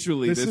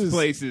visually This this is-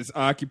 place is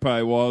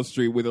Occupy Wall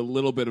Street with a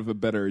little bit of a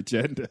better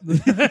agenda,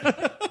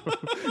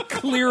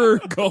 clearer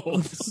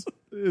goals.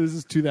 This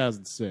is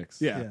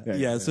 2006.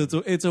 Yeah, so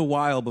it's a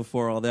while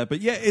before all that,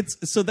 but yeah, it's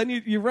so then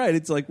you're right.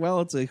 It's like,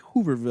 well, it's a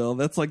Hooverville.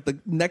 That's like the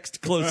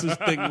next closest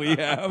thing we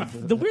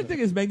have. The weird thing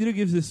is Magneto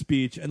gives this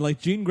speech, and like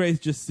Jean Grey's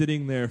just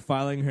sitting there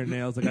filing her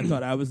nails, like I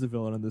thought I was the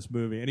villain in this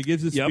movie, and he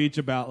gives this speech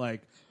about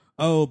like,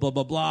 oh, blah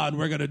blah blah, and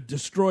we're gonna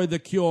destroy the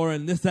cure,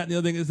 and this, that, and the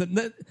other thing is that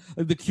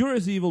like, the cure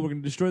is evil. We're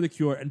gonna destroy the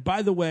cure, and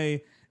by the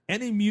way,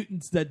 any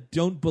mutants that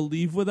don't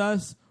believe with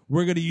us,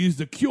 we're going to use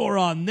the cure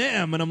on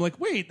them. And I'm like,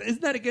 wait,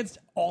 isn't that against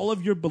all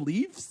of your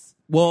beliefs?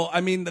 Well,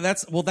 I mean,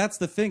 that's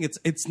the thing.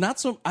 It's not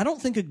so. I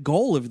don't think a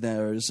goal of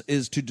theirs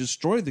is to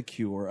destroy the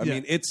cure. I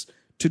mean, it's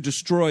to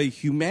destroy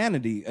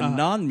humanity and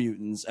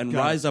non-mutants and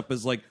rise up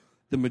as like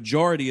the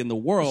majority in the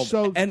world.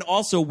 So- and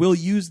also, we'll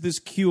use this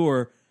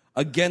cure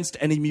against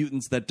any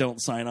mutants that don't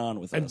sign on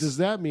with And us. does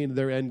that mean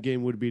their end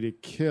game would be to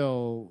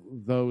kill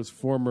those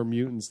former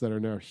mutants that are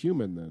now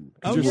human then?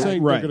 Because you're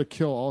saying Right. they're going to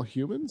kill all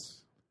humans?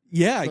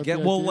 yeah, I that get.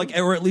 the Well, idea? like,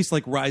 or at least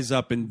like rise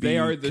up and be They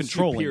are the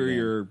controlling them.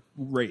 superior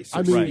race.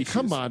 I or mean, species.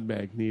 come on,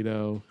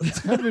 Magneto.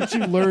 Haven't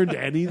you learned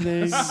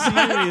anything?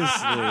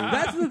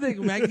 That's the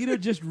thing. Magneto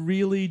just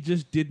really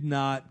just did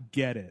not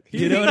get it.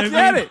 You know what I mean?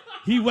 get it.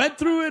 He went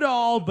through it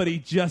all, but he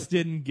just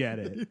didn't get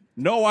it.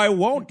 No, I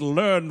won't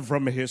learn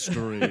from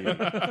history.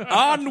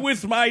 On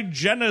with my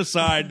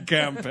genocide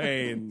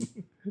campaign.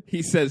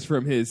 He says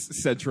from his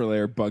central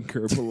air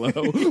bunker below,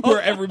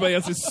 where everybody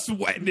else is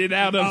sweating it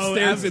out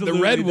upstairs in the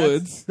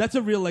redwoods. That's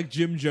a real like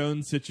Jim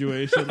Jones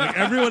situation. Like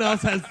everyone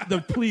else has the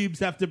plebes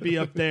have to be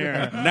up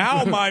there.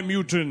 Now, my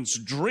mutants,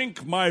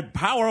 drink my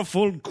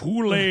powerful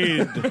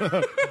Kool-Aid.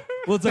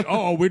 Well, it's like,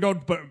 oh, we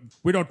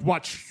don't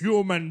watch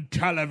human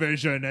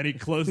television, and he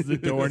closes the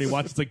door and he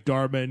watches like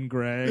Dharma and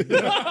Greg.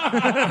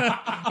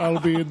 I'll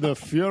be in the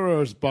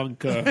Führer's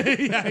bunker.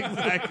 Yeah,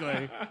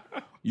 exactly.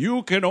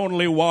 You can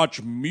only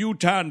watch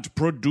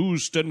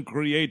mutant-produced and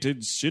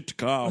created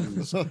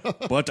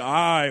sitcoms, but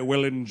I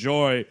will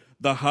enjoy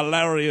the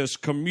hilarious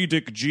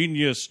comedic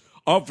genius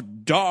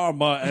of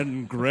Dharma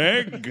and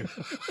Greg.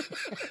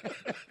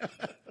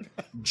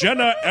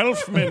 Jenna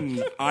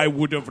Elfman, I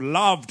would have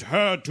loved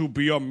her to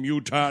be a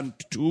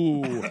mutant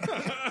too.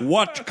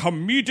 What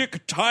comedic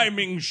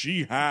timing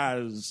she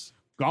has.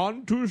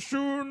 Gone too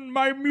soon,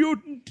 my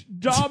mutant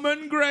Dom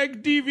and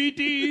Greg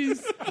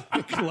DVDs.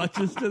 He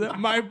clutches to them.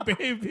 My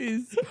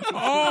babies.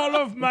 All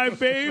of my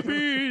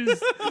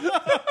babies.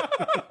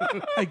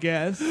 I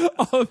guess.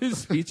 All of his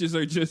speeches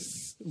are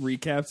just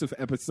recaps of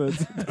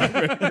episodes.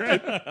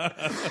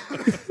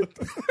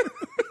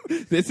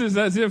 This is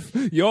as if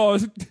your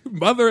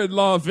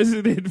mother-in-law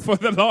visited for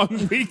the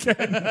long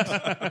weekend.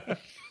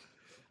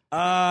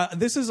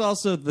 This is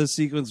also the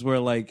sequence where,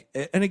 like,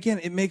 and again,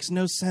 it makes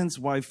no sense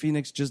why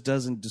Phoenix just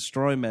doesn't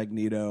destroy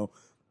Magneto.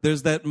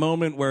 There's that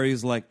moment where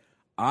he's like,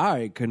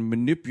 I can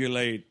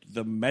manipulate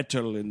the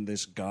metal in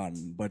this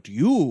gun, but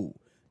you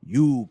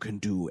can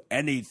do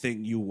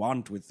anything you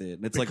want with it.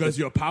 And it's because like,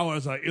 your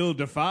powers are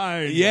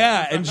ill-defined.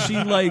 yeah, and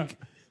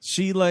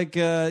she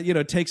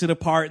takes it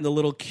apart in the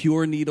little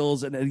cure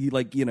needles, and he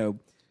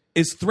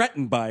is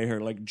threatened by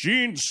her, like,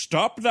 Jean,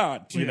 stop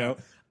that, you know.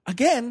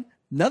 Again,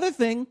 another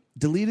thing,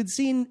 deleted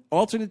scene,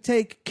 alternate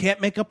take, can't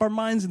make up our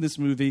minds in this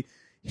movie.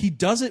 He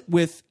does it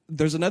with,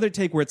 there's another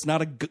take where it's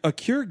not a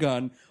cure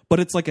gun, but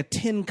it's like a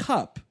tin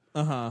cup.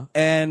 Uh-huh.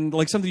 And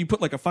like something you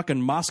put like a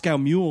fucking Moscow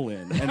Mule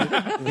in.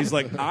 And he's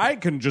like, I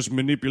can just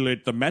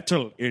manipulate the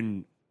metal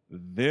in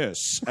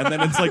this. And then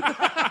it's like,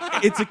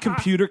 it's a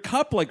computer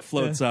cup like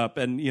floats up.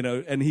 And,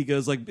 and he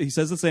goes like, he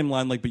says the same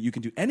line, like, but you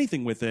can do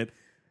anything with it.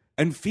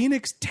 And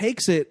Phoenix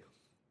takes it,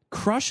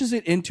 crushes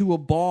it into a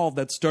ball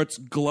that starts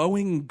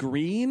glowing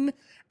green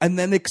and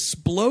then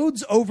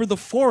explodes over the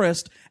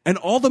forest, and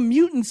all the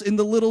mutants in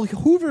the little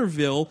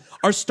Hooverville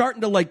are starting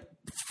to like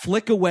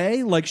flick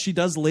away like she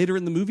does later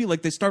in the movie.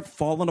 Like they start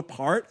falling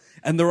apart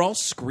and they're all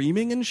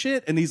screaming and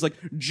shit. And he's like,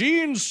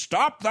 Jean,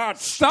 stop that.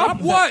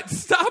 Stop what?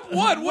 Stop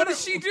what? What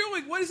is she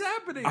doing? What is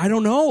happening? I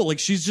don't know. Like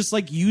she's just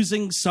like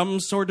using some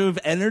sort of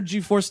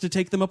energy force to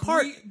take them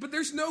apart. But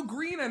there's no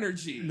green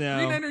energy. No.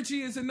 Green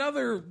energy is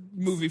another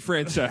movie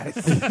franchise.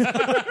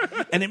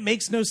 And it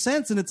makes no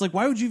sense. And it's like,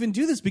 why would you even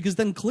do this? Because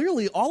then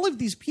clearly all of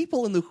these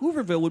people in the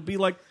Hooverville would be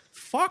like,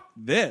 fuck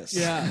this.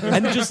 Yeah.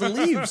 And just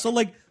leave. So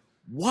like,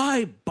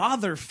 why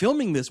bother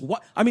filming this?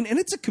 What I mean, and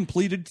it's a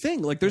completed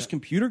thing. Like, there's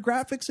computer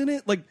graphics in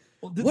it. Like,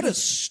 what a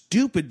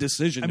stupid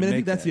decision. I to mean, I make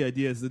think that's that. the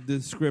idea. Is that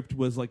the script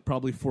was like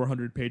probably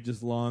 400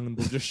 pages long, and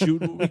we'll just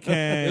shoot what we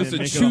can. It was a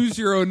and make it choose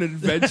your own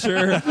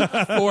adventure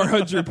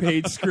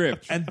 400-page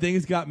script. and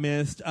things got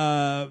missed.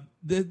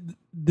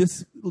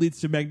 This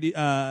leads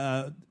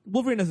to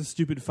Wolverine has a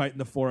stupid fight in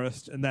the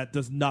forest, and that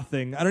does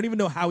nothing. I don't even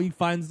know how he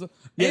finds the.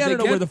 I don't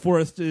know where the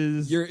forest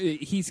is.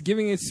 He's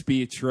giving a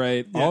speech,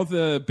 right? Yeah. All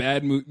the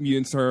bad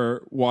mutants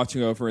are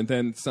watching over, and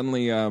then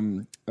suddenly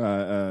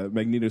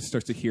Magneto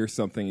starts to hear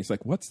something. He's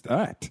like, "What's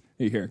that?"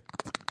 You hear.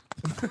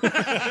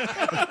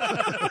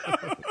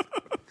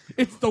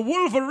 It's the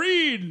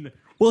Wolverine.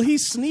 Well, he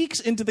sneaks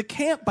into the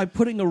camp by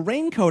putting a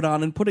raincoat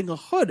on and putting a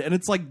hood, and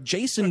it's like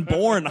Jason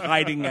Bourne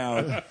hiding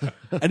out.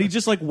 And he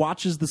just like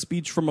watches the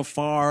speech from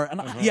afar.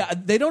 And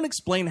they don't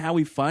explain how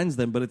he finds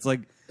them, but it's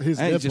like His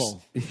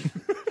nipple.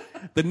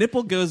 The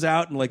nipple goes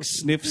out and like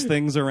sniffs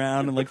things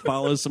around and like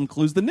follows some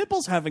clues. The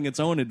nipple's having its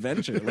own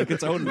adventure, like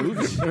its own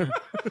movie.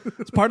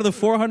 It's part of the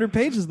 400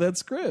 pages of that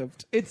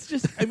script. It's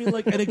just, I mean,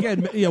 like, and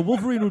again,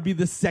 Wolverine would be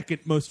the second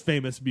most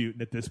famous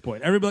mutant at this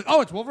point. Everybody like,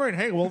 oh, it's Wolverine.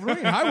 Hey,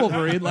 Wolverine. Hi,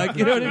 Wolverine. Like,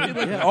 you know what I mean?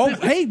 Like, Oh,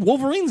 hey,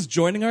 Wolverine's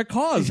joining our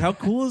cause. How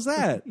cool is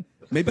that?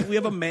 Maybe we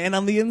have a man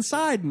on the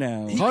inside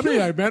now.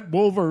 Honey, I meant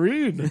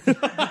Wolverine.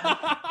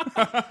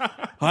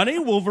 Honey,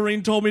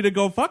 Wolverine told me to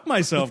go fuck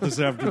myself this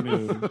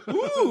afternoon.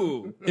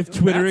 Ooh, if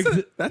Twitter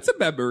that's a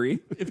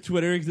memory. if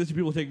Twitter existed,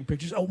 people taking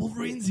pictures. Oh,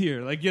 Wolverine's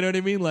here. Like, you know what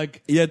I mean?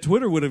 Like, Yeah,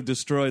 Twitter would have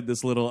destroyed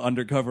this little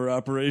undercover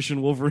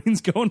operation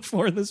Wolverine's going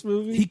for in this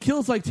movie. he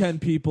kills like 10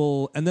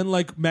 people, and then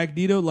like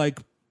Magneto like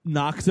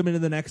knocks him into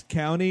the next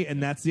county,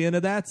 and that's the end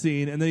of that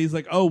scene. And then he's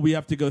like, oh, we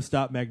have to go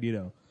stop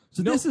Magneto.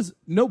 So this is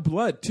no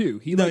blood too.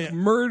 He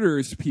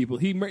murders people.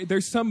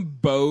 There's some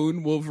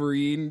bone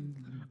Wolverine.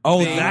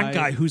 that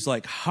guy who's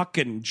like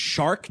hucking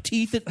shark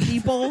teeth at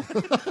people.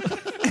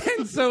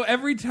 And so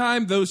every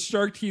time those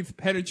shark teeth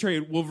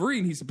penetrate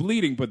Wolverine, he's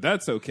bleeding, but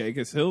that's okay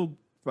because he'll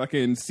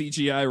fucking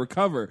CGI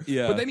recover.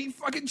 Yeah. But then he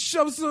fucking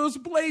shoves those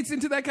blades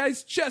into that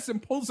guy's chest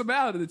and pulls him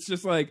out, and it's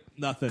just like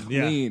nothing.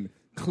 clean.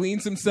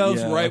 cleans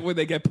themselves Yeah. right when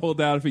they get pulled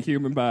out of a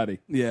human body.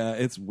 Yeah,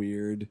 it's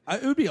weird.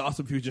 It would be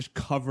awesome if he was just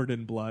covered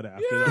in blood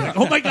after. Yeah. Like,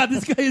 oh my god,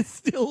 this guy is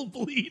still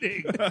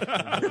bleeding.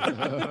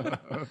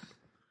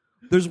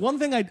 There's one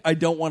thing I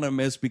don't want to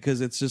miss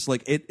because it's just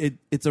like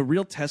it's a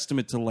real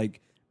testament to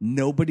like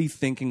nobody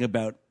thinking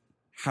about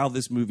how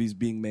this movie's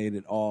being made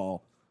at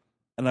all.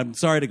 And I'm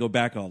sorry to go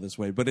back all this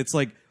way, but it's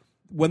like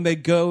when they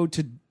go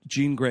to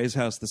Jean Grey's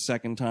house the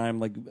second time,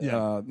 like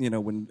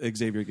when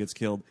Xavier gets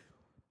killed,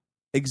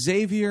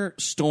 Xavier,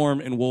 Storm,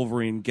 and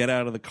Wolverine get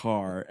out of the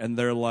car and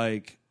they're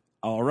like,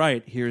 all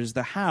right, here's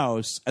the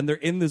house. And they're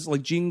in this,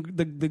 like,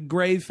 the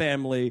Grey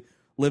family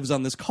lives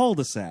on this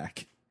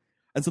cul-de-sac.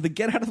 And so they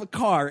get out of the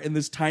car in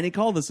this tiny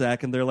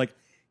cul-de-sac and they're like,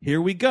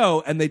 here we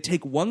go. And they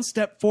take one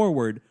step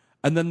forward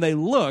and then they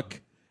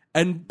look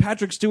and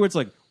Patrick Stewart's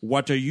like,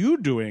 what are you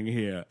doing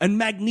here? And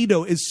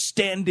Magneto is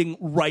standing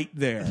right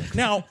there.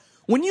 Now,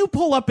 when you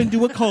pull up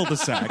into a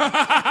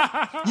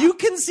cul-de-sac, you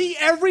can see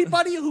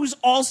everybody who's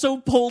also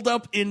pulled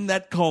up in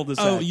that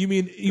cul-de-sac. Oh, you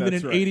mean even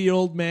That's an right.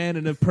 80-year-old man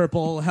in a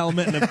purple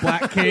helmet and a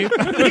black cape?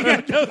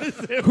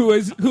 Who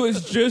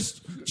has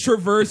just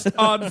traversed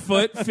on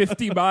foot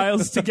 50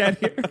 miles to get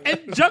here.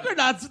 And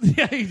Juggernaut's,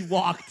 he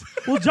walked.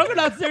 Well,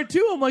 Juggernaut's there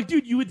too. I'm like,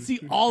 dude, you would see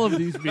all of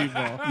these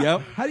people.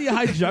 Yep. How do you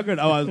hide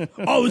Juggernaut?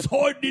 I was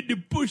hiding in the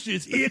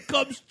bushes. Here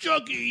comes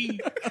Juggy.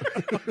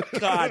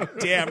 God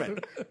damn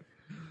it.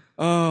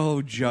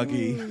 Oh,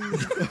 Juggy.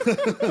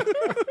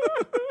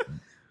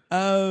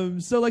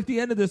 So like the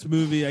end of this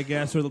movie, I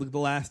guess, or the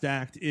last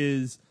act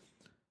is,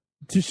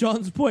 to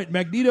Sean's point,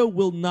 Magneto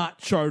will not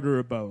charter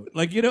a boat.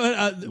 Like,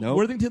 Nope.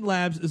 Worthington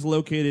Labs is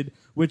located,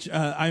 which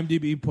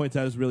IMDb points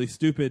out is really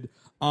stupid,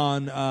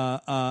 on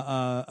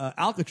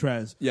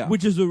Alcatraz, Yeah.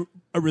 which is a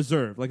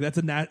reserve. Like that's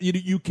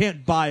you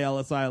can't buy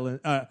Ellis Island,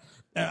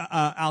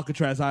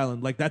 Alcatraz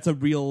Island. Like that's a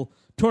real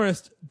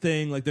tourist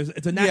thing. Like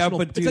it's a national,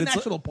 dude, it's a it's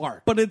national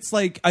park. But it's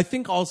like, I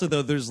think also,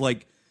 though, there's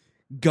like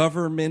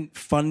government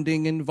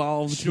funding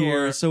involved Sure.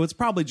 here. So it's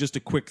probably just a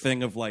quick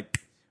thing of like,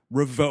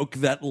 revoke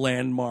that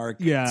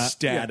landmark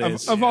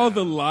status. Of all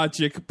the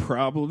logic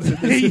problems in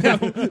this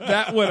film,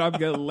 that one I'm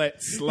gonna let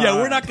slide. Yeah,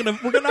 we're not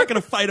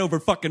gonna fight over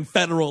fucking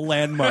federal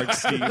landmarks,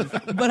 Steve.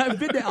 But I've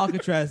been to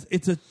Alcatraz.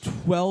 It's a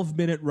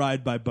 12-minute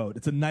ride by boat.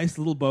 It's a nice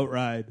little boat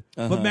ride.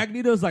 But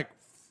Magneto's like,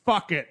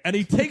 fuck it. And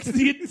he takes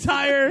the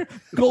entire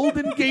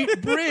Golden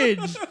Gate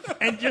Bridge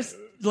and just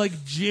like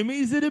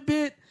jimmies it a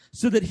bit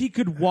so that he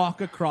could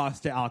walk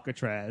across to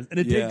Alcatraz. And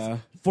it takes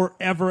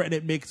forever and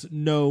it makes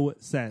no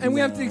sense. And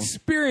we have to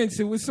experience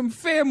it with some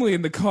family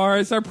in the car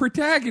as our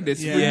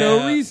protagonist for Yeah,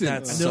 no reason.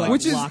 that And they're like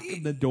Which is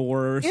locking the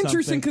door or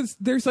interesting something. because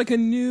there's like a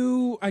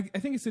new, I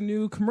think it's a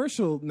new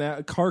commercial now,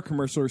 a car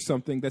commercial or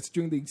something that's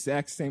doing the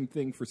exact same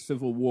thing for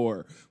Civil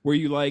War, where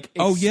you like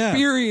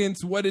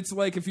experience what it's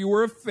like if you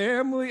were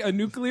a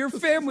nuclear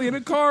family in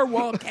a car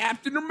while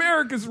Captain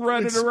America's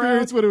running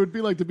Experience around. what it would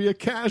be like to be a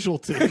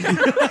casualty.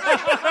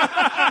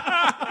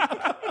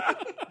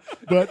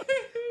 But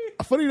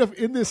funny enough,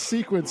 in this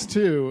sequence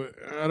too,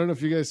 I don't know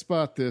if you guys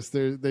spot this.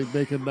 They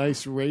make a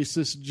nice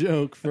racist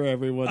joke for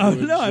everyone to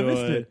enjoy. no, I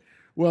missed it.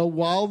 Well,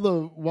 while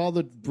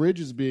the bridge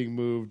is being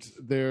moved,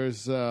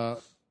 there's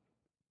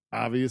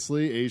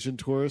obviously Asian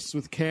tourists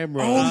with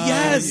cameras. Oh,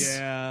 yes!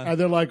 Yeah. And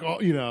they're like,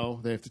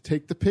 they have to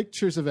take the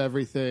pictures of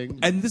everything.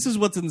 And this is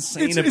what's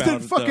insane It's about in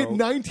it, fucking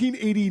though.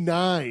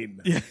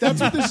 1989.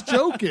 That's what this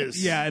joke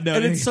is. Yeah, no,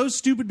 And it's so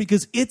stupid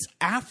because it's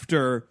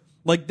after,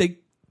 like,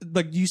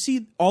 you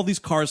see all these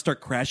cars start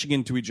crashing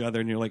into each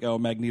other and you're like, oh,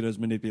 Magneto's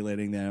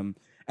manipulating them.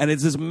 And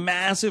it's this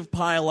massive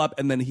pile up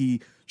and then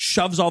he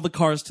shoves all the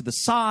cars to the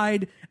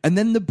side and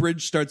then the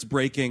bridge starts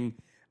breaking.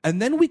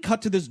 And then we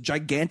cut to this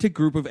gigantic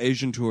group of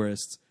Asian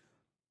tourists.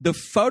 The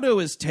photo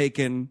is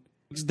taken.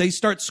 They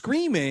start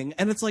screaming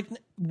and it's like,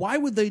 why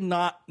would they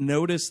not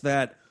notice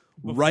that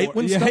right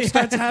when stuff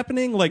starts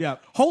happening? Like,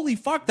 holy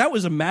fuck, that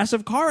was a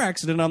massive car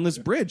accident on this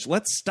bridge.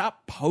 Let's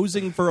stop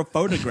posing for a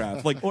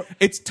photograph. Like,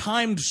 it's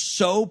timed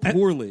so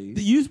poorly.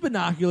 Use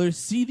binoculars,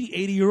 see the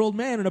 80-year-old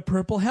man in a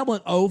purple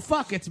helmet. Oh,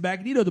 fuck, it's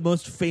Magneto, the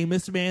most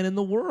famous man in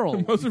the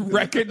world. Most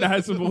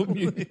recognizable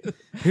music.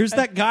 Here's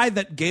that guy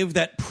that gave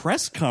that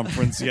press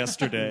conference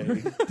yesterday.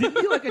 Didn't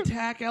he, like,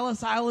 attack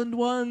Ellis Island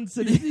once?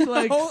 And isn't he,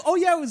 like... oh,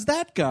 yeah, it was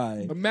that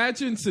guy.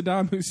 Imagine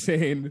Saddam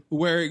Hussein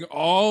wearing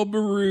all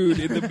maroon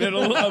in the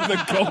middle of the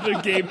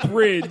Golden Gate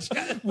Bridge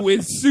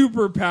with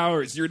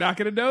superpowers. You're not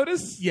going to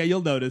notice? Yeah,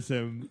 you'll notice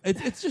him.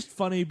 It's just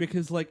funny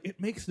because, like, it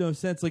makes no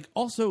sense. Like,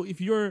 also, if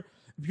you're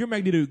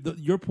Magneto,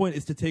 your point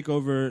is to take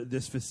over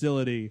this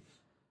facility.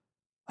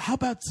 How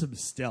about some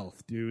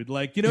stealth, dude?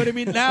 Like, you know what I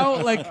mean?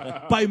 Now,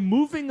 like, by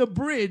moving a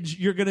bridge,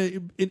 you're gonna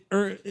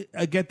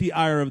get the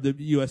ire of the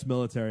U.S.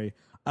 military.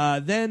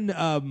 Then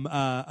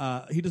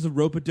he does a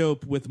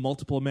rope-a-dope with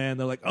multiple man.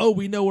 They're like, oh,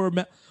 we know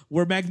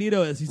where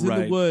Magneto is. He's in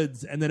the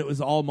woods. And then it was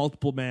all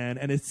multiple man.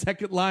 And his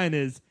second line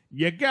is,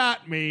 you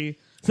got me.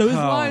 So his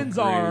lines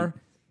are,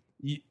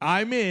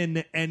 I'm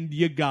in and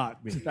you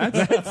got me.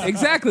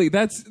 Exactly.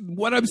 That's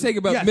what I'm saying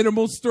about Yes.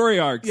 minimal story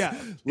arcs. Yeah.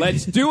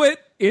 Let's do it.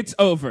 It's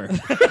over.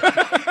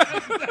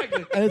 Exactly.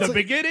 And it's The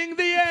beginning,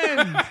 the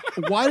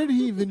end. why did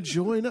he even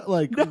join up?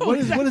 Like, what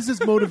is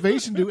his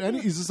motivation to? And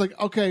he's just like,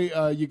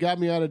 okay, you got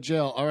me out of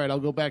jail. All right, I'll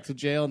go back to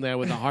jail now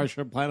with a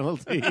harsher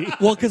penalty.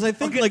 Well, because I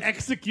think Get like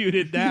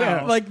executed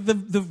now. like the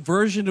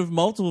version of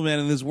Multiple Man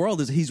in this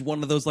world is he's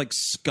one of those like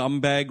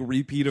scumbag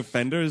repeat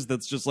offenders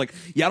that's just like,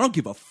 yeah, I don't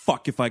give a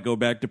fuck if I go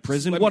back to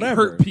prison, Let me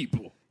whatever. hurt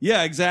people.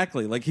 Yeah,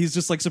 exactly. Like he's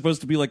just like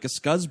supposed to be like a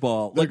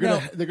scuzzball. They're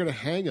Like, gonna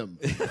hang him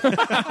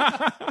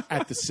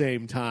at the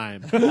same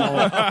time.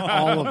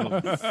 All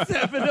of them.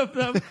 7 of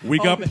them. we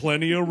got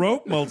plenty of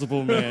rope,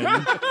 Multiple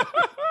Man.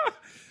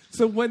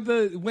 So when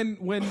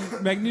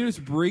Magneto's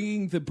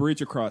bringing the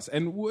bridge across,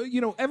 and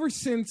ever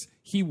since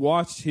he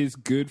watched his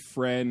good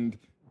friend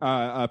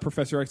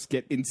Professor X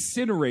get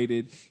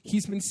incinerated,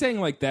 he's been saying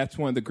like that's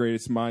one of the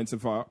greatest minds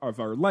of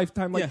our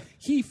lifetime. Like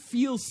he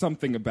feels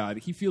something about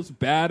it. He feels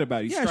bad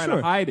about it. He's trying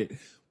to hide it.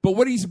 But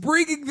when he's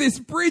bringing this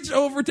bridge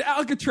over to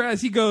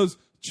Alcatraz, he goes,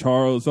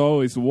 Charles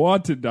always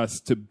wanted us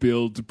to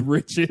build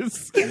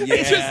bridges. He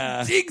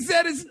just digs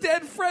at his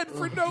dead friend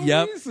for no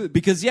reason.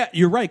 Because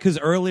you're right. Because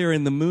earlier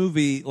in the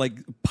movie, like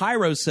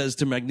Pyro says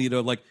to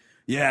Magneto, like,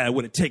 "Yeah, I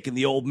would have taken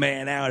the old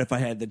man out if I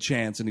had the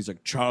chance." And he's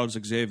like, "Charles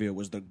Xavier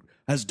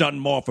has done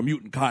more for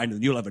mutant kind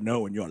than you'll ever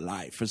know in your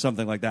life," or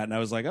something like that. And I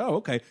was like, "Oh,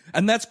 okay."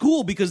 And that's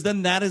cool because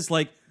then that is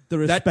like The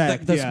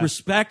respect, that's yeah.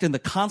 respect and the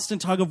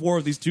constant tug of war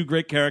of these two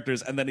great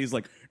characters. And then he's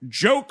like,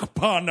 "Joke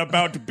pun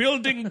about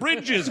building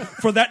bridges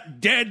for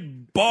that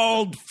dead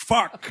bald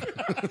fuck."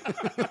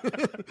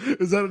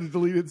 Is that a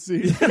deleted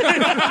scene?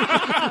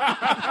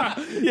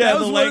 Yeah, That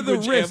was the one of the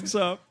language risks. amps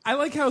up. I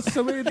like how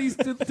so many of these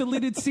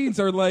deleted scenes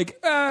are like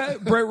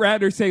Brett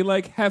Ratner saying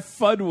like "have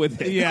fun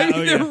with it." Yeah, Like, oh,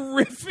 they're yeah.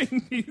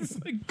 riffing these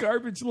like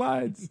garbage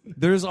lines.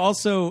 There's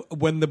also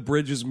when the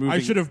bridge is moving. I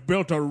should have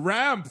built a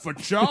ramp for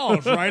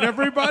Charles, right,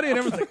 everybody? And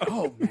everyone's like,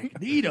 oh,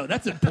 Magneto,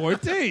 that's in poor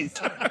taste.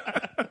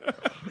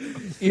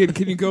 Ian,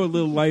 can you go a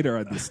little lighter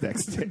on this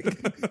next take?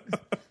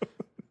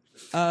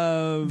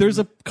 There's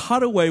a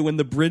cutaway when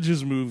the bridge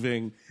is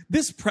moving.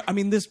 This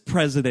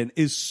president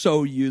is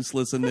so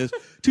useless in this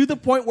to the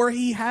point where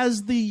he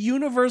has the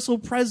universal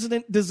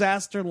president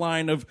disaster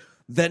line of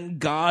 "Then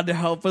God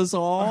help us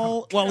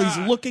all" while he's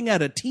looking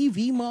at a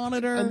TV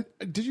monitor.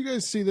 And did you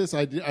guys see this?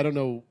 I don't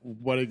know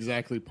what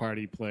exactly part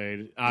he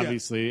played.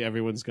 Obviously,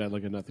 everyone's got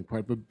like a nothing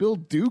part, but Bill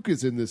Duke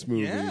is in this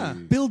movie. Yeah.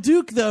 Bill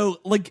Duke, though,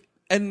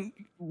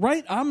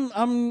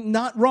 I'm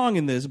not wrong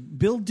in this.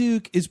 Bill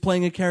Duke is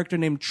playing a character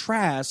named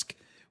Trask,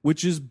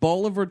 which is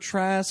Bolivar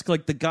Trask,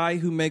 like the guy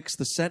who makes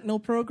the Sentinel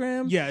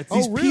program. Yeah, it's-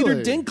 he's Oh, Peter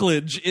really?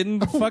 Dinklage in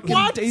fucking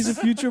What? Days of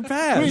Future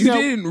Past. You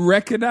didn't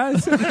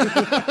recognize him?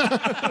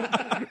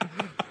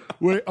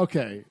 Wait,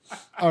 okay,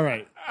 all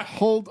right.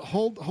 Hold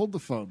the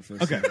phone for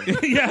a second.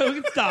 Yeah,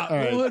 we can stop. All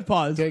right. We'll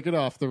pause. Take it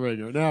off the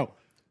ringer. Now,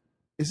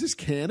 is this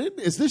canon?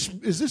 Is this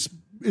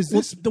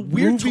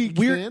We're movie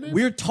canon?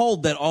 we're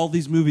told that all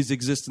these movies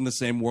exist in the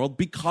same world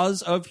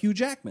because of Hugh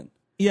Jackman.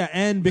 Yeah,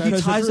 and That's because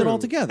He ties it true. all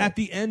together. at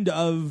the end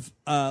of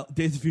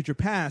Days of Future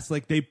Past,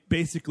 like they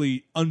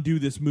basically undo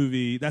this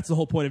movie. That's the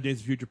whole point of Days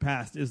of Future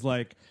Past is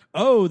like,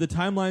 oh, the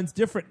timeline's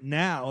different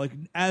now. Like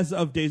as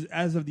of the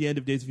end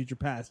of Days of Future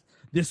Past,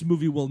 this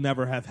movie will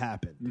never have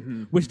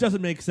happened, which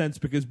doesn't make sense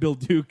because Bill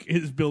Duke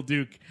is Bill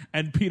Duke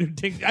and Peter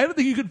Dinklage. I don't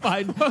think you could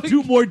find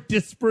two more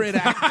disparate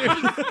actors.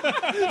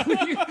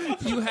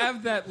 you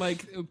have that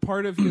like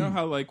part of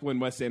how like when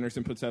Wes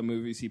Anderson puts out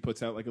movies, he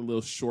puts out like a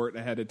little short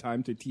ahead of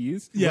time to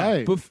tease. Yeah.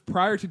 Right. But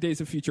prior to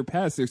Days of Future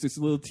Past, there's this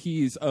little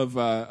tease of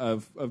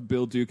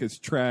Bill Duke as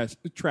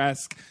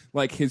Trask,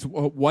 like his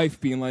wife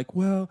being like,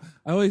 "Well,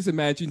 I always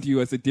imagined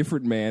you as a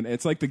different man." And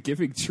it's like the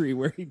Giving Tree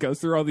where he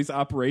goes through all these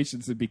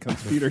operations and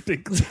becomes Peter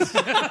Dinklage.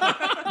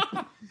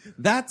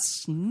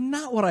 That's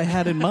not what I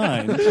had in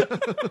mind,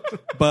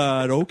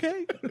 but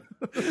okay.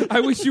 I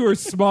wish you were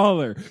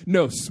smaller.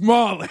 No,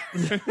 smaller.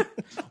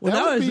 Well, that,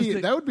 that would was be,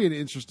 just that would be an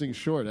interesting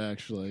short,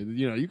 actually.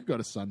 You could go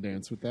to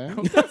Sundance with that.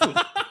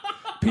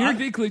 Peter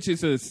Dinklage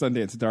is a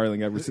Sundance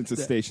darling ever since a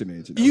station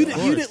agent. You'd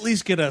at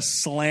least get a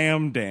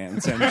slam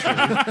dance entry.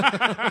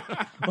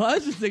 Well, I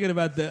was just thinking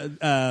about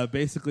the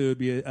basically it would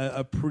be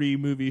a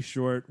pre-movie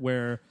short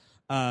where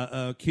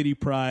Kitty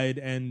Pryde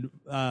and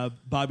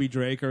Bobby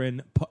Drake are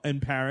in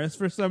Paris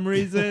for some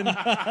reason,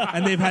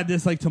 and they've had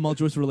this like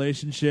tumultuous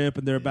relationship,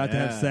 and they're about to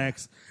have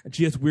sex, and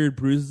she has weird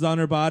bruises on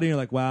her body. And you're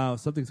like, wow,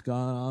 something's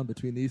gone on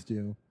between these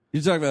two.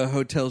 You're talking about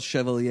Hotel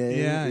Chevalier.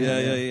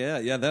 Yeah.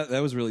 Yeah.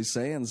 That was really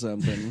saying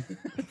something.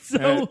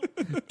 So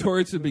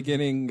Towards the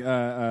beginning,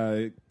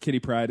 Kitty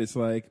Pryde is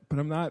like, "But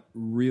I'm not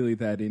really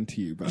that into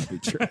you, Bobby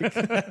Drake."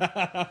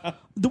 the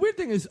weird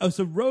thing is,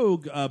 so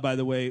Rogue, by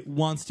the way,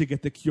 wants to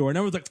get the cure, and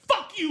everyone's like,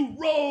 "Fuck fuck you,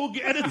 Rogue.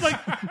 And it's like,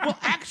 well,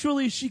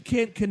 actually, she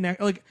can't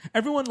connect. Like,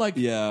 everyone, like,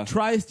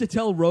 tries to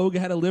tell Rogue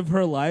how to live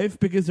her life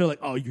because they're like,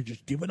 oh, you're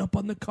just giving up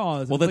on the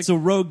cause. Well, it's that's so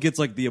Rogue gets,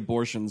 like, the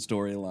abortion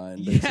storyline,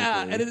 basically.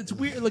 Yeah, and it's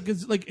weird.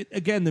 Like,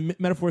 again, the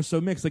metaphor is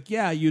so mixed. Like,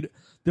 yeah,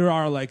 there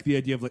are, like, the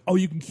idea of, like, oh,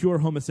 you can cure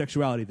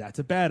homosexuality. That's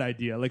a bad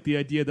idea. Like, the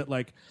idea that,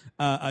 like,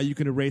 you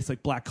can erase,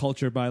 like, black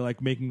culture by,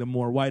 like, making them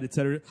more white, et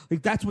cetera.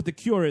 Like, that's what the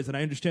cure is, and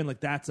I understand, like,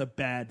 that's a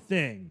bad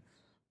thing.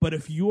 But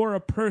if you're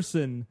a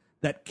person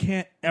that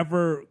can't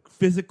ever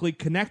physically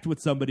connect with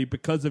somebody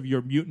because of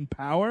your mutant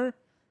power,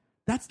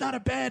 that's not a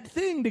bad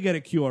thing to get a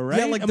cure, right?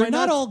 Yeah, like, they're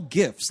not all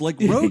gifts. Like,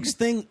 Rogue's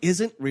thing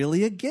isn't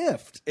really a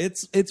gift.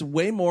 It's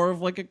way more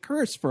of, like, a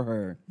curse for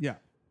her. Yeah.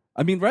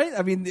 I mean, right?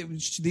 I mean,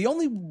 the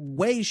only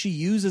way she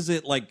uses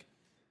it, like,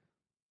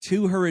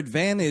 to her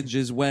advantage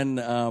is when,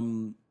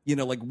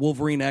 like,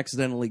 Wolverine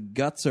accidentally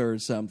guts her or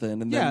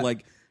something, and then,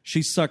 like,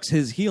 she sucks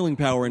his healing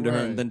power into her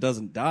and then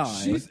doesn't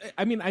die.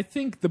 I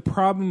think the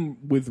problem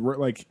with,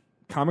 like,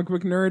 comic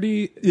book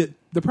nerdy,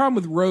 the problem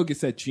with Rogue is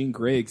that Jean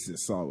Grey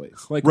exists always.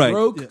 Like,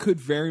 Rogue could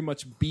very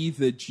much be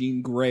the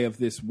Jean Grey of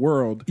this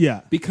world.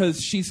 Yeah.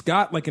 Because she's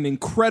got, like, an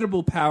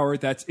incredible power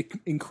that's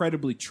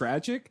incredibly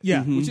tragic.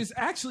 Yeah. Which is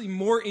actually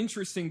more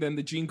interesting than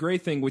the Jean Grey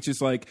thing, which is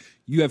like,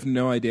 you have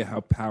no idea how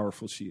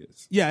powerful she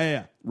is.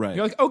 Yeah. Right.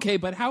 You're like, okay,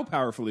 but how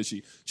powerful is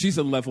she? She's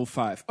a level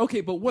 5.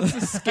 Okay, but what's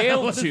the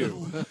scale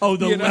to? Oh,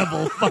 the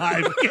level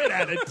 5. Get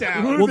out of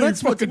town. Well,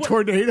 that's fucking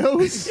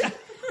tornadoes.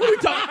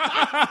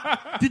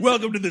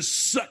 Welcome to the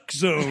suck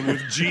zone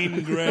with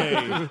Jean Grey.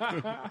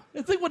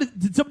 It's like,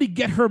 did somebody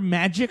get her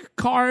magic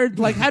card?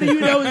 Like, how do you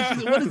know?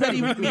 What does that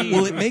even mean?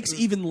 Well, it makes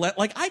even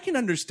like, I can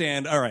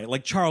understand, all right,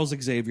 like Charles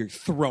Xavier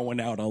throwing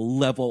out a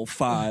level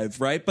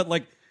 5, right? But,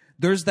 like,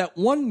 there's that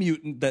one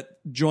mutant that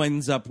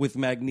joins up with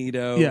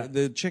Magneto. Yeah.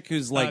 The chick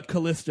who's like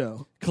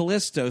Callisto,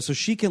 so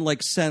she can,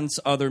 like, sense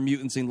other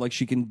mutants and, like,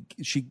 she can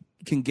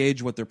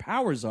gauge what their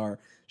powers are.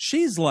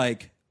 She's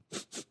like,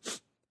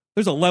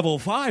 there's a level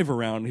 5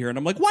 around here, and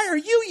I'm like, why are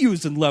you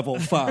using level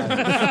 5?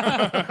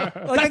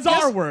 That's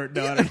our word.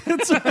 No,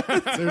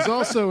 There's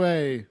also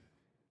a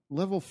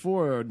level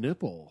 4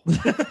 nipple.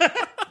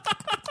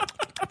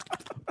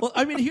 Well,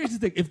 I mean, here's the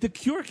thing. If the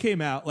Cure came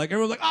out, like,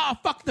 everyone's like, oh,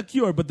 fuck the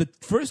Cure. But the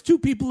first two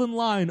people in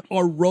line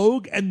are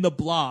Rogue and the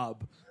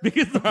Blob.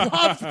 Because the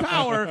Blob's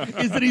power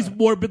is that he's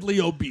morbidly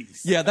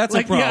obese. Yeah, that's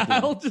like, a problem. Yeah,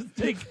 I'll just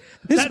take...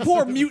 His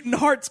poor mutant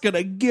heart's going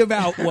to give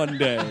out one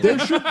day.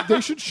 They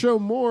should show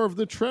more of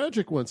the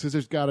tragic ones, because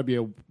there's got to be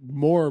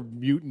more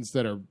mutants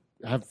that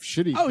have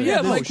shitty things.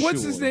 Yeah, like,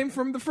 what's his name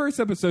from the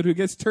first episode who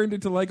gets turned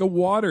into, like, a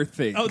water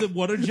thing? Oh, the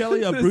water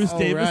jelly? Bruce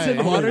Davison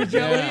right. water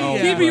jelly? Yeah.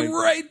 He'd be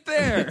right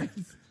there.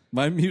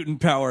 My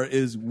mutant power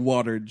is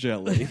water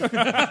jelly.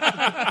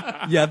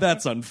 Yeah,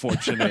 that's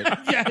unfortunate.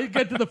 Yeah,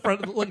 get to the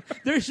front. Like,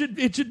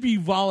 it should be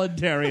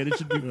voluntary and it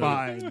should be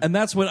fine. And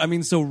that's what I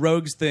mean. So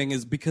Rogue's thing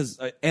is because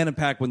Anna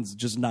Paquin's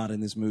just not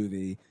in this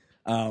movie.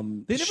 They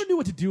never knew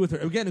what to do with her.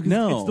 Again, because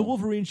No. it's the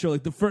Wolverine show.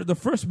 Like, the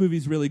first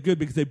movie's really good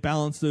because they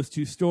balance those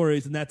two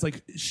stories, and that's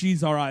like,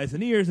 she's our eyes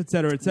and ears, et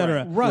cetera, et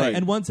cetera. Right.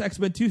 And once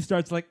X-Men 2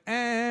 starts, like,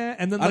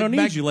 and then, like, I don't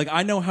need you. Like,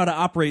 I know how to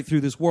operate through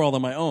this world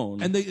on my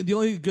own. And the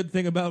only good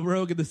thing about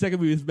Rogue in the second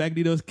movie is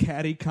Magneto's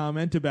catty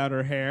comment about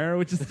her hair,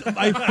 which is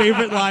my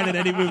favorite line in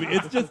any movie.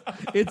 It's just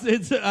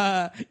it's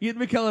Ian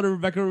McKellen and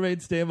Rebecca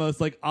Romijn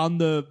Stamos, like, on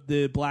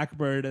the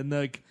Blackbird, and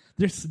like,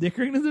 they're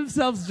snickering to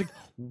themselves. It's like,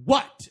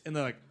 what? And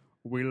they're like,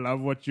 we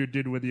love what you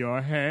did with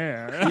your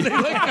hair. And they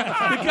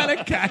kind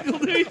of cackle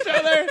to each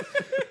other.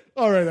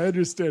 All right, I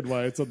understand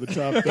why it's on the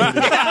top 30.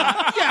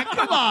 Yeah,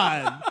 come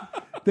on.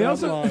 They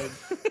also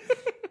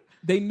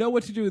they know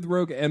what to do with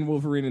Rogue and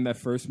Wolverine in that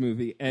first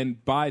movie,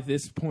 and by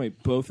this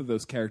point, both of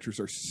those characters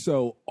are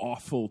so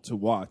awful to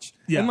watch.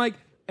 Yeah.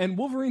 And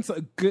Wolverine's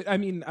a good. I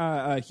mean,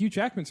 Hugh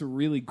Jackman's a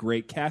really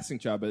great casting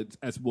job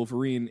as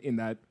Wolverine in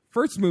that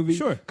first movie.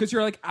 Sure, because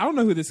you're like, I don't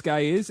know who this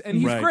guy is, and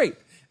he's Right. great.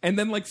 And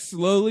then, like,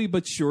 slowly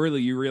but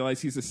surely, you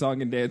realize he's a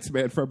song and dance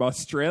man from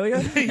Australia.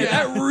 And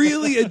that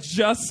really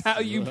adjusts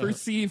how you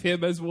perceive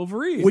him as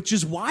Wolverine. Which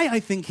is why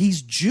I think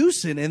he's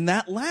juicing in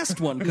that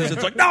last one, because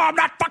it's like, no, I'm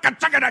not fucking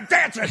singing and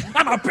dancing.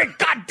 I'm a big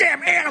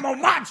goddamn animal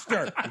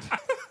monster.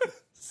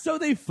 So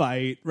they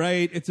fight,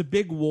 right? It's a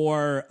big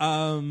war.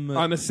 On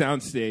a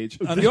soundstage.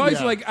 You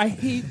always like, I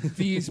hate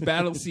these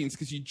battle scenes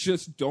because you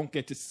just don't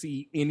get to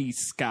see any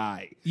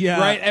sky. Yeah.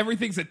 Right?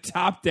 Everything's a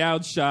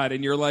top-down shot,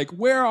 and you're like,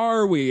 where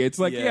are we? It's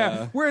like, Yeah.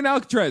 yeah, we're in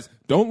Alcatraz.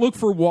 Don't look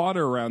for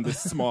water around this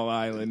small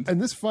island.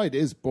 And this fight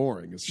is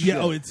boring as shit.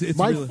 Yeah, oh, it's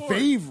my really-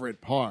 favorite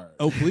part.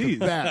 Oh, please.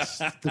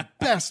 The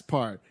best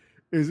part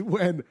is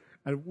when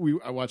I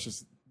watched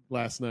this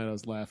last night. I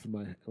was laughing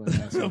my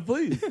ass Oh, off.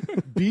 please.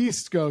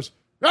 Beast goes,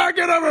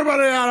 get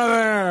everybody out of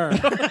there!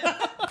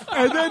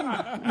 And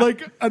then,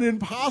 like, an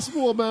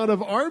impossible amount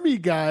of army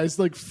guys,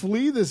 like,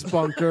 flee this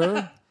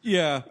bunker.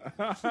 Yeah.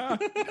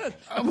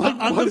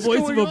 on the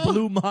voice of a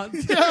blue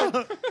monster.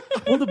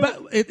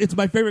 Well, it's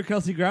my favorite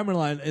Kelsey Grammer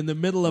line in the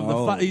middle of the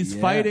fight. He's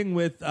fighting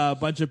with a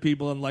bunch of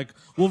people, and like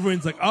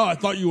Wolverine's like, "Oh, I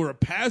thought you were a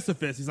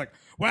pacifist." He's like,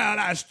 "Well,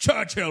 as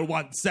Churchill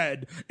once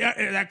said,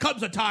 there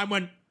comes a time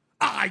when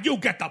you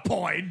get the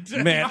point."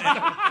 Man,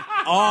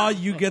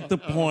 you get the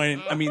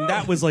point. I mean,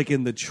 that was like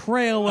in the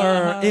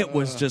trailer. It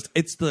was just,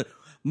 it's the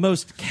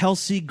most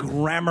Kelsey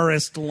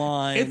Grammerist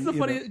line. It's the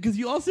funny because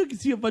you also can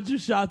see a bunch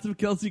of shots of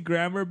Kelsey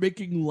Grammer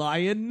making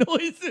lion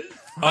noises.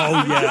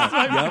 Oh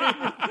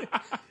yeah,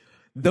 yep.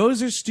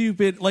 Those are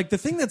stupid. Like the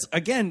thing that's,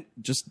 again,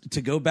 just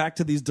to go back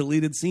to these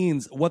deleted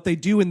scenes, what they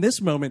do in this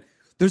moment,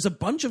 there's a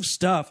bunch of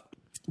stuff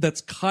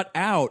that's cut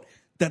out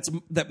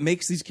that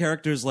makes these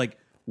characters like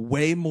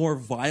way more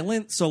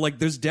violent. So like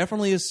there's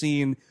definitely a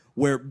scene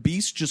where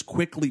Beast just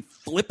quickly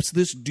flips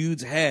this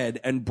dude's head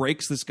and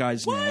breaks this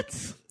guy's neck.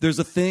 There's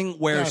a thing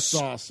where That's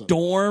awesome.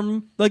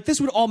 Storm, like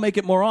this would all make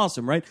it more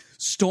awesome, right?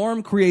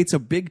 Storm creates a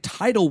big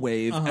tidal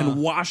wave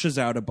and washes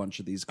out a bunch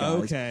of these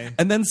guys. Okay.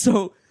 And then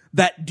so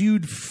that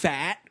dude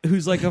Fat,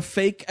 who's like a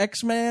fake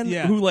X-Man,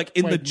 who like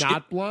in Wait, the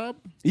not Blob?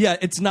 yeah,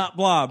 it's not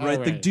Blob, right?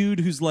 Oh, The right.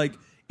 dude who's like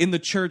in the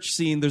church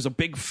scene, there's a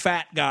big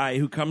fat guy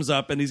who comes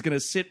up and he's going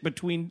to sit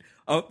between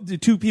the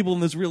two people in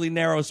this really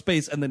narrow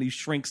space, and then he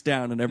shrinks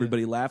down and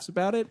everybody laughs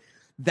about it.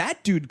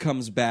 That dude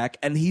comes back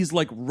and he's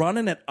like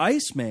running at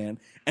Iceman,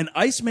 and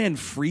Iceman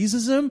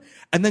freezes him,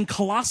 and then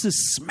Colossus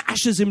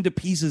smashes him to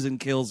pieces and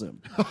kills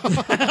him.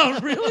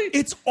 Really?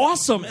 It's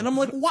awesome. And I'm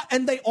like, what?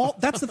 And they all,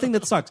 that's the thing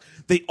that sucks.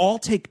 They all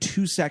take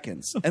 2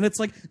 seconds. And it's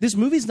like, this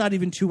movie's not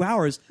even 2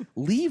 hours.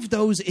 Leave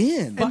those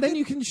in. And then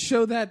you can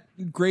show that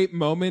great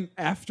moment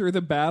after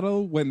the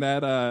battle when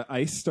that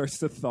ice starts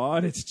to thaw,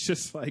 and it's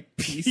just like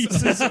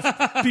pieces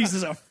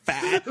Pieces of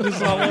fat.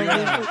 Just all over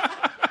it.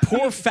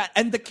 Poor Fat.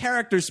 And the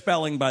character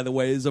spelling, by the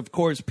way, is of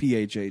course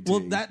P-H-A-T.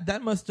 Well,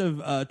 that must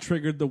have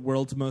triggered the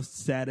world's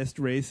most saddest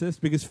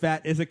racist, because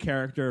Fat is a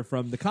character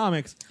from the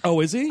comics. Oh,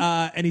 is he?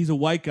 And he's a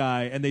white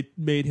guy, and they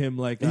made him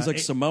like He's like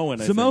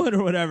Samoan, I Samoan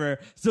or whatever.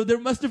 So there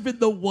must have been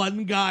the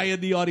one guy in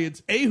the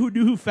audience, A, who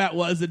knew who Fat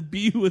was, and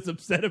B, who was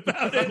upset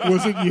about it.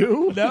 Was it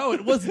you? No,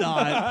 it was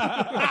not.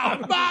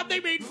 Oh, Mom, they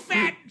made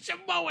Fat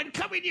Samoan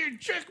come in here and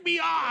jerk me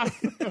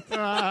off.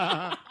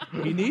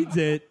 He needs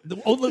it,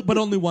 but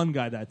only one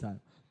guy that time.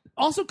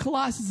 Also,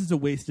 Colossus is a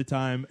waste of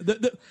time.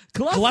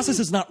 Colossus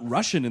is not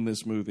Russian in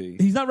this movie.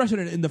 He's not Russian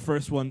in the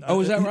first one. Oh,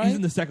 is that right? He's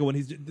in the second one.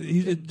 He's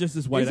just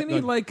this white. Isn't he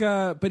like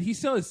but he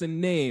still has a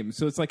name,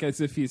 so it's like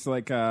as if he's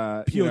like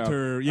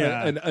Piotr,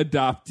 an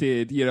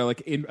adopted,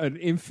 like an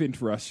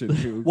infant Russian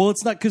who Well,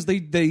 it's not because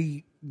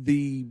the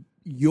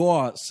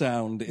yaw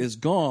sound is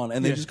gone,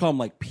 and they just call him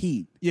like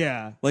Pete.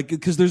 Yeah. Like,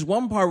 because there's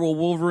one part where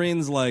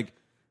Wolverine's like,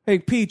 "Hey,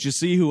 Pete, you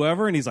see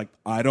whoever?" And he's like,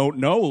 "I don't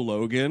know,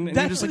 Logan." And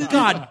you're just like,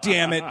 God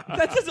damn it.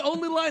 That's his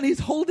only line. He's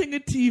holding a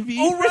TV.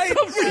 Oh, right.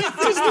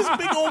 Just this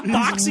big old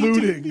boxy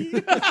looting.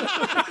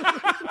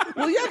 TV.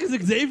 Well, yeah,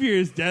 because Xavier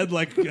is dead.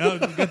 Like, got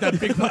that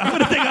big.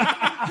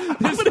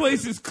 this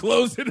place is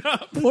closing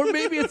up. Or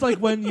maybe it's like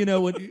when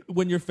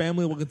your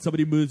family, when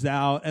somebody moves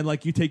out, and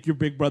like you take your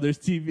big brother's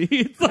TV.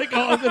 It's like,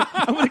 oh,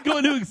 I'm gonna go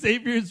into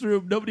Xavier's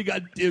room. Nobody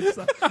got dibs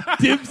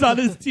on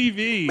his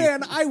TV.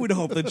 Man, I would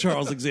hope that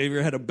Charles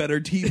Xavier had a better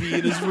TV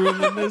in his room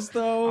than this,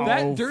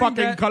 though.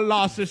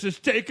 Colossus is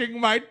taking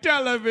my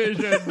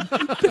television.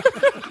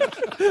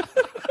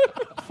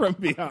 From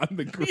beyond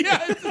the grave.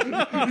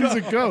 Yeah, He's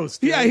a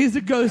ghost. yeah, he's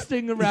a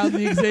ghosting around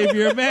the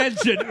Xavier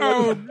mansion.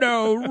 Oh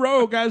no,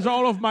 Rogue has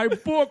all of my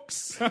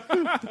books.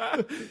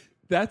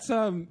 That's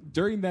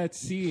during that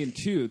scene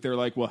too. They're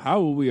like, "Well,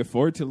 how will we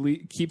afford to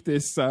keep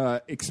this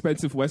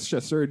expensive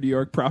Westchester, New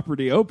York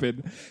property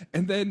open?"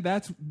 And then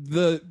that's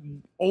the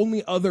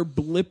only other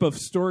blip of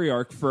story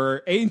arc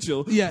for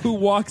Angel, who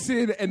walks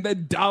in, and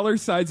then dollar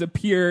signs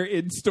appear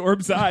in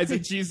Storm's eyes,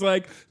 and she's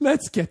like,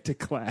 "Let's get to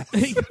class."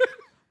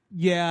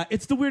 Yeah,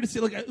 it's the weirdest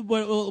thing. Like,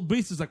 well,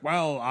 Beast is like,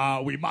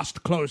 "Well, we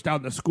must close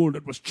down the school.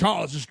 It was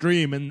Charles's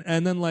dream."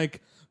 And then like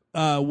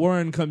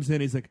Warren comes in.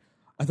 He's like,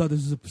 "I thought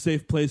this was a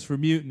safe place for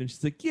mutant." And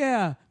she's like,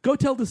 "Yeah, go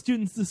tell the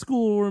students the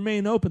school will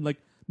remain open." Like,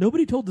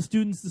 nobody told the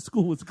students the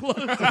school was closed.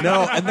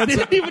 No, and they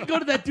didn't even go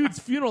to that dude's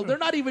funeral. They're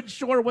not even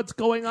sure what's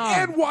going on.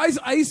 And why is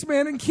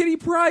Iceman and Kitty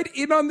Pryde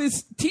in on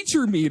this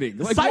teacher meeting?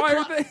 Like, why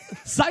are they?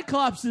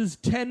 Cyclops'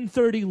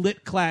 10:30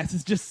 lit class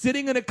is just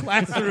sitting in a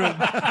classroom.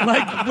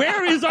 Like,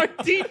 where is our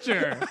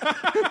teacher?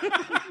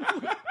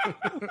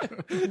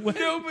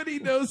 Nobody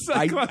knows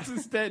Cyclops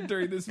is dead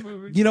during this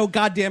movie. You know,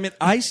 goddamn it,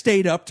 I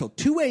stayed up till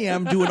 2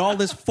 a.m. doing all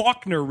this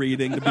Faulkner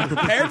reading to be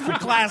prepared for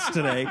class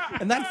today,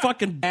 and that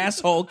fucking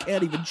asshole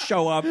can't even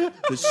show up.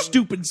 The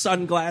stupid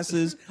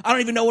sunglasses. I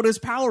don't even know what his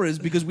power is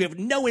because we have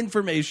no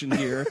information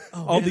here.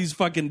 All these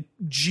fucking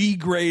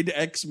G-grade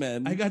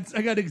X-Men. I got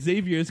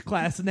Xavier's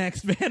class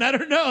next, man. I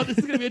don't know. This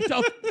is gonna be a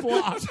tough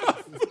block.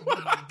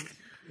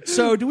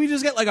 So do we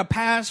just get like a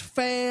pass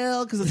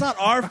fail? Because it's not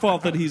our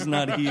fault that he's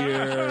not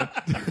here.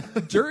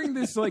 During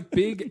this like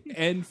big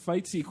end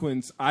fight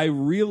sequence, I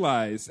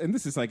realized, and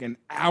this is like an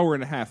hour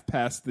and a half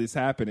past this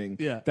happening,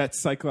 that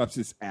Cyclops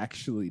is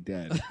actually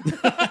dead.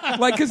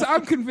 Like, because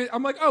I'm convinced,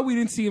 I'm like, oh, we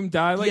didn't see him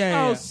die.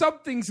 Like,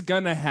 something's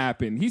gonna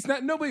happen. He's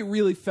not. Nobody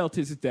really felt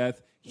his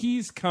death.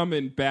 He's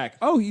coming back.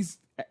 Oh,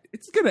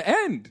 it's gonna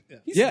end.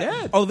 He's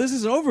dead. Oh, this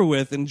is over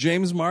with, and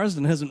James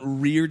Marsden hasn't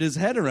reared his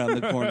head around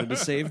the corner to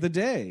save the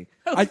day.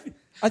 I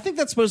think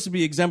that's supposed to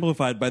be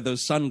exemplified by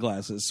those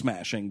sunglasses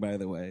smashing, by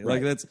the way.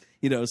 Like, that's,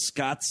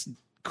 Scott's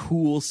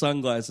cool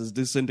sunglasses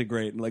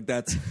disintegrate, and like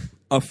that's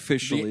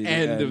officially the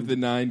end of the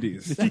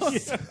 90s.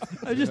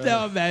 I'm just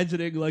now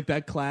imagining like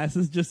that class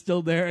is just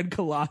still there, and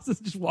Colossus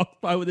just walks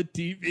by with a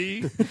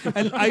TV,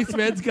 and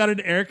Iceman's got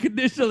an air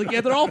conditioner. Like,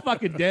 yeah, they're all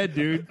fucking dead,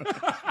 dude.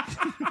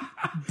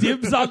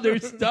 Dibs on their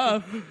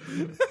stuff.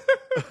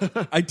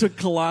 I took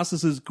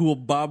Colossus's cool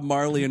Bob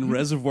Marley and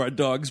Reservoir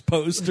Dogs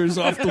posters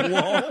off the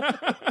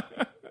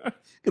wall.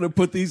 Gonna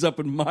put these up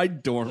in my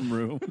dorm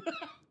room.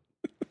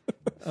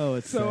 Oh,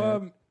 it's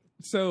sad.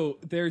 So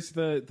there's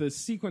the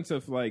sequence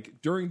of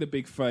like during the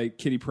big fight,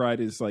 Kitty Pryde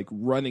is like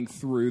running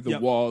through the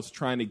walls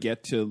trying to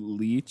get to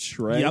Leech,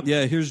 right? Yep.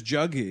 Yeah, here's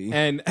Juggy.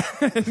 And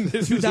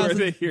this is where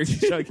they hear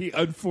Juggy.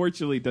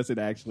 Unfortunately, doesn't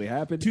actually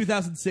happen.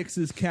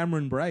 2006's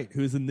Cameron Bright,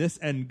 who's in this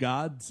and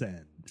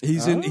Godsend.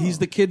 He's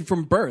the kid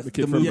from Birth. The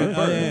kid from Birth.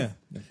 Yeah.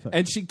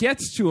 And she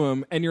gets to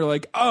him, and you're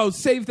like, oh,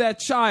 save that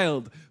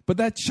child. But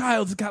that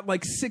child's got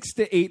like 6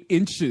 to 8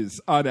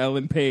 inches on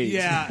Ellen Page.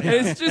 Yeah. And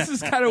it's just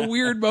this kind of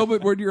weird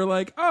moment where you're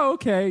like, oh,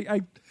 okay,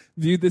 I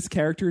viewed this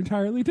character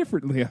entirely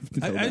differently after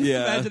that. I'm just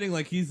imagining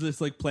like he's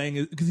just like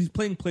playing, because he's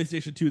playing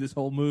PlayStation 2 this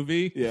whole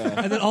movie.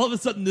 Yeah. And then all of a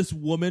sudden this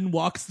woman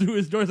walks through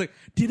his door. He's like,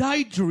 did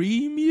I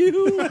dream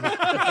you?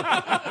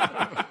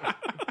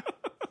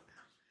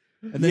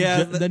 And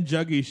then, then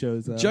Juggy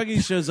shows up.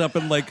 Juggy shows up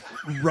and like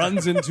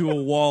runs into a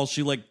wall.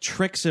 She like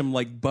tricks him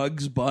like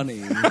Bugs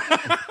Bunny.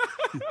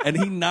 And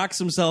he knocks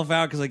himself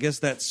out because I guess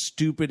that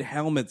stupid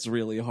helmet's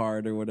really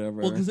hard or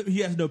whatever. Well, because he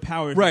has no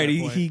powers. Right,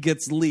 he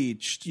gets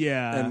leeched.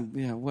 Yeah.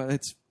 And well,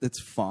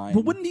 it's fine.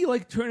 But wouldn't he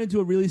like turn into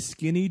a really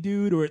skinny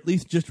dude, or at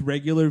least just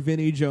regular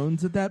Vinnie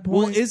Jones at that point?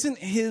 Well, isn't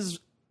his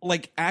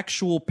like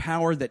actual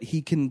power that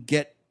he can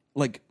get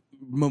like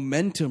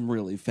momentum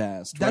really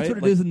fast? That's right?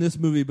 what it is in this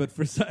movie. But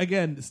for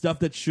again, stuff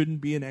that shouldn't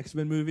be in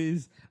X-Men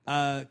movies,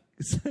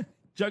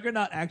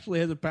 Juggernaut actually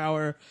has a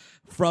power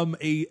from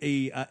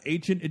a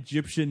ancient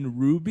Egyptian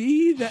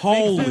ruby that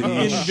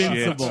makes him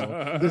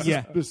invincible.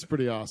 This is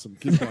pretty awesome.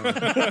 Keep going.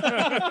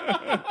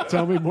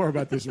 Tell me more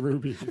about this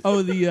ruby.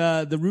 Oh,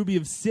 the ruby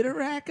of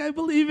Sidorak, I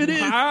believe it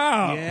is.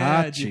 Wow.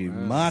 Yeah,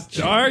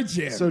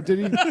 Machi. So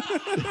did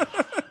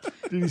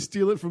he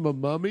steal it from a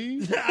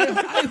mummy?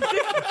 I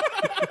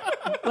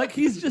think, like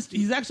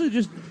he's actually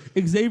just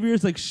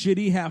Xavier's like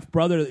shitty half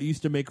brother that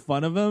used to make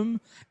fun of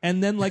him,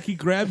 and then like he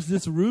grabs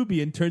this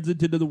ruby and turns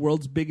it into the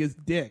world's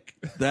biggest dick.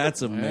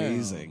 That's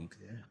amazing.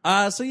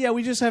 So yeah,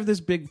 we just have this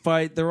big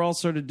fight. They're all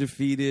sort of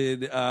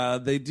defeated.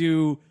 They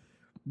do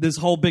this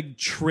whole big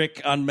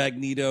trick on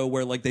Magneto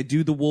where like they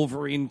do the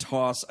Wolverine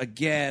toss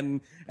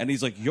again, and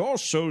he's like, "You're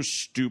so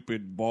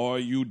stupid, boy,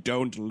 you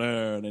don't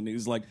learn." And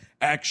he's like,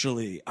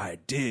 "Actually, I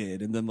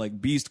did." And then like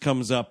Beast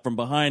comes up from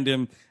behind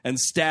him and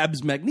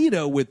stabs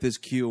Magneto with this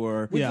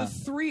cure. With the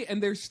three,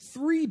 and there's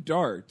 3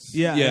 darts.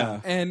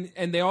 Yeah. And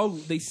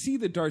they see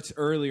the darts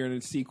earlier in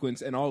the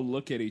sequence and all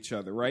look at each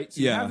other, right?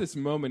 So you have this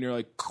moment, you're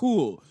like,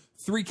 cool.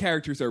 3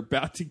 characters are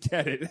about to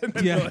get it. And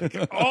then they're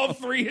like, all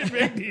 3 in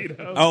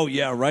Magneto. Oh,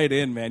 yeah, right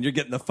in, man. You're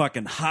getting the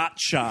fucking hot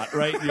shot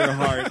right in your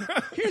heart.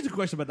 Here's a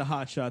question about the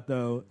hot shot,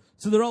 though.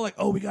 So they're all like,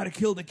 oh, we got to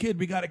kill the kid.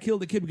 We got to kill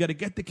the kid. We got to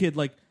get the kid.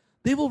 Like,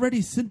 they've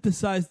already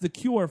synthesized the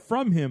cure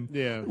from him.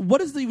 Yeah. What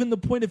is even the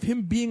point of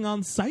him being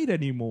on site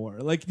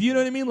anymore? Like, do you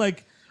know what I mean?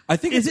 Like, I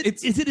think is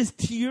it his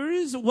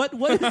tears? What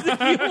is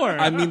the cure?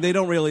 I mean, they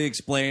don't really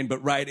explain,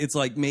 but right, it's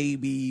like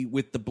maybe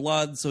with the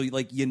blood, so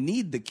like you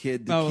need the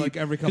kid to keep, like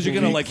every couple because you're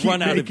gonna like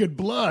run out of naked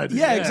blood.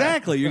 Yeah,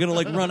 exactly. You're gonna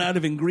like run out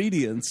of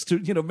ingredients to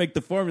make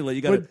the formula. You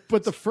got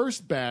but the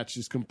first batch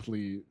is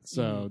complete,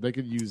 so they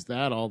could use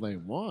that all they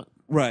want.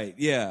 Right,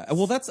 yeah.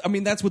 Well, that's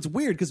what's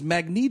weird, because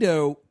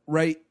Magneto,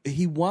 right,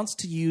 he wants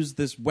to use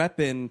this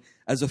weapon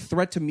as a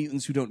threat to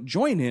mutants who don't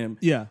join him.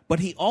 Yeah. But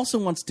he also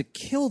wants to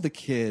kill the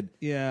kid.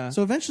 Yeah.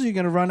 So eventually you're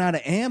going to run out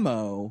of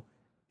ammo,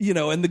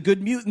 and the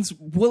good mutants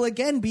will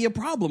again be a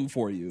problem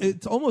for you.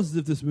 It's almost as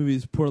if this movie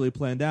is poorly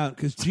planned out,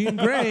 because Jean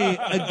Grey,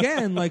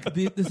 again, like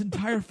this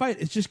entire fight,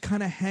 is just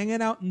kind of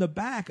hanging out in the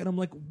back. And I'm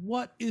like,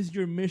 what is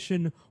your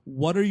mission?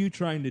 What are you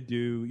trying to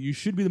do? You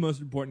should be the most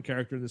important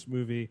character in this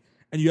movie.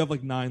 And you have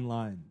like 9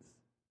 lines.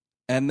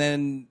 And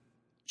then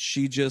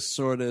she just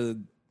sort of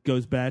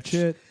goes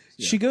batshit.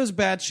 She goes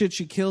batshit.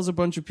 She kills a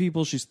bunch of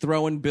people. She's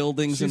throwing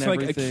buildings She's and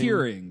like everything.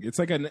 Akiraing. It's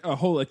like a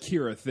whole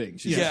Akira thing.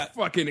 She's Yeah. just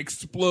fucking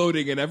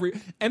exploding and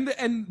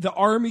the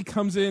army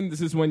comes in.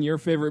 This is when your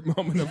favorite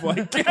moment of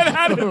like get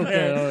out of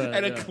there. all right,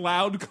 and a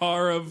cloud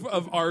car of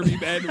army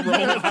men roll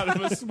out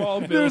of a small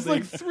building. There's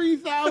like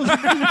 3,000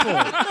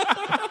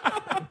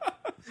 people.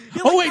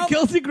 Oh wait,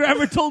 Kelsey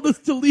Grammer told us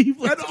to leave.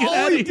 Let's And get all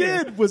out he of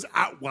here. did was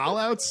while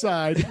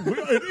outside,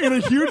 in a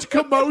huge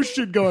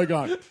commotion going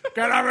on.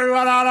 Get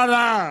everyone out of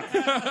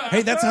there!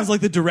 Hey, that sounds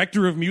like the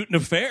director of Mutant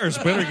Affairs.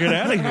 Better get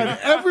out of here. And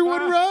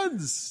everyone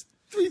runs.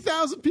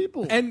 3,000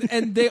 people. and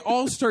they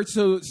all start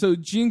so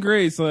Jean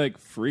Grey's like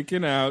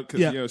freaking out because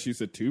Yeah. you know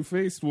she's a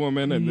two-faced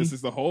woman and this is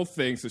the whole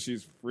thing, so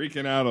she's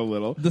freaking out a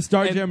little. The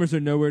Starjammers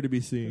are nowhere to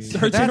be seen.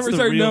 Her That's jammers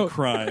the are real no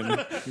crime.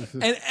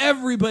 and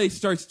everybody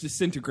starts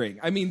disintegrating.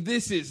 I mean,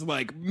 this is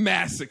like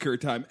massacre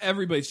time.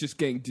 Everybody's just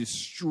getting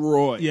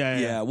destroyed.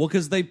 Yeah, well,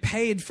 because they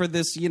paid for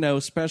this,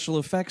 special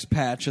effects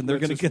patch, and they're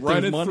Let's going to just get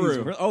run their it money.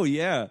 through. Oh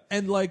yeah,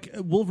 And like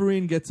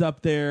Wolverine gets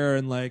up there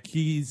and like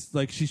he's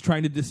like she's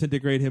trying to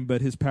disintegrate him,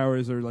 but his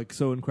powers are like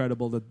so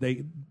incredible that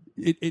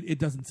it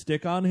doesn't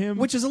stick on him.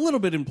 which is a little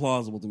bit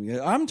implausible to me.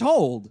 I'm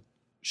told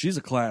she's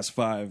a Class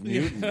 5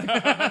 mutant.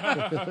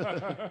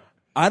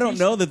 I don't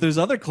know that there's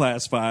other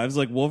Class 5s.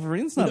 Like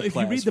Wolverine's not. if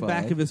you read the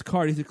back of his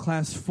card, he's a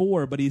Class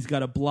 4, but he's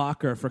got a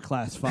blocker for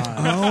Class 5.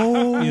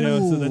 Oh,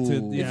 So that's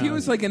it. If he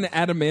was like an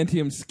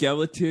adamantium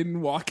skeleton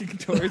walking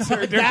towards her,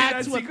 during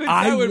that sequence,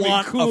 I that would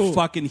want be cool. a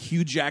fucking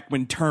Hugh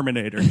Jackman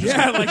Terminator.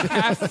 yeah, like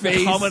half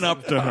face coming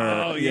up to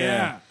her. Oh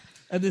yeah.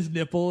 And this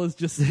nipple is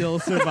just still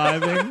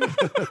surviving.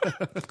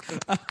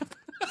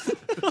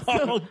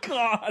 Oh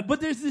God. But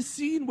there's this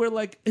scene where,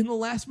 like, in the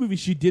last movie,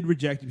 she did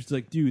reject him. She's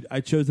like, dude, I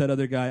chose that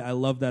other guy. I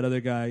love that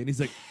other guy. And he's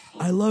like,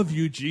 I love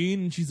you,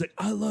 Gene. And she's like,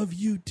 I love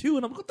you, too.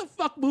 And I'm like, what the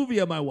fuck movie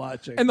am I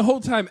watching? And the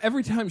whole time,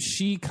 every time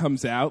she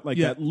comes out, like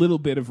Yeah. that little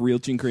bit of real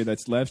Jean Grey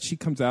that's left, she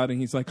comes out and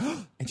he's like,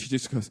 and she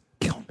just goes,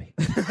 kill me.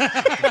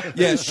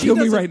 Yeah, she Kill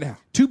me doesn't- right now.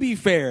 To be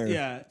fair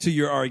Yeah. to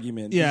your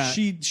argument, Yeah.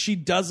 she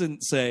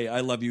doesn't say "I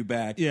love you"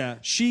 back. Yeah.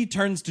 She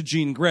turns to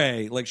Jean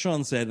Grey, like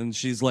Sean said, and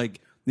she's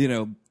like,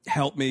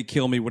 help me,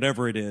 kill me,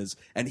 whatever it is.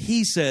 And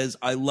he says,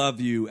 "I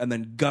love you," and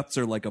then guts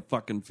her like a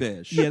fucking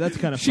fish. yeah, that's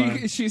kind of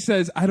fun. She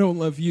says, I don't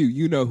love you.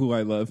 You know who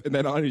I love. And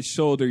then on his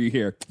shoulder, you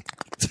hear.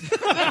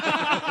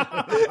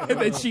 And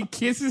then she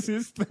kisses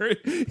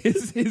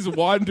his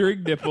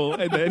wandering nipple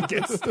and then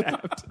gets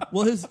stabbed.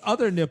 Well, his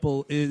other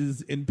nipple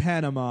is in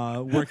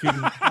Panama working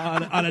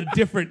on a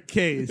different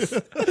case.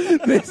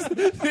 These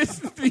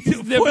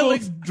Foiling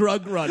nipples,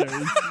 drug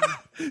runners.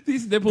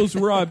 these nipples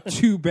rob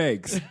two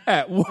banks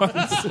at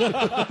once.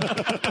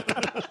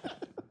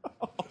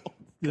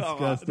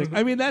 Disgusting.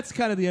 I mean, that's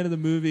kind of the end of the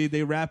movie.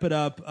 They wrap it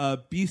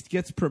up. Beast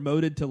gets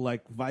promoted to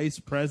like vice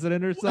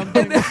president or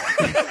something.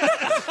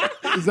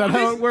 Is that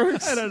how it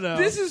works? I don't know.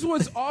 This is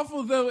what's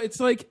awful, though. It's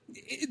like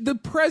the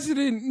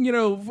president,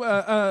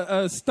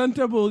 stunt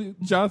double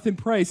Jonathan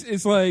Pryce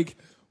is like,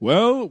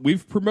 well,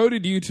 we've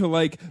promoted you to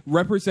like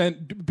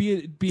represent, be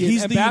an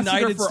He's the ambassador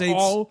United for States.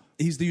 all.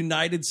 He's the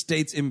United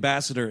States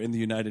ambassador in the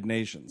United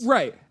Nations.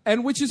 Right.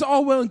 And which is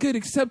all well and good,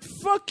 except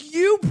fuck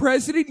you,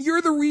 President.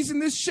 You're the reason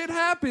this shit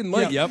happened.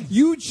 Like, Yep.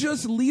 you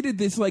just leaded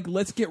this, like,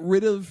 let's get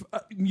rid of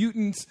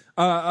mutants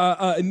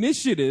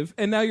initiative.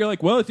 And now you're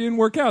like, well, it didn't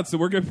work out, so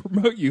we're going to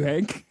promote you,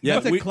 Hank. Yeah,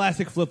 That's a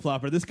classic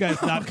flip-flopper. This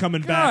guy's not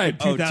coming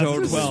back in God.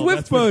 2012.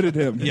 Swift voted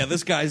him. Yeah,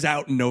 this guy's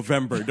out in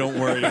November. Don't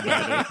worry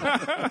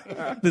about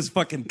it. This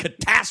fucking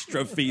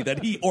catastrophe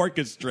that he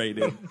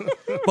orchestrated.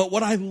 But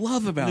what I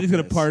love about And he's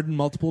going to this- pardon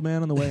multiple man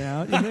on the way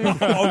out. You think?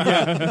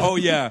 Oh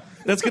yeah.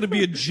 That's going to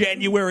be a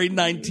January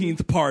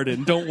 19th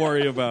pardon. Don't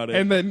worry about it.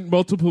 And then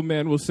multiple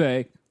men will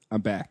say, I'm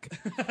back.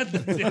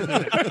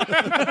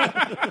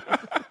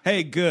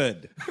 Hey,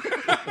 good.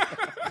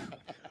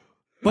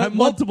 But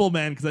multiple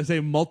man, because I say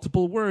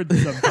multiple words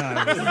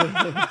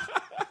sometimes.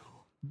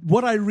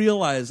 What I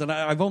realized, and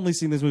I've only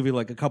seen this movie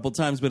like a couple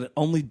times, but it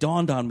only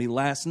dawned on me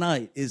last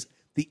night, is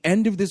the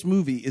end of this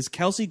movie is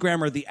Kelsey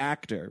Grammer, the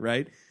actor,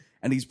 right?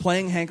 And he's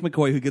playing Hank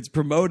McCoy, who gets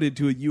promoted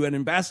to a UN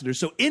ambassador.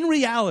 So in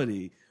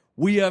reality,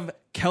 we have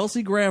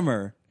Kelsey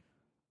Grammer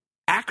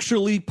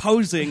actually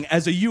posing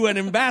as a UN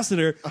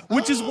ambassador,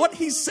 which is what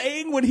he's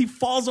saying when he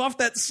falls off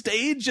that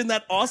stage in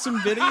that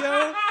awesome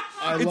video.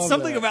 It's love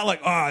something that. about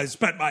like, oh, I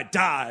spent my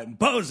time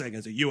posing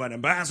as a UN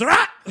ambassador.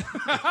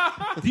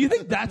 Do you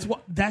think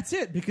that's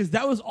it? Because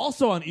that was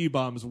also on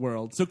E-Bomb's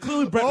World. So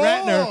clearly Brett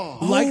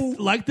Ratner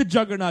liked the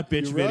Juggernaut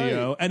bitch You're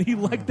video, right. and he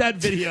liked that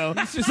video,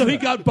 so he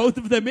got both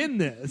of them in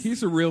this.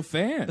 He's a real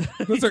fan.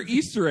 Those are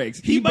Easter eggs.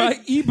 He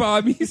might-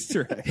 E-bomb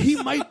Easter eggs.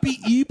 He might be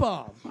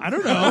E-Bomb. I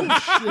don't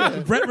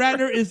know. Brett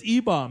Ratner is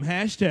E-Bomb.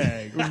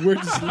 Hashtag.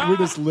 We're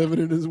just living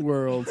in his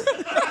world.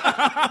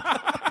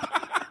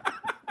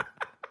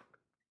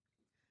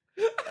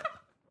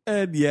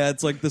 And yeah,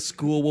 it's like the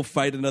school will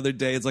fight another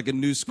day. It's like a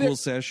new school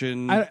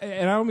session.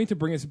 And I don't mean to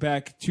bring us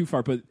back too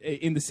far, but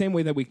in the same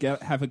way that we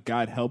have a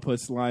 "God help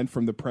us" line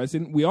from the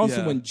present, we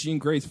also, when Jean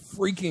Grey's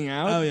freaking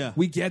out,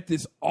 we get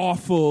this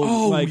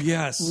awful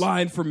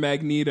line from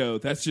Magneto.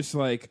 That's just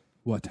like,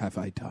 "What have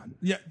I done?"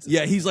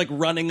 Yeah, he's like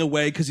running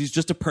away because he's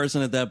just a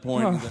person at that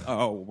point. He's like,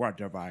 oh, what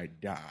have I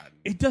done?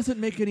 It doesn't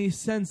make any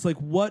sense. Like,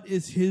 what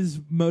is his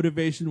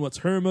motivation? What's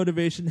her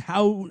motivation?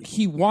 How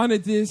he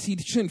wanted this? He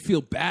shouldn't feel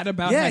bad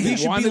about it. He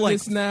should wanted be like,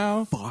 this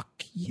now.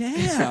 Fuck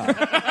yeah.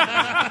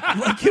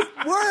 Like, it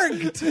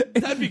worked.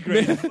 That'd be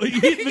great.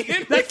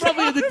 That's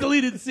probably in the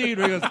deleted scene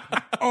where he goes,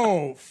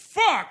 Oh,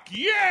 fuck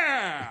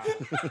yeah!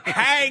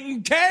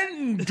 Hang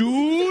 10,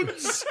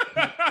 dudes!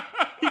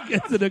 he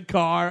gets in a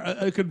car,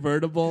 a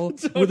convertible,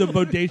 with a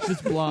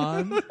bodacious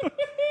blonde.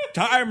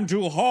 Time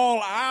to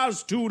haul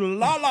ass to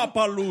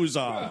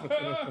Lollapalooza.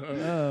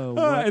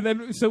 And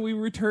then, so we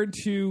return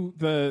to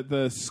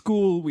the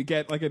school. We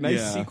get like a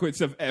nice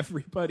sequence of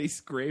everybody's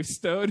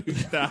gravestone who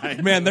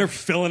died. Man, they're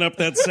filling up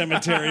that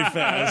cemetery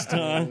fast,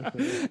 huh?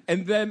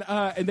 And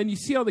then you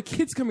see all the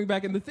kids coming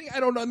back. And the thing I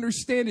don't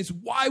understand is,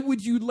 why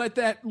would you let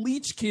that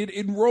Leech kid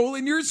enroll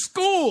in your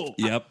school?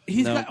 Yep.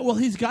 He's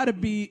got to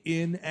be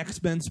in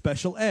X-Men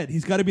Special Ed.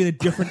 He's got to be in a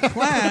different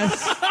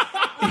class.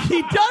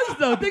 He does,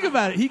 though. Think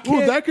about it. He can't.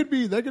 Well, that could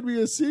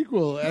be a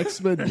sequel.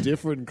 X-Men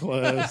different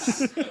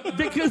class.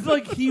 Because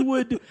like he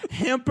would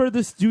hamper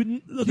the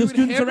students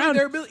around.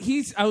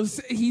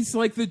 He's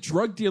like the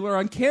drug dealer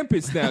on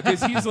campus now,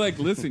 because he's like,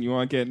 listen, you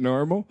want to get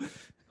normal?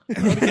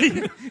 You want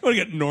to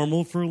get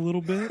normal for a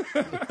little bit?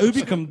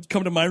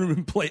 Come to my room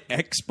and play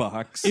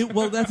Xbox.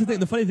 Well, that's the thing.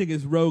 The funny thing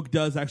is, Rogue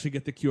does actually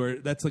get the cure.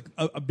 That's like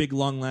a big,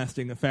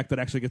 long-lasting effect that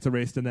actually gets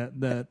erased in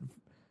that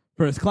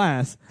first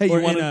class. Hey,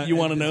 you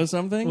want to know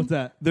something? What's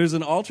that? There's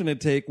an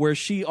alternate take where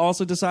she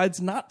also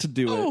decides not to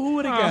do it. Oh, who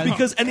would have guessed?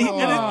 Because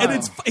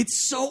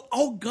it's so,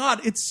 oh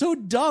God, it's so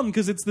dumb,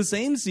 because it's the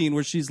same scene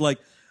where she's like,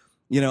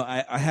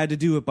 I had to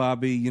do it,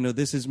 Bobby.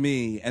 This is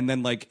me. And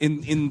then like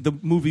in the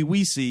movie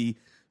we see,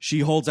 she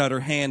holds out her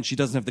hand. She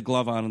doesn't have the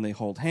glove on, and they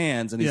hold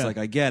hands. And he's like,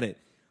 I get it.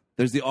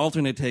 There's the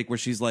alternate take where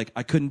she's like,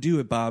 I couldn't do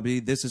it, Bobby.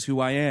 This is who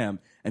I am.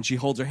 And she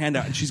holds her hand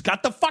out, and she's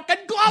got the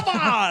fucking glove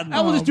on.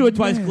 I will just do it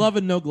twice. Glove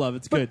and no glove.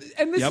 It's good.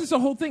 And this is the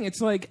whole thing. It's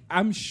like,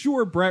 I'm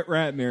sure Brett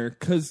Ratner,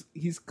 because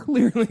he's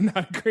clearly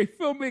not a great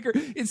filmmaker,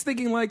 is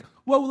thinking like,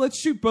 well, let's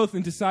shoot both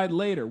and decide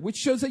later, which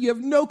shows that you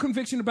have no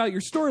conviction about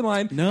your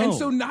storyline. No. And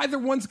so neither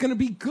one's going to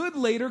be good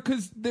later,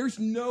 because there's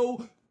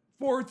no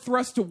forward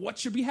thrust to what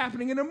should be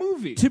happening in a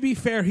movie. To be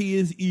fair, he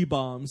is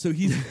E-Bomb, so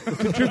he's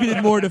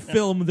contributed more to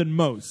film than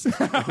most.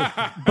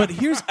 But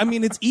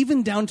it's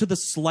even down to the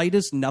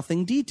slightest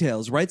nothing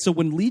details, right? So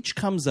when Leech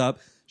comes up,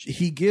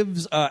 he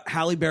gives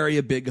Halle Berry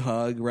a big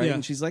hug, right? Yeah.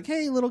 And she's like,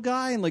 hey, little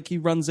guy. And like he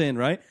runs in,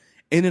 right?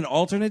 In an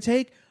alternate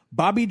take,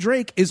 Bobby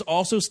Drake is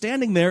also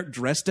standing there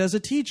dressed as a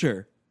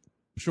teacher.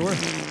 Sure.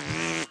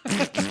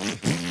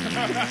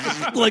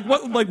 Like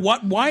what?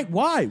 Why? What?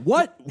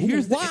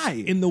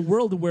 Why? In the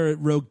world where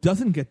Rogue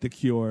doesn't get the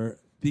cure,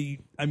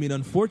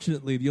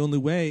 unfortunately, the only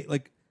way,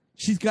 like,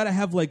 she's got to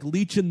have like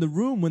Leech in the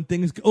room when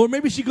things go, or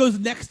maybe she goes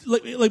next,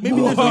 like maybe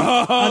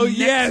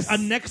there's a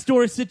next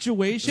door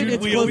situation.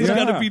 Dude, we always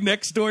got to be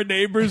next door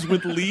neighbors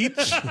with Leech.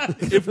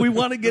 If we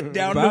want to get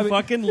down to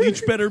fucking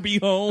Leech, better be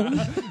home.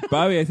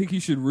 Bobby, I think you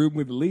should room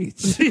with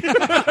Leech.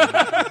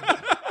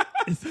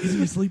 Is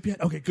he asleep yet?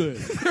 Okay, good.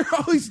 They're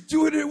always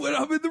doing it when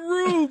I'm in the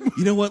room.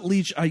 You know what,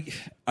 Leech?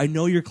 I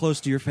know you're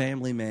close to your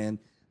family, man,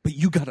 but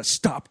you got to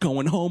stop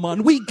going home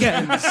on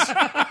weekends.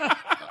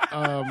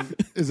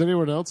 Is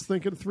anyone else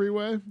thinking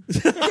three-way?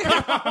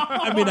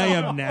 I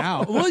am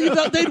now.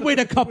 Well, they'd wait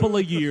a couple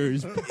of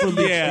years for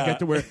Leech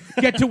to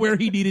get to where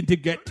he needed to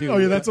get to. Oh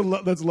yeah, that's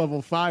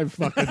level 5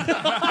 fucking.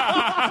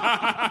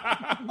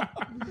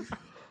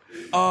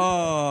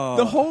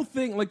 The whole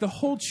thing, like the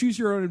whole choose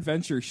your own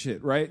adventure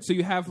shit, right? So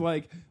you have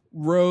like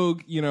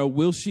Rogue,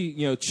 will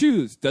she,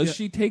 choose? Does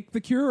she take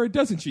the cure or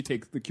doesn't she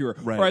take the cure?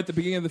 Right. Or at the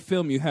beginning of the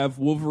film, you have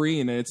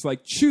Wolverine, and it's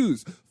like,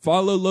 choose,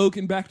 follow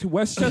Logan back to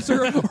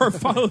Westchester or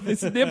follow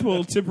this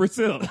nipple to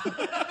Brazil.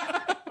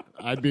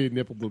 I'd be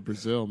nipple to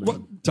Brazil, man.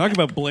 Well, talk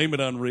about blame it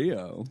on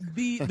Rio.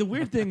 The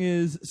weird thing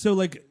is, so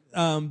like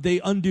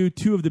they undo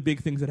two of the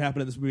big things that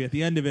happen in this movie at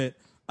the end of it.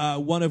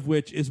 One of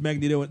which is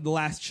Magneto. The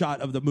last shot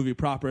of the movie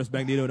proper is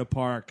Magneto in a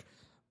park,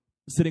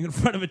 sitting in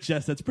front of a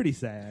chest. That's pretty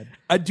sad.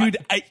 Dude,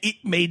 it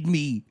made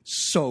me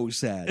so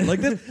sad. Like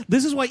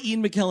this is why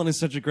Ian McKellen is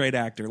such a great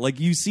actor. Like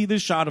you see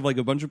this shot of like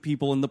a bunch of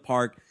people in the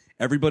park,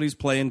 everybody's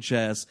playing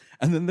chess,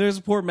 and then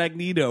there's poor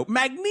Magneto,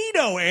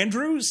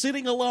 Andrew,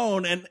 sitting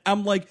alone, and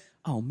I'm like,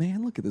 oh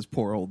man, look at this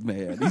poor old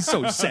man. He's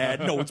so sad.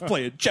 No one's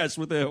playing chess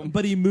with him.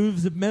 But he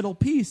moves a metal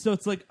piece, so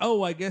it's like,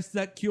 oh, I guess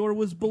that cure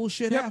was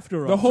bullshit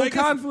after all. The whole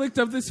conflict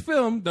of this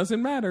film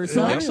doesn't matter.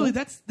 So actually,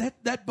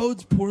 that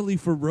bodes poorly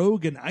for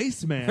Rogue and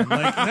Iceman.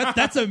 Like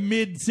that's a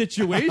mid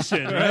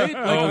situation, right?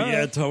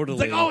 Yeah,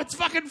 totally. It's like, it's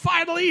fucking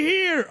finally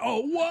here.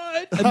 Oh,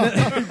 what? And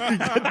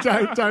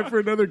then, time for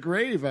another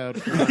grave out.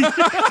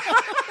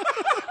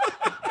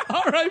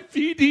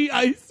 R.I.P.D.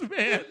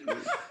 Iceman.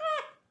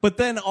 But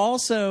then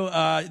also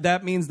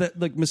that means that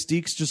like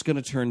Mystique's just going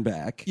to turn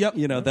back. Yep.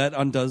 You know, that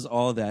undoes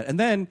all of that. And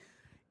then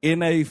in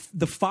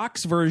the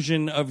Fox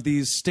version of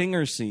these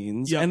stinger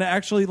scenes, and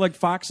actually like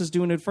Fox is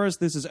doing it first.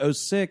 This is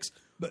 06.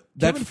 But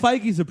Kevin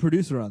Feige's a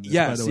producer on this.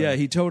 Yes, by the way. yeah,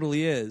 he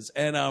totally is.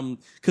 And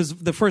because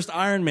the first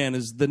Iron Man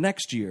is the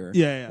next year.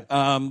 Yeah.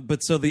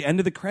 But so the end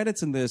of the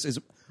credits in this is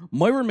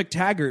Moira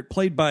McTaggart,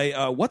 played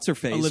by what's her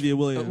face, Olivia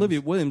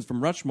Williams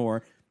from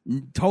Rushmore.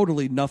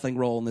 Totally nothing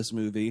role in this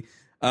movie.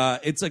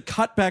 It's a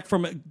cutback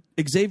from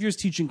Xavier's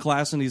teaching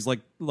class, and he's like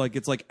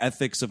it's like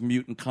ethics of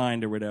mutant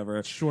kind or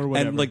whatever. Sure,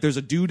 whatever. And like there's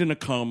a dude in a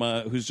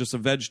coma who's just a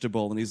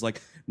vegetable, and he's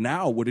like,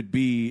 now would it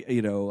be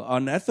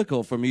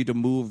unethical for me to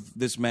move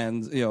this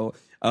man's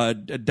a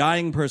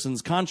dying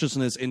person's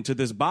consciousness into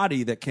this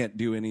body that can't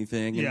do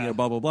anything, and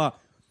blah blah blah.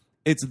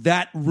 It's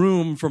that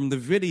room from the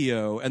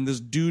video, and this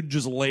dude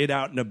just laid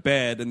out in a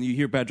bed, and you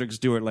hear Patrick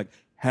Stewart like,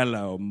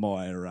 "Hello,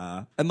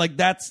 Moira," and like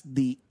that's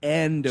the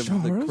end of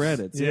the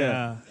credits.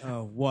 Yeah.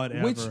 Oh,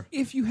 whatever. Which,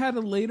 if you had a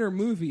later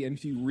movie and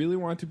if you really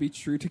want to be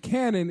true to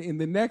canon, in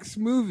the next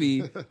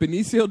movie,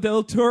 Benicio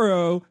del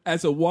Toro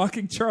as a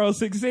walking Charles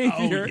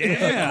Xavier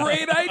is a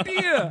great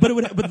idea. But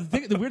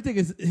the weird thing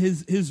is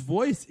his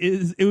voice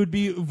would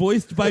be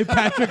voiced by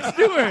Patrick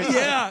Stewart.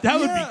 That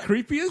would be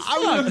creepy as fuck.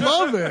 I would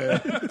love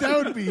it.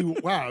 That would be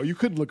wow. You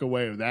couldn't look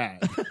away with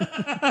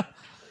that.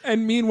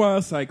 And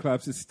meanwhile,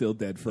 Cyclops is still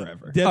dead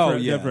forever. Dead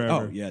forever.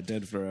 Oh yeah,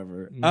 dead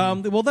forever.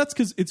 Well, that's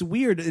because it's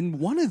weird. In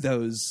one of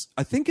those,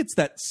 I think it's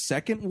that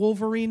second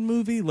Wolverine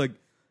movie, like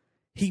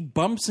he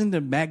bumps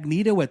into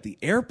Magneto at the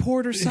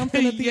airport or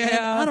something at the end.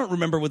 I don't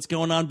remember what's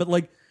going on, but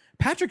like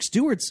Patrick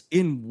Stewart's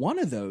in one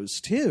of those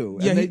too.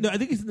 Yeah, I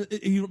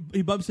think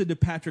he bumps into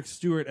Patrick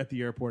Stewart at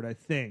the airport. I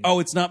think. Oh,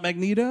 it's not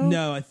Magneto.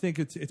 No, I think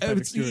it's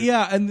Patrick Stewart.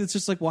 Yeah, and it's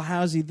just like, well,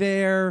 how's he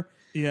there?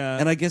 Yeah.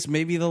 And I guess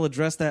maybe they'll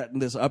address that in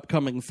this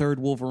upcoming third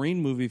Wolverine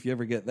movie if you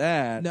ever get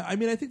that. No, I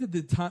mean, I think that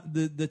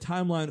the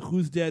timeline,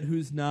 who's dead,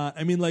 who's not.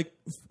 I mean, like,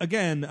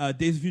 again,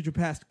 Days of Future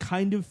Past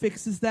kind of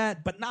fixes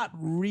that, but not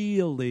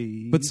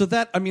really. But so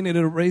that, I mean, it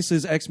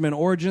erases X-Men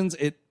Origins.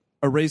 It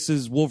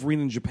erases Wolverine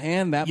in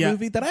Japan, that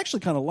movie that I actually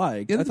kind of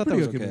liked. I thought that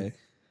was okay.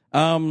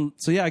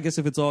 So yeah, I guess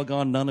if it's all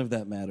gone, none of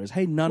that matters.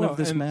 Hey, none of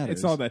this matters.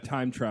 It's all that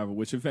time travel,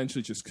 which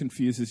eventually just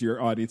confuses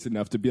your audience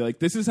enough to be like,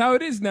 this is how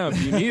it is now.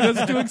 If you need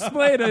us to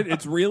explain it,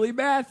 it's really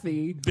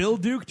mathy. Bill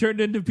Duke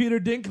turned into Peter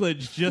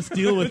Dinklage. Just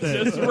deal with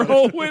it. Just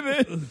roll with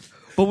it.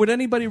 But would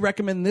anybody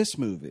recommend this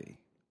movie?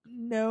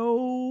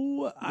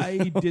 No,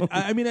 I did.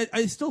 I mean,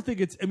 I still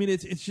think it's. I mean,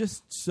 it's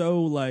just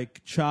so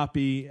like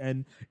choppy,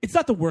 and it's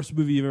not the worst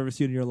movie you've ever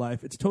seen in your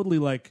life. It's totally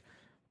like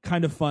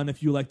kind of fun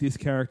if you like these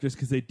characters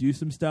because they do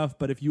some stuff.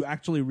 But if you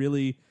actually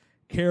really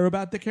care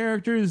about the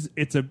characters,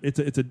 it's a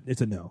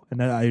no.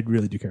 And I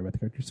really do care about the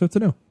characters, so it's a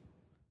no.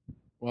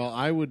 Well,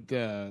 I would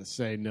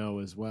say no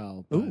as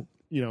well. But,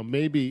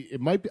 maybe it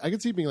might be. I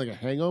could see it being like a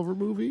Hangover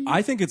movie.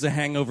 I think it's a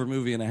Hangover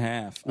movie and a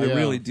half. I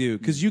really do.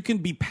 Because you can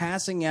be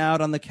passing out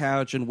on the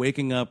couch and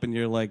waking up and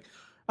you're like,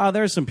 oh,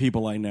 there's some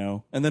people I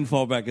know. And then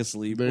fall back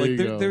asleep.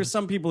 There's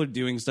some people who are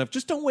doing stuff.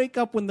 Just don't wake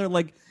up when they're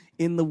like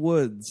in the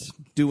woods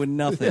doing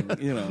nothing,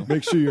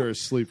 Make sure you're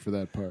asleep for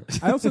that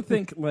part. I also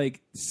think,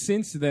 like,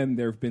 since then,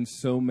 there have been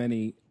so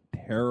many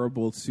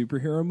terrible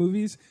superhero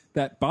movies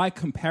that by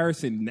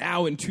comparison,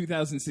 now in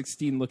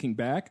 2016, looking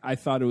back, I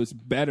thought it was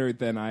better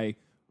than I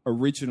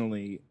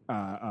originally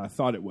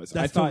thought it was.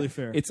 That's totally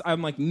fair.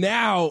 I'm like,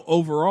 now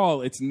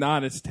overall it's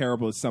not as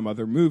terrible as some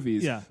other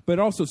movies. Yeah. But it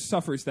also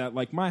suffers that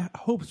like my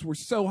hopes were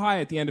so high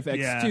at the end of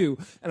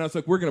X2 and I was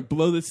like, we're gonna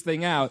blow this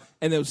thing out,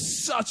 and it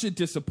was such a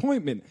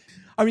disappointment.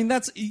 I mean,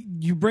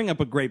 you bring up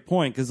a great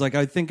point because like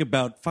I think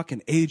about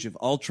fucking Age of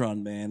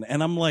Ultron, man,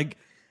 and I'm like,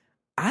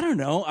 I don't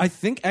know. I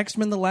think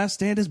X-Men: The Last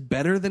Stand is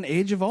better than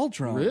Age of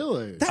Ultron.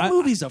 Really? That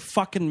movie's a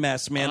fucking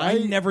mess, man. I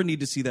never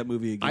need to see that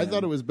movie again. I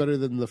thought it was better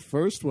than the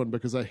first one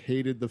because I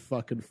hated the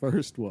fucking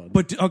first one.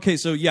 But, okay,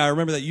 so yeah, I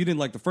remember that you didn't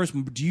like the first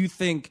one. But do you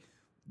think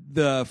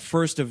the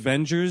first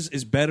Avengers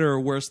is better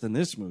or worse than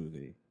this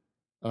movie?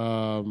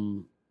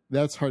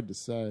 That's hard to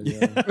say.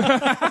 Yeah.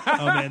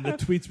 Oh man, the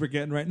tweets we're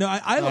getting right. No,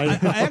 I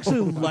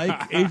actually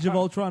like Age of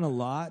Ultron a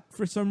lot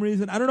for some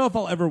reason. I don't know if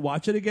I'll ever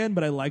watch it again,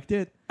 but I liked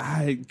it.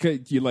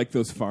 You like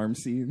those farm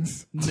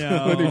scenes?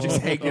 No, where they're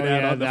just hanging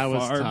out on the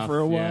farm for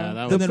a while.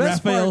 Yeah, and then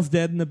Raphael's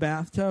dead in the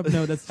bathtub.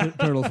 No, that's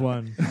Turtles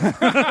 1.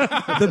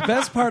 The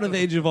best part of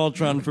Age of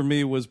Ultron for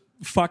me was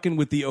fucking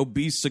with the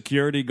obese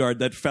security guard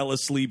that fell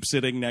asleep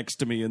sitting next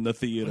to me in the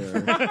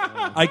theater.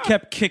 I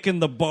kept kicking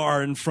the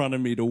bar in front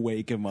of me to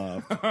wake him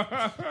up.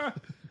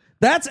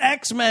 That's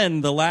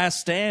X-Men: The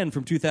Last Stand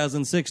from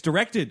 2006,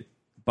 directed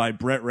by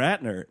Brett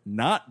Ratner,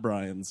 not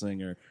Bryan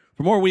Singer.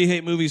 For more We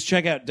Hate Movies,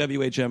 check out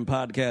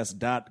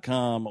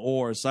WHMPodcast.com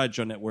or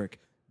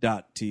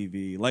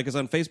SideshowNetwork.tv. Like us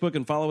on Facebook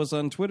and follow us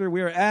on Twitter.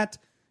 We are at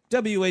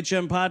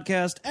WHM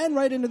Podcast, and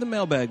right into the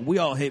mailbag. We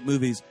all hate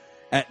movies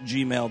at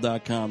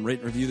gmail.com. Rate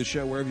and review the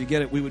show wherever you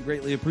get it. We would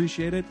greatly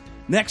appreciate it.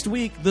 Next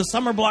week, the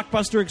summer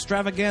blockbuster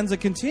extravaganza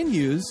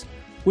continues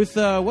with,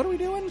 what are we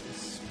doing?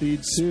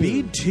 Speed 2.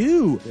 Speed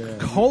 2,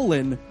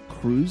 colon,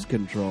 Cruise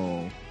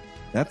Control.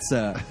 That's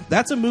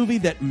a movie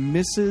that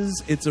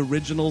misses its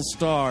original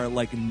star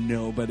like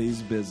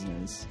nobody's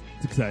business.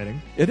 It's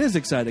exciting. It is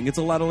exciting. It's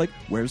a lot of like,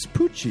 where's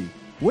Poochie?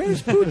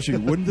 Where's Poochie?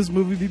 Wouldn't this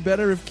movie be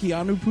better if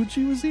Keanu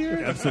Poochie was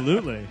here?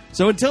 Absolutely.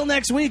 So until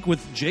next week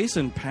with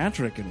Jason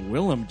Patrick and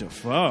Willem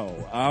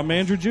Dafoe, I'm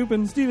Andrew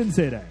Jupin. Steven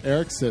Sadak.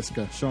 Eric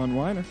Siska. Sean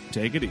Weiner.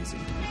 Take it easy.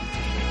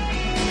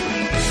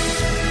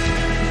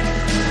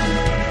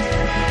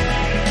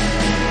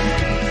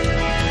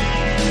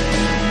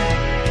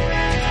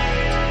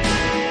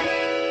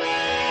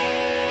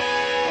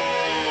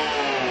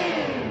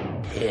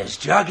 Here's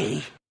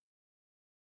Juggy.